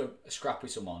you get into a scrap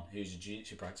with someone who's a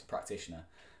jiu-jitsu practitioner,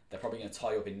 they're probably going to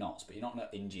tie you up in knots, but you're not going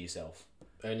to injure yourself.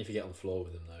 Only if you get on the floor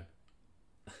with them,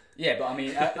 though. Yeah, but I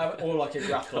mean, or like a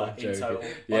grappler in total.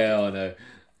 Yeah, I know.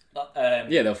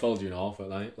 Yeah, they'll fold you in half,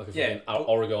 won't they? Like a fucking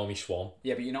origami swan.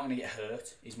 Yeah, but you're not going to get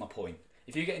hurt, is my point.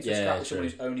 If you get into a scrap with someone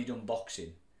who's only done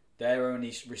boxing, their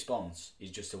only response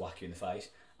is just to whack you in the face,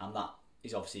 and that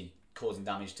is obviously causing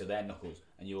damage to their knuckles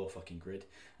and your fucking grid.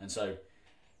 And so,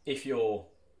 if you're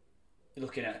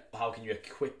looking at how can you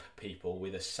equip people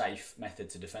with a safe method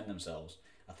to defend themselves,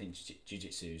 I think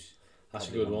jiu-jitsu's. That's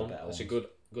a good one. That's a good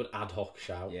ad hoc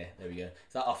shout. Yeah, there we go.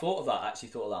 So I thought of that. Actually,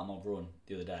 thought of that on my run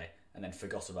the other day, and then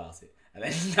forgot about it. And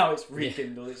then now it's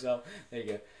rekindled itself. There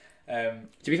you go.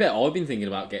 To be fair, I've been thinking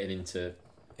about getting into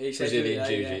Brazilian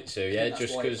jiu-jitsu. Yeah,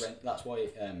 just because that's why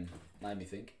it made me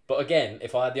think. But again,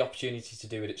 if I had the opportunity to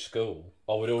do it at school,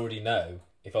 I would already know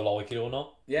if I like it or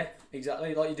not. Yeah,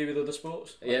 exactly. Like you do with other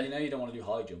sports. Like, yeah, you don't want to do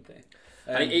high jumping.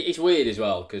 And it's weird as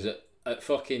well because at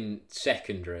fucking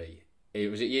secondary, it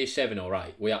was at year 7 or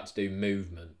 8, we had to do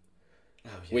movement,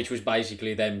 which was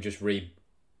basically them just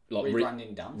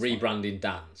rebranding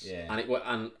dance. Yeah.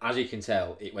 And as you can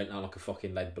tell, it went down like a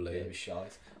fucking lead balloon. Yeah, it was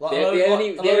shite. Like the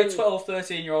only 12,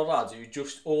 13-year-old lads who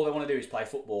just all they want to do is play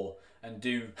football and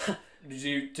do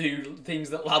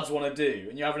things that lads want to do,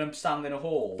 and you're having them stand in a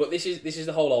hall. But this is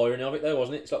the whole irony of it, though,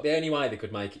 wasn't it? It's like the only way they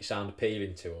could make it sound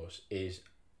appealing to us is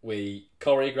we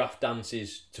choreographed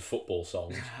dances to football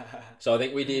songs. So I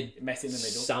think we did Met in the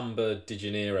Middle, Samba de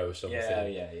Janeiro or something.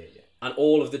 Yeah. And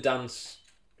all of the dance,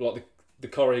 like the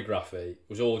choreography,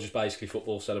 was all just basically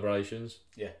football celebrations.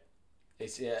 Yeah.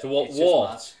 So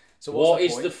what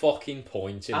is the fucking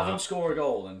point in Have that? them score a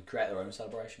goal and create their own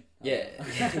celebration. Yeah.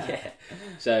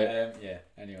 So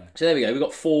anyway. So there we go. We've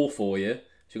got 4 for you.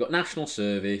 So we've got national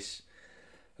service,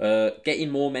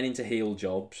 getting more men into heel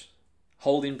jobs,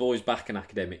 holding boys back an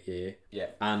academic year,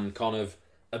 and kind of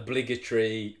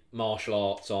obligatory martial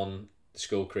arts on the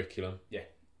school curriculum. Yeah.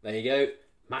 There you go.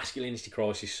 Masculinity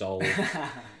crisis solved.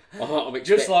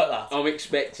 Just like that. I'm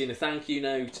expecting a thank you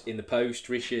note in the post,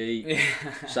 Rishi.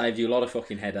 Saved you a lot of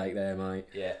fucking headache there, mate.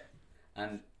 Yeah.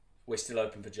 And we're still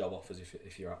open for job offers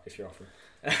if you're offering.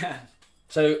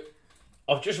 So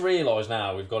I've just realised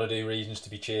now we've got to do reasons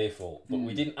to be cheerful, but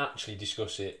we didn't actually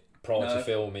discuss it prior to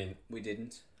filming. We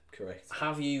didn't. Correct.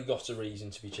 Have you got a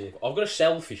reason to be cheerful? I've got a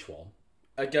selfish one.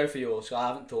 Go for yours. So I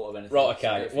haven't thought of anything. Right,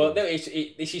 okay. Well, no, this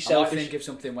is selfish. I might think of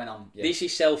something when I'm... Yeah. This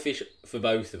is selfish for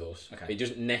both of us. Okay. It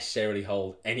doesn't necessarily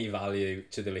hold any value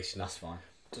to the listener. That's fine.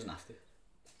 Doesn't have to.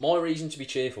 My reason to be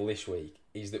cheerful this week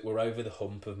is that we're over the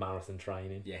hump of marathon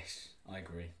training. Yes, I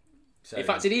agree. So, in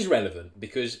fact, it is relevant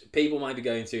because people might be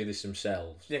going through this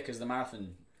themselves. Yeah, because the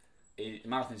marathon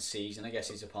season, I guess,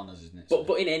 is upon us, isn't it?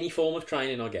 But in any form of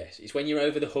training, I guess. It's when you're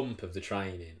over the hump of the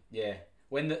training. Yeah.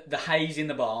 When the hay's in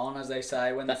the barn, as they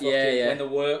say, when when the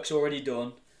work's already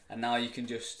done, and now you can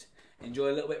just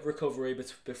enjoy a little bit of recovery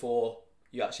before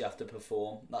you actually have to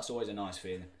perform. That's always a nice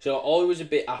feeling. So I was a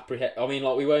bit apprehensive. I mean,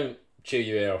 like, we won't chew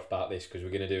your ear off about this because we're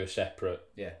going to do a separate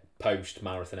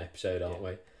post-marathon episode, aren't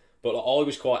we? But like, I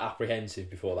was quite apprehensive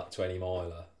before that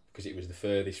 20-miler because it was the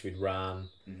furthest we'd ran.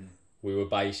 Mm-hmm. We were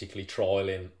basically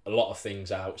trialling a lot of things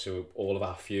out, so all of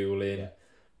our fueling,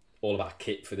 all of our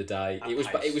kit for the day. It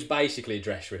was basically a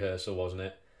dress rehearsal, wasn't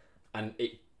it? And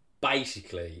it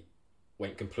basically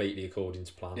went completely according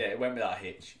to plan. Yeah, it went without a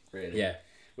hitch, really. Yeah.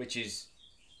 Which is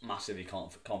massively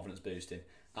confidence boosting.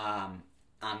 And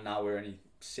now we're only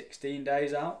 16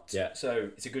 days out. Yeah. So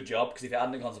it's a good job because if it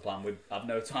hadn't gone to plan, we'd have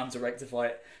no time to rectify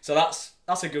it. So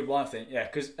that's a good one, I think. Yeah,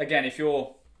 because again, if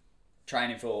you're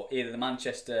training for either the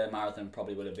Manchester Marathon,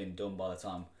 probably would have been done by the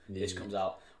time this comes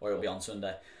out, or it'll be on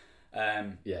Sunday.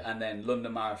 And then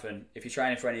London Marathon, if you're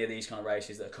training for any of these kind of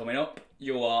races that are coming up,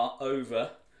 you are over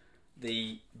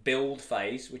the build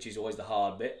phase, which is always the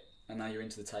hard bit, and now you're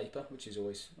into the taper, which is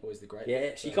always the great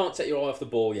bit. So you can't take your eye off the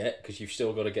ball yet because you've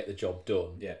still got to get the job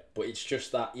done. Yeah. But it's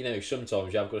just that, you know,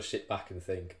 sometimes you have got to sit back and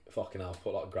think, fucking hell, I've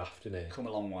put a lot of graft in here. Come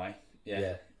a long way.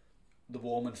 Yeah. The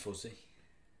warm and fuzzy.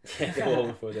 The warm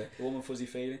and fuzzy. Warm and fuzzy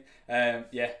feeling.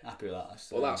 Happy with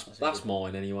that. That's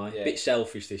mine anyway. Yeah. Bit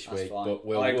selfish this week, fine.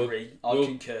 but I agree. I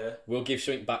concur. We'll give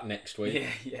something back next week.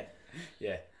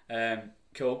 Yeah.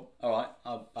 Cool. All right.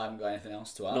 I haven't got anything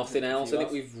else to add. Nothing else. I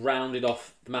think we've rounded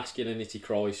off the masculinity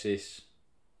crisis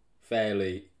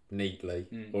fairly neatly,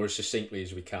 or as succinctly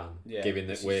as we can, given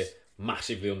that we're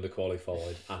massively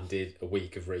underqualified and did a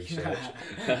week of research.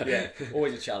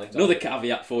 Always a challenge. Another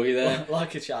caveat for you there.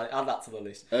 Like a challenge. Add that to the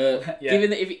list.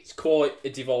 Given that if it's quite a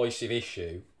divisive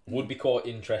issue, would be quite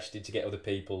interested to get other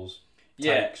people's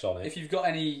takes on it. If you've got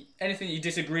anything you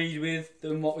disagreed with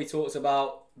than what we talked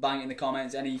about, bang it in the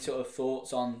comments. Any sort of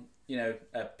thoughts on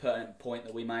a pertinent point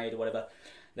that we made or whatever,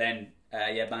 then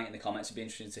bang it in the comments. It'd be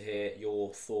interesting to hear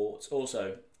your thoughts.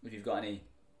 Also, if you've got any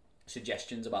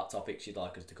suggestions about topics you'd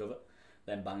like us to cover,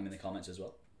 then bang them in the comments as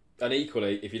well. And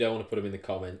equally, if you don't want to put them in the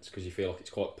comments because you feel like it's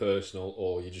quite personal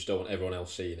or you just don't want everyone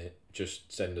else seeing it,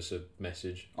 just send us a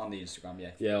message. On the Instagram,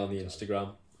 yeah. Yeah, on the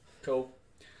Instagram. Cool.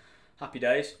 Happy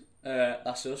days.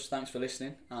 That's us. Thanks for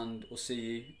listening, and we'll see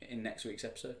you in next week's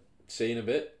episode. See you in a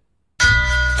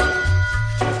bit.